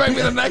 Scott. You might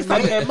be the next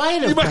one. It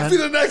might have You might been. be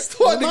the next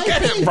one to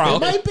get it, bro.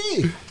 It might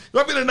be. You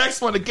might be the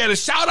next one to get it.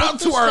 Shout out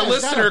to this our guy's got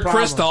listener, a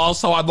problem. Krista,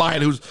 also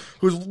online,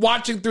 who's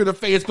watching through the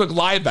Facebook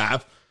Live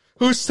app,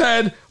 who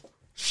said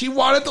she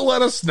wanted to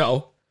let us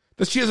know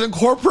that she has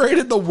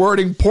incorporated the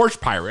wording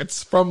porch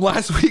pirates from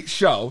last week's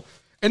show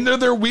into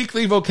their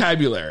weekly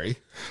vocabulary.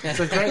 It's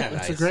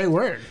a great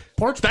word.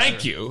 Porch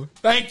Thank you.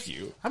 Thank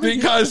you. I mean,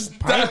 Because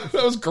that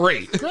was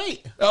great.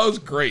 Great. That was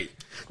great.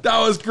 That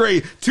was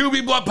great.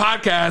 2B Blood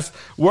Podcast.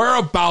 We're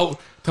about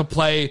to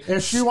play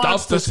If she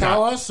wants to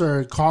tell us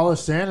or call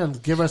us in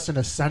and give us in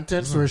a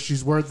sentence where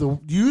she's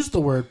used the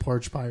word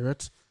porch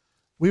pirates,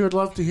 we would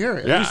love to hear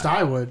it. At least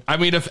I would. I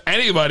mean, if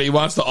anybody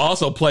wants to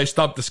also play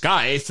Stump the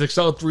Sky,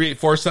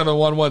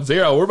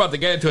 860-384-7110, we're about to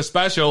get into a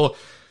special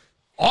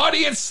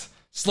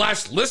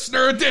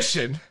audience/listener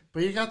edition.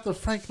 But you got the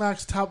Frank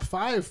Knox top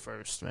 5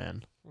 first,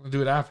 man. We'll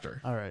do it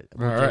after. All right.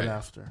 We'll do it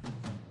after.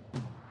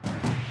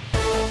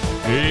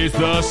 He's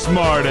the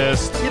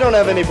smartest. You don't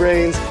have any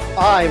brains.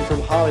 I'm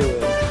from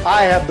Hollywood.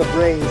 I have the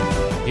brains.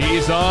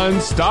 He's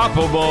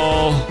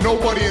unstoppable.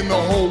 Nobody in the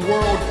whole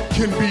world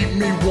can beat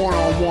me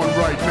one-on-one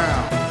right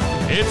now.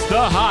 It's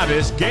the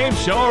hottest game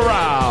show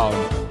around.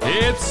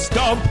 It's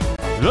Stump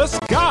the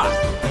Scott.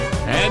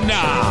 And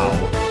now,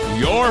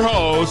 your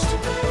host,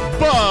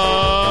 Bud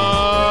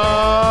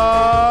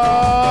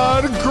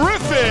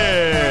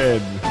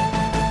Griffin.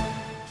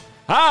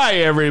 Hi,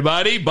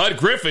 everybody. Bud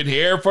Griffin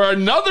here for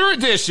another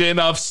edition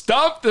of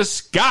Stump the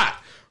Scott,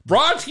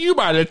 brought to you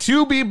by the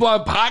 2B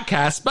Blood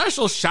Podcast.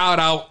 Special shout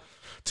out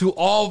to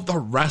all of the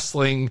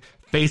wrestling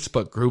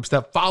Facebook groups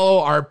that follow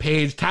our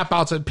page: Tap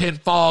Outs and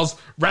Pinfalls,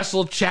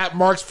 Wrestle Chat,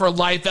 Marks for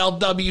Life,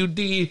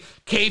 LWD,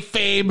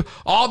 Kayfabe,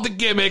 all the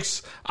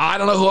gimmicks. I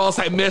don't know who else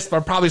I missed,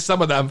 but probably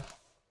some of them.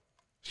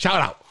 Shout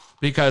out,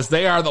 because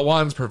they are the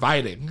ones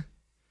providing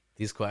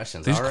these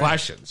questions.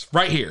 Questions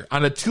right here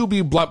on the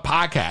 2B Blunt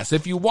Podcast.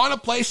 If you want to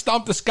play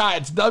Stump the Sky,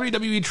 it's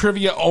WWE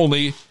trivia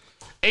only.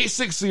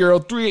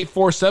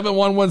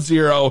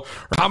 860-384-7110. Or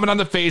comment on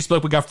the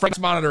Facebook. We got friends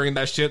monitoring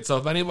that shit, so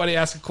if anybody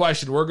asks a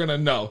question, we're going to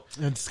know.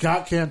 And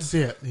Scott can't see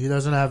it. He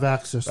doesn't have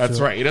access to it. That's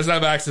right. He doesn't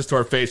have access to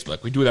our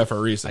Facebook. We do that for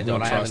a reason.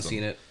 I haven't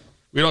seen it.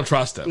 We don't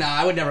trust him. No,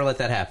 I would never let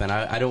that happen.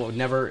 I don't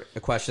never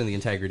question the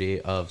integrity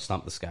of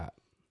Stump the Scott.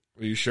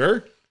 Are you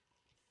sure?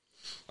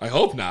 I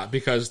hope not,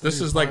 because this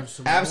is like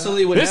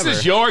absolutely would this never.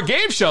 is your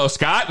game show,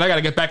 Scott. And I got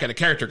to get back into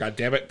character. God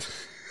damn it!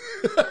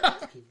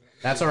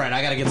 That's all right.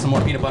 I got to get some more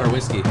peanut butter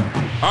whiskey.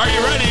 Are you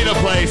ready to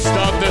play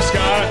Stump the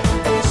Scott?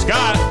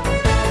 Scott,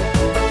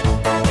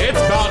 it's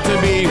about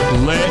to be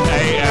lit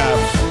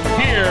AF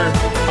here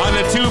on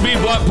the 2B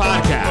Blood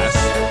Podcast.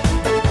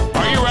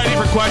 Are you ready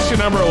for question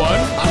number 1?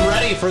 I'm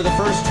ready for the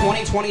first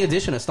 2020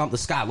 edition of Stump the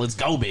Scott. Let's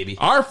go, baby.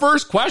 Our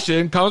first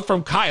question comes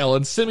from Kyle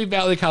in Simi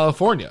Valley,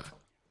 California.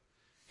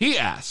 He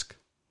asked,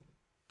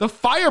 "The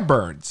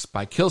Firebirds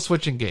by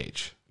Killswitch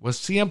Engage was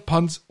CM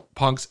Punk's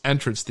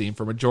entrance theme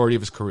for majority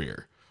of his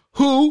career.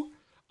 Who,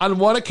 on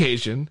one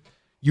occasion,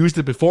 used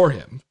it before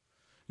him?"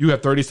 You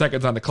have 30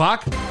 seconds on the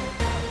clock.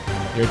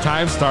 Your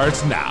time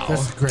starts now.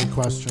 That's a great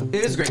question.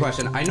 It is a great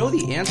question. I know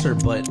the answer,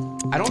 but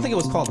I don't think it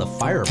was called the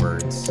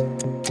Firebirds.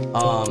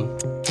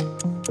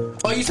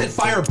 Oh, you said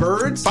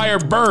Firebirds?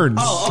 Firebirds.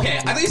 Oh, okay.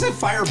 I thought you said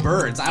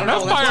Firebirds. I don't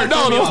know.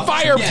 No,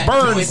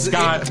 Firebirds,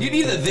 Scott. You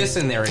need this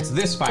in there. It's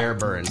this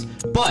Firebirds.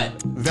 But,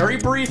 very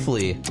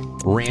briefly,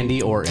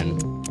 Randy Orton.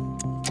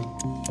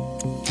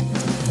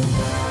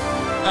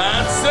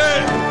 That's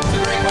it. It's a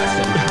great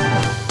question.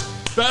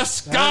 The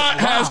Scott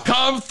has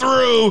come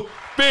through.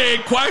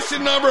 Big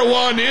question number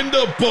 1 in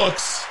the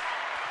books.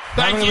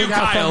 Thank you,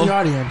 Kyle. From the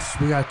audience?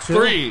 We got 2.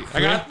 3.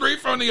 I got 3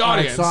 from the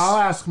audience. Right, so I'll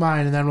ask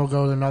mine, and then we'll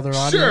go to another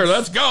audience. Sure,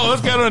 let's go.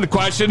 Let's get into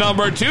question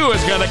number 2.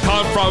 It's going to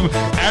come from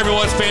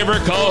everyone's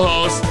favorite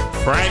co-host,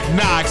 Frank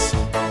Knox.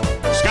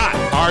 Scott,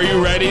 are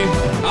you ready?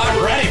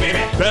 I'm ready, baby.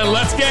 Then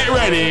let's get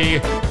ready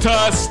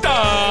to Stump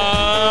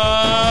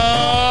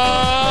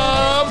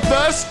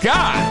the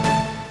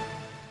Scott.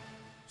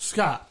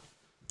 Scott,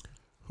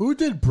 who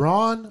did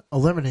Braun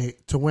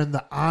eliminate to win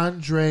the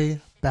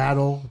Andre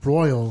Battle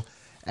Royal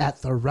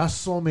at the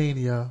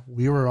WrestleMania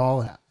we were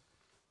all at?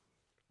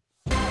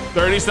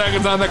 30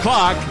 seconds on the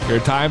clock. Your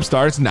time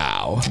starts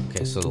now.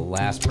 Okay, so the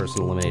last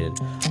person eliminated.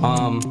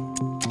 I'm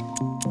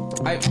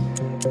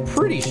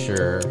pretty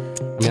sure, I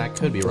mean, I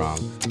could be wrong,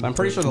 but I'm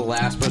pretty sure the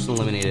last person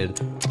eliminated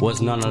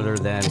was none other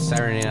than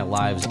Saturday Night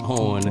Live's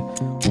own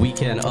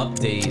Weekend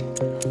Update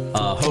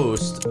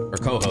host, or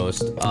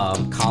co-host,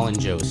 Colin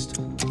Jost.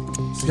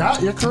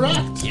 Scott, you're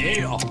correct.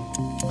 Yeah.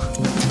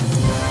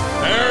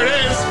 There it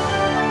is.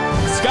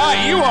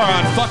 Scott, you are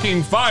on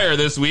fucking fire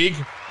this week.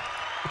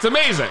 It's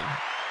amazing.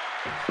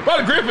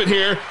 Bud Griffin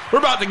here. We're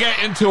about to get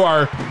into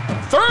our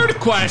third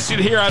question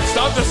here on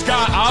Stump the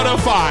Scott out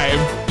of 5.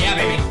 Yeah,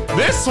 baby.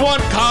 This one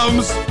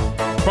comes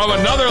from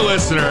another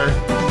listener,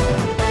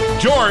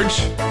 George,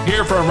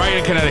 here from Wright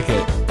in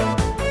Connecticut.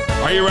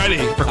 Are you ready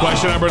for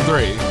question number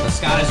 3? The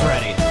Scott is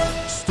ready.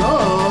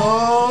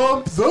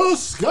 Stump the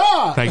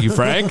Scott. Thank you,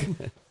 Frank.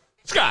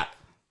 Scott,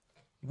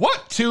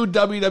 What two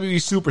WWE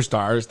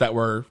superstars that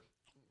were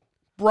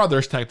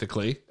brothers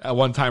technically at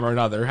one time or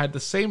another had the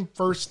same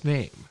first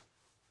name?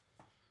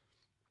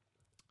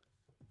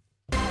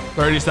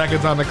 30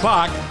 seconds on the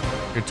clock.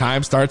 Your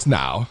time starts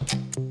now.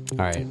 All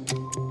right.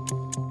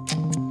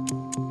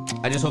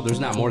 I just hope there's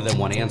not more than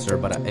one answer,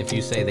 but if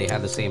you say they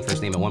had the same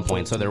first name at one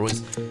point. So there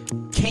was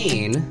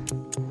Kane,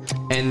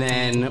 and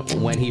then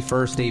when he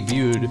first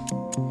debuted,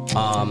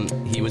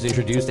 he was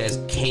introduced as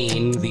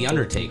Kane the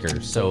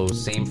Undertaker. So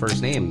same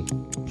first name,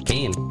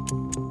 Kane.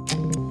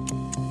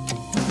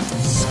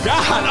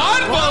 Scott,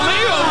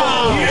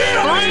 unbelievable!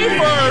 3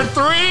 for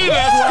 3.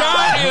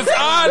 Scott is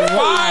on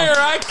fire.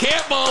 I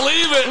can't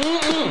believe it.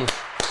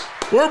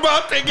 We're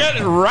about to get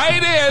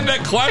right into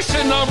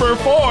question number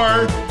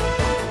 4.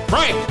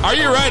 Frank, are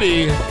you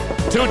ready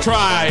to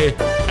try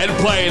and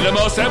play the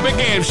most epic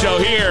game show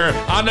here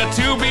on the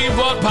 2B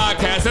Blunt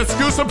Podcast?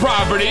 Exclusive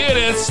property. It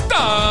is Stump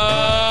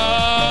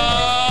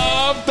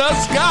the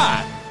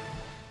Scott.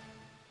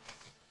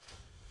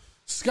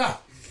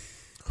 Scott,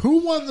 who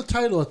won the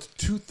title at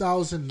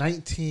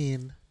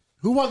 2019?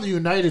 Who won the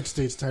United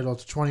States title at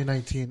the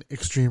 2019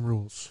 Extreme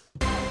Rules?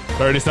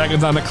 30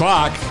 seconds on the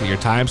clock. Your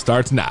time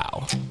starts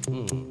now.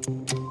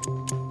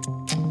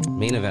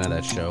 Main event of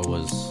that show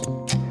was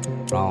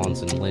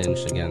Rollins and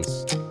Lynch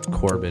against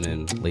Corbin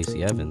and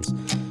Lacey Evans.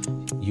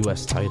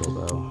 U.S. title,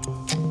 though.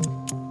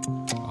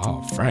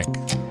 Oh, Frank.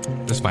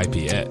 This might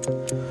be it.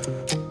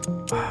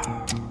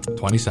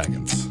 20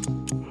 seconds.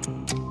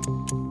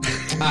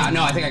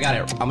 No, I think I got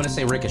it. I'm going to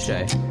say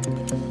Ricochet.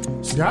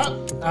 Scott,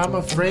 I'm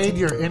afraid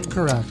you're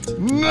incorrect.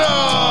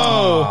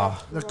 No!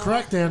 The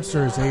correct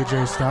answer is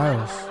AJ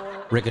Styles.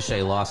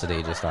 Ricochet lost at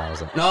AJ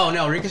Styles.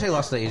 No, Ricochet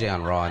lost to AJ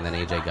on Raw, and then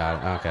AJ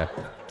got it. Okay.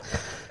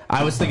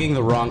 I was thinking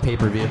the wrong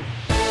pay-per-view.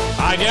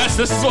 I guess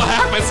this is what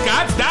happens.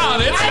 Scott's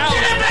down. It's now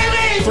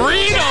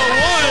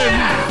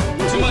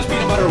 3-1. Too much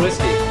peanut butter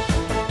whiskey.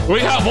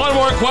 We have one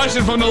more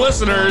question from the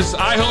listeners.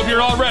 I hope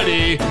you're all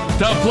ready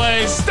to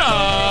play Stump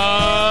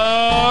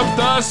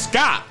the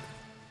Scott.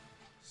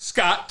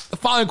 Scott, the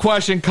following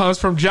question comes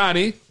from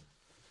Johnny.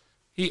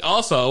 He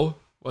also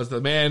was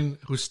the man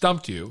who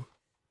stumped you,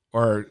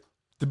 or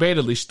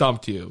debatably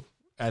stumped you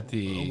at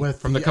the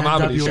from the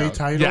comedy NWA show.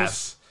 titles?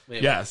 Yes.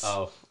 Yes.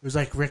 Oh. It was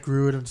like Rick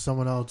Rude and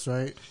someone else,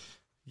 right?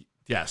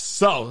 Yes.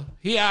 So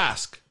he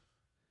asked,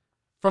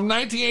 from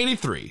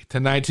 1983 to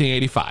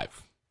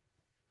 1985,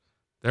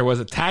 there was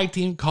a tag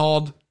team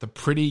called the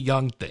Pretty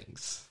Young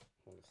Things.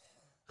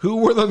 Who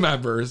were the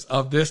members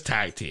of this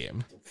tag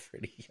team?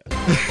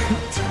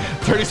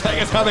 30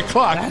 seconds on the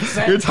clock.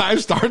 Your time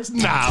starts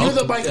now. Do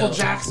the Michael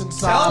Jackson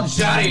Tell song.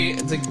 Johnny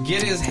to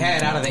get his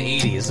head out of the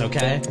 80s,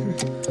 okay?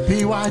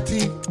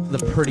 PYT. The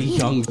Pretty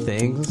Young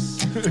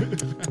Things.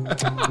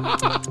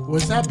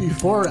 Was that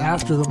before or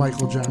after the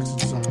Michael Jackson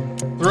song?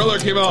 Thriller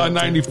came out in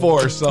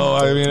 94, so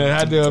I mean, it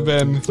had to have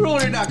been. Thriller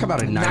did not come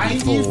out in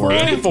 94.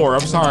 84,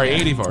 I'm sorry,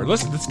 84.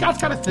 Listen,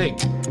 Scott's got to think.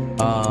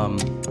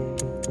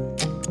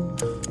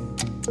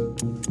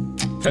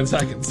 10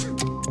 seconds.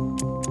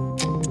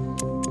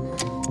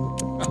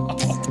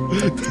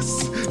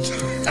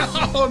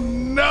 Oh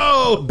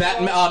no!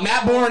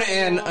 Matt Bourne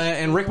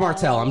and Rick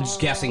Martel. I'm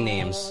just guessing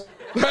names.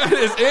 That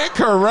is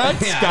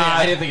incorrect, Scott.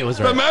 I didn't think it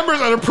was right. The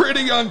members of the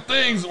Pretty Young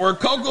Things were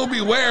Coco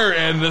Beware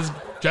and this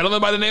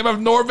gentleman by the name of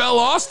Norvell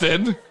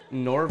Austin.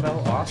 Norvell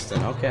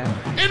Austin, okay.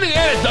 In the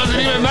end, it doesn't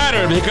even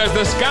matter because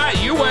the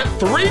Scott, you went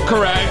 3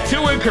 correct,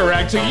 2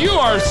 incorrect, so you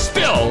are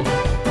still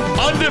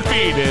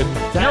undefeated.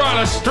 You're on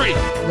a streak.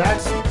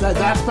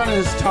 That's been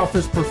his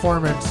toughest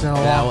performance in a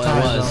long time.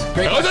 It was.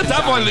 Though. It was a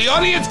tough one. The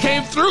audience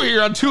came through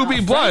here on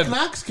 2B Blood.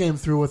 Frank Knox came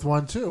through with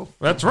one too.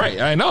 That's right.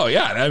 I know.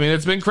 Yeah. I mean,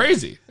 it's been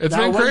crazy. It's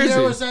been what crazy.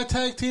 year was that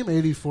tag team?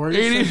 84?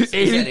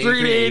 83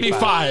 to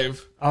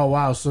 85. Oh,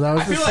 wow. So that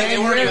was the I feel same like they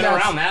weren't year. even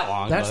around that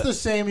long. That's the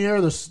same year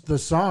the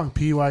song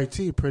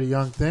PYT, Pretty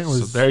Young Thing,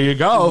 was So there you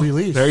go.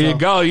 released. There you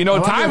go. You know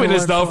what time it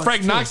is, though.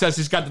 Frank Frank Knox says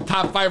he's got the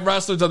top 5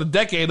 wrestlers of the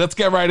decade. Let's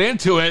get right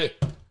into it.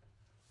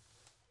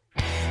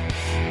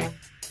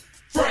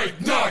 Frank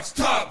Knox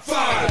top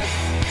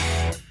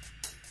 5.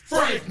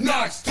 Frank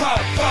Knox top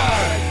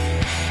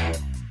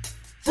 5.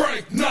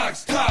 Frank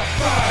Knox top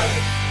 5.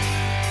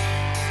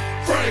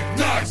 Frank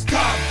Knox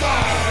top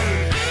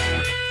 5.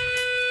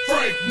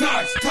 Frank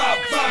Knox top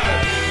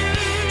 5.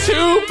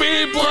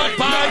 2B Blood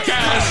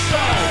Podcast.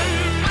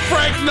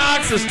 Frank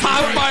Knox's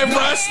top 5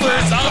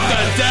 wrestlers of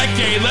the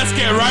decade. Let's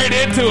get right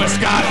into it,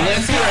 Scott.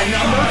 Let's hear it.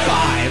 Number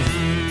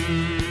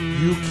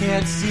 5. You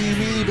Can't See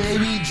Me,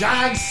 Baby,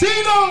 John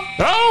Cena.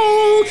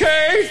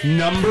 Okay.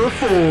 Number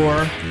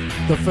 4.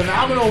 The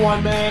phenomenal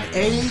one man,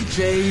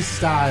 AJ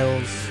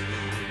Styles.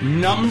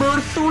 Number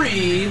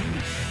 3.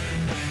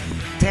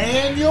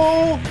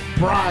 Daniel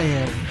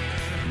Bryan.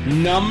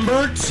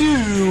 Number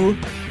 2.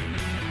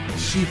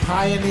 She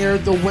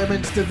pioneered the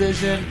women's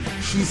division.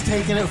 She's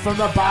taken it from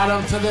the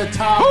bottom to the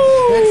top.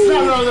 Ooh. It's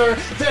none other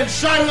than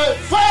Charlotte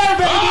Flair,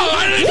 baby. Oh,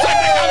 I didn't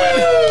expect that coming.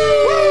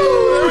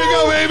 There we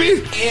go, baby.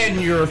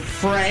 And your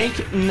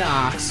Frank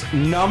Knox,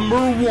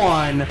 number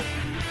 1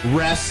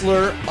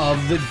 wrestler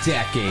of the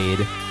decade.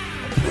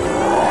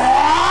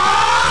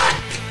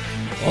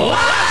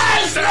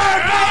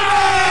 Lesnar,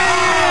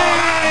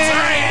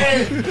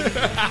 baby!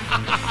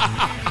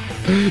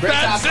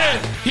 That's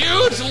it.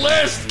 Huge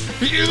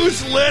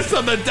list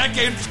of the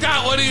decade.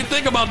 Scott, what do you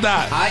think about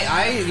that?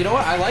 You know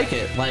what? I like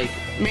it. Like,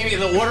 maybe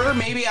the order,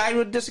 maybe I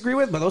would disagree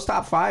with, but those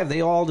top 5,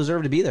 they all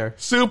deserve to be there.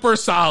 Super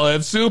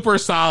solid.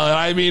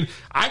 I mean,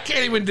 I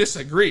can't even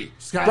disagree.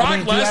 Scott, Brock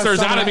Lesnar's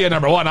got to be a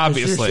number 1,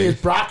 obviously. Is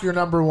Brock your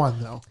number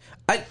 1, though?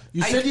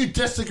 You said you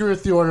disagree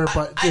with the order,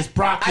 but is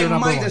Brock your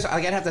number 1?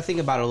 I'd have to think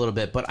about it a little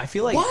bit, but I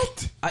feel like...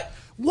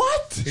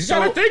 What? He's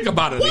got to think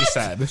about it, he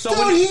said. So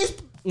dude, he's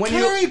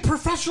carried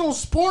professional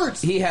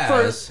sports. He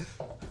has.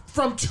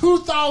 From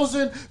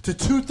 2000 to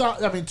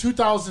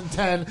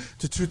 2010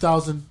 to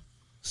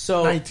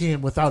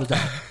 2019, without a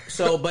doubt.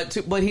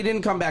 But he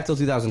didn't come back till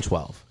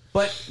 2012.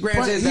 But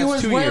granted, he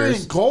was wearing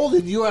years. gold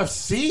in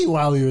UFC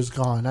while he was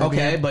gone. I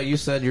mean, but you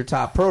said your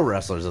top pro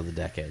wrestlers of the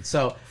decade.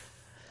 So,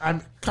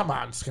 come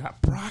on,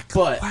 Scott. Brock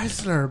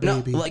Lesnar,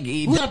 baby.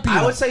 No,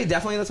 I would say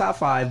definitely in the top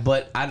 5,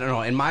 but I don't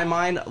know. In my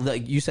mind,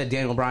 like you said,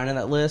 Daniel Bryan in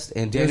that list,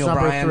 and Daniel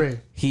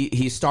Bryan,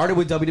 he started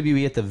with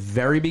WWE at the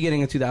very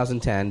beginning of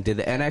 2010, did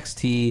the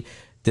NXT,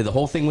 did the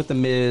whole thing with The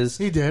Miz.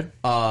 He did.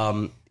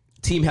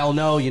 Team Hell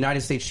No,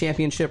 United States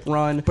Championship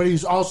run. But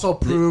he's also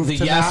proved the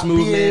to Yes not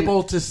movement, be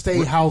able to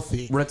stay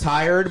healthy.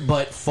 Retired,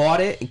 but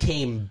fought it and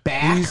came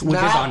back, He's which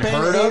is not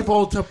unheard been of.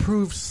 able to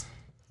prove,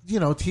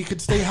 he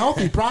could stay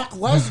healthy. Brock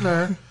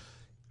Lesnar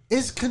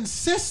is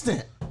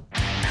consistent.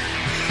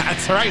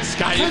 That's right,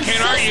 Scott. You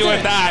can't argue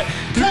with that.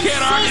 You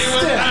can't argue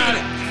with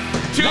that.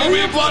 To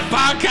Be Blunt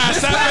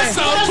Podcast,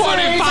 episode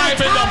 25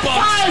 in the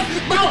books.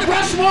 Mount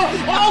Rushmore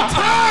all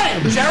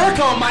time.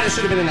 Jericho might have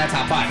should have been in that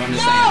top 5. I'm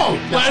just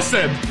saying.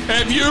 Listen,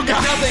 if you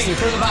guys nothing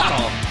for the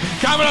battle,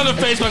 comment on the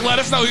Facebook. Let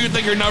us know who you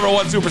think your number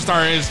 1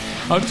 superstar is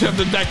of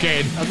the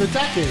decade.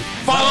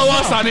 Follow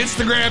us on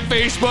Instagram,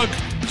 Facebook,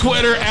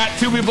 Twitter at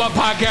To Be Blunt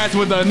Podcast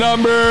with the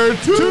number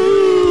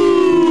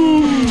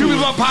 2.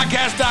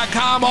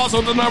 ToBeBluntPodcast.com,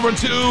 also the number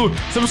 2.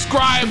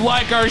 Subscribe,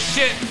 like our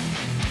shit.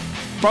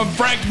 From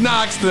Frank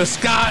Knox to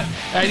Scott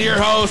and your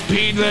host,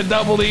 P to the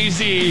Double EZ,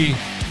 it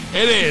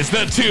is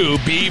the To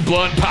Be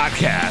Blunt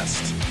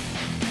Podcast.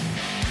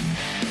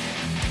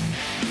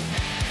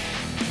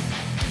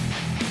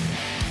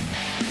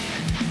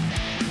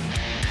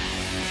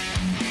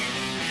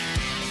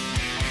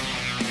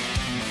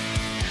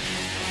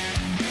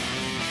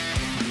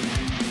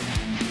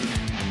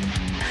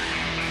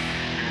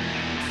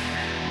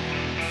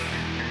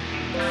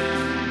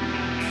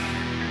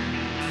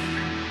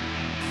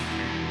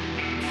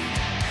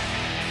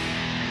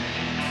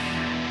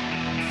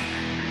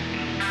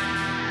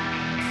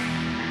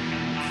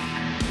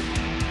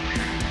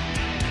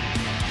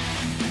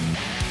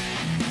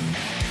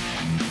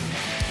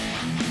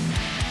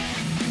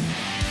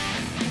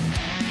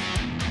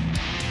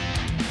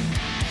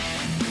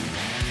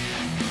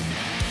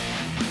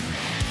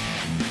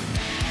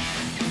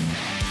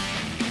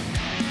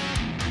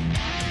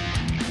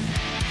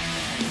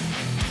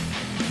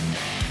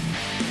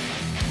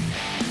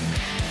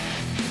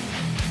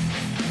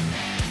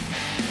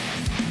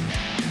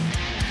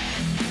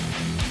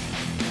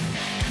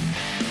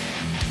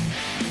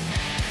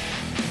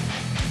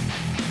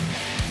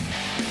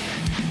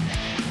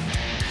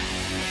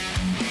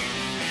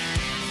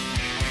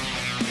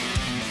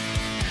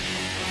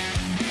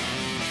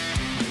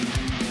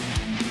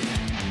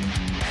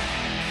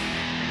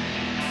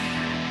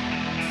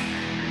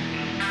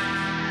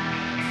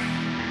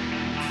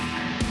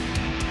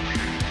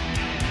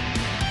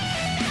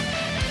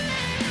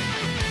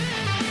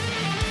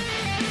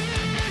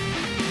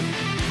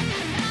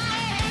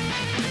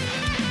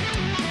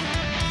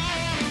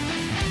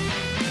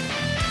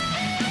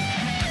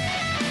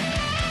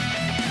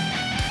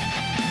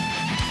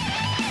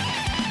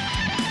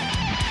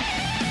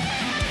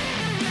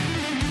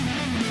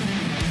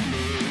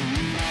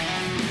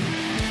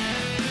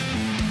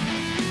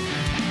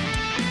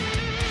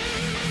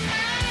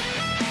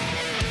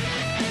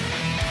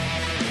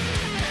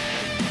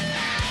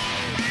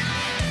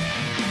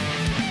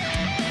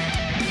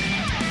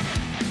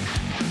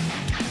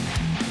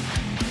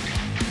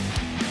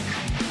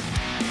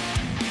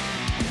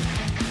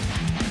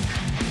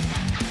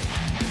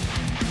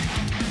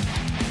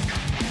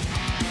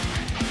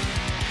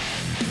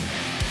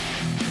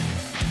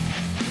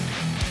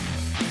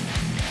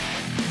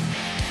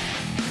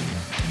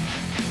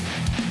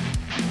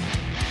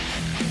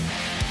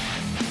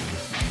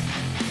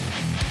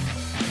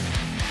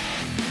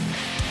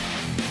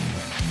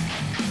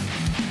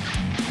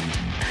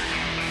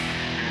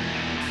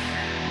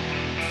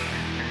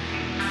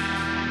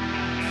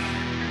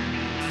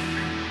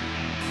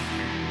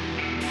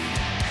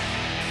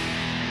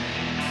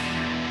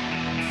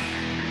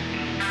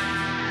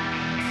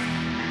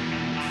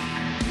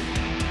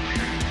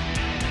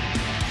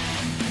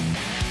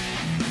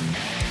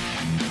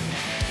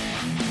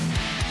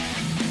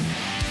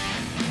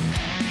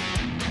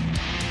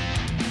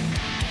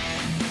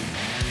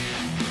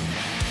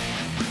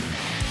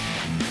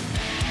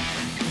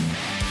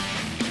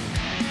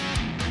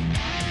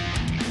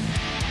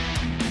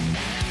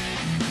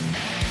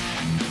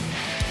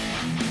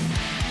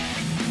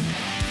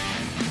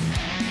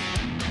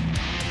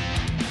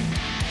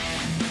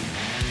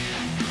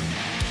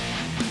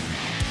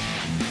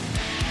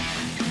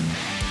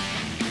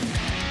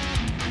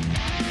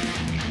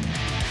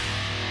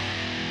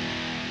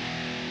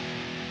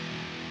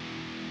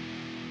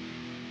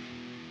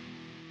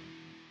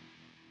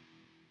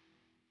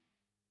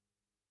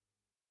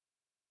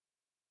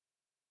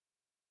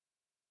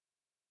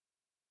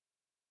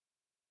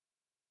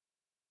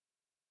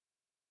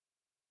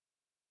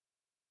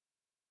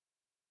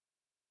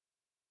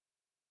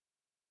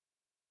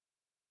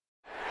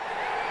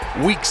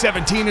 Week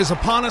 17 is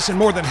upon us, and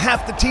more than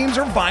half the teams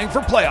are vying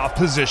for playoff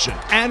position.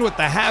 And with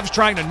the haves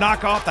trying to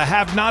knock off the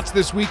have-nots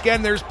this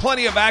weekend, there's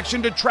plenty of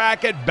action to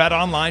track at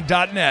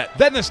BetOnline.net.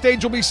 Then the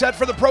stage will be set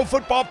for the Pro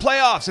Football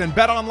Playoffs, and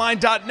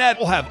BetOnline.net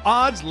will have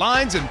odds,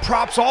 lines, and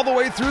props all the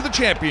way through the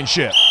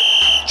championship.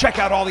 Check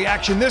out all the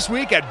action this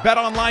week at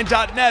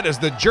BetOnline.net as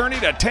the journey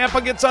to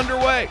Tampa gets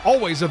underway.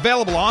 Always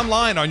available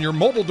online on your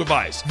mobile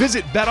device.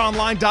 Visit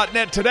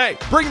BetOnline.net today.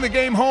 Bring the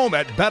game home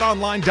at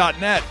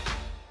BetOnline.net.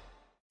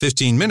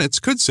 15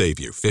 minutes could save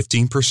you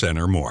 15%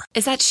 or more.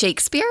 Is that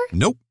Shakespeare?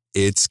 Nope,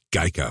 it's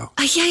Geico.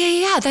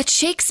 Yeah, that's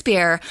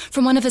Shakespeare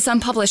from one of his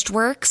unpublished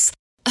works.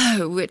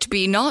 Oh, it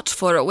be not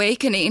for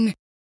awakening.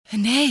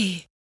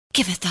 Nay,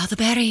 giveth thou the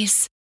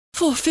berries.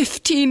 For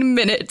 15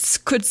 minutes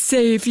could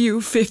save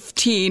you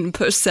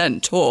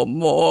 15% or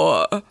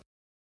more.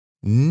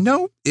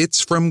 No,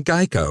 it's from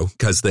Geico,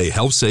 because they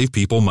help save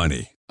people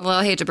money. Well,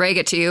 I hate to break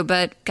it to you,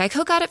 but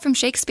Geico got it from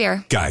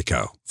Shakespeare.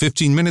 Geico.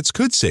 15 minutes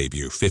could save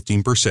you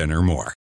 15% or more.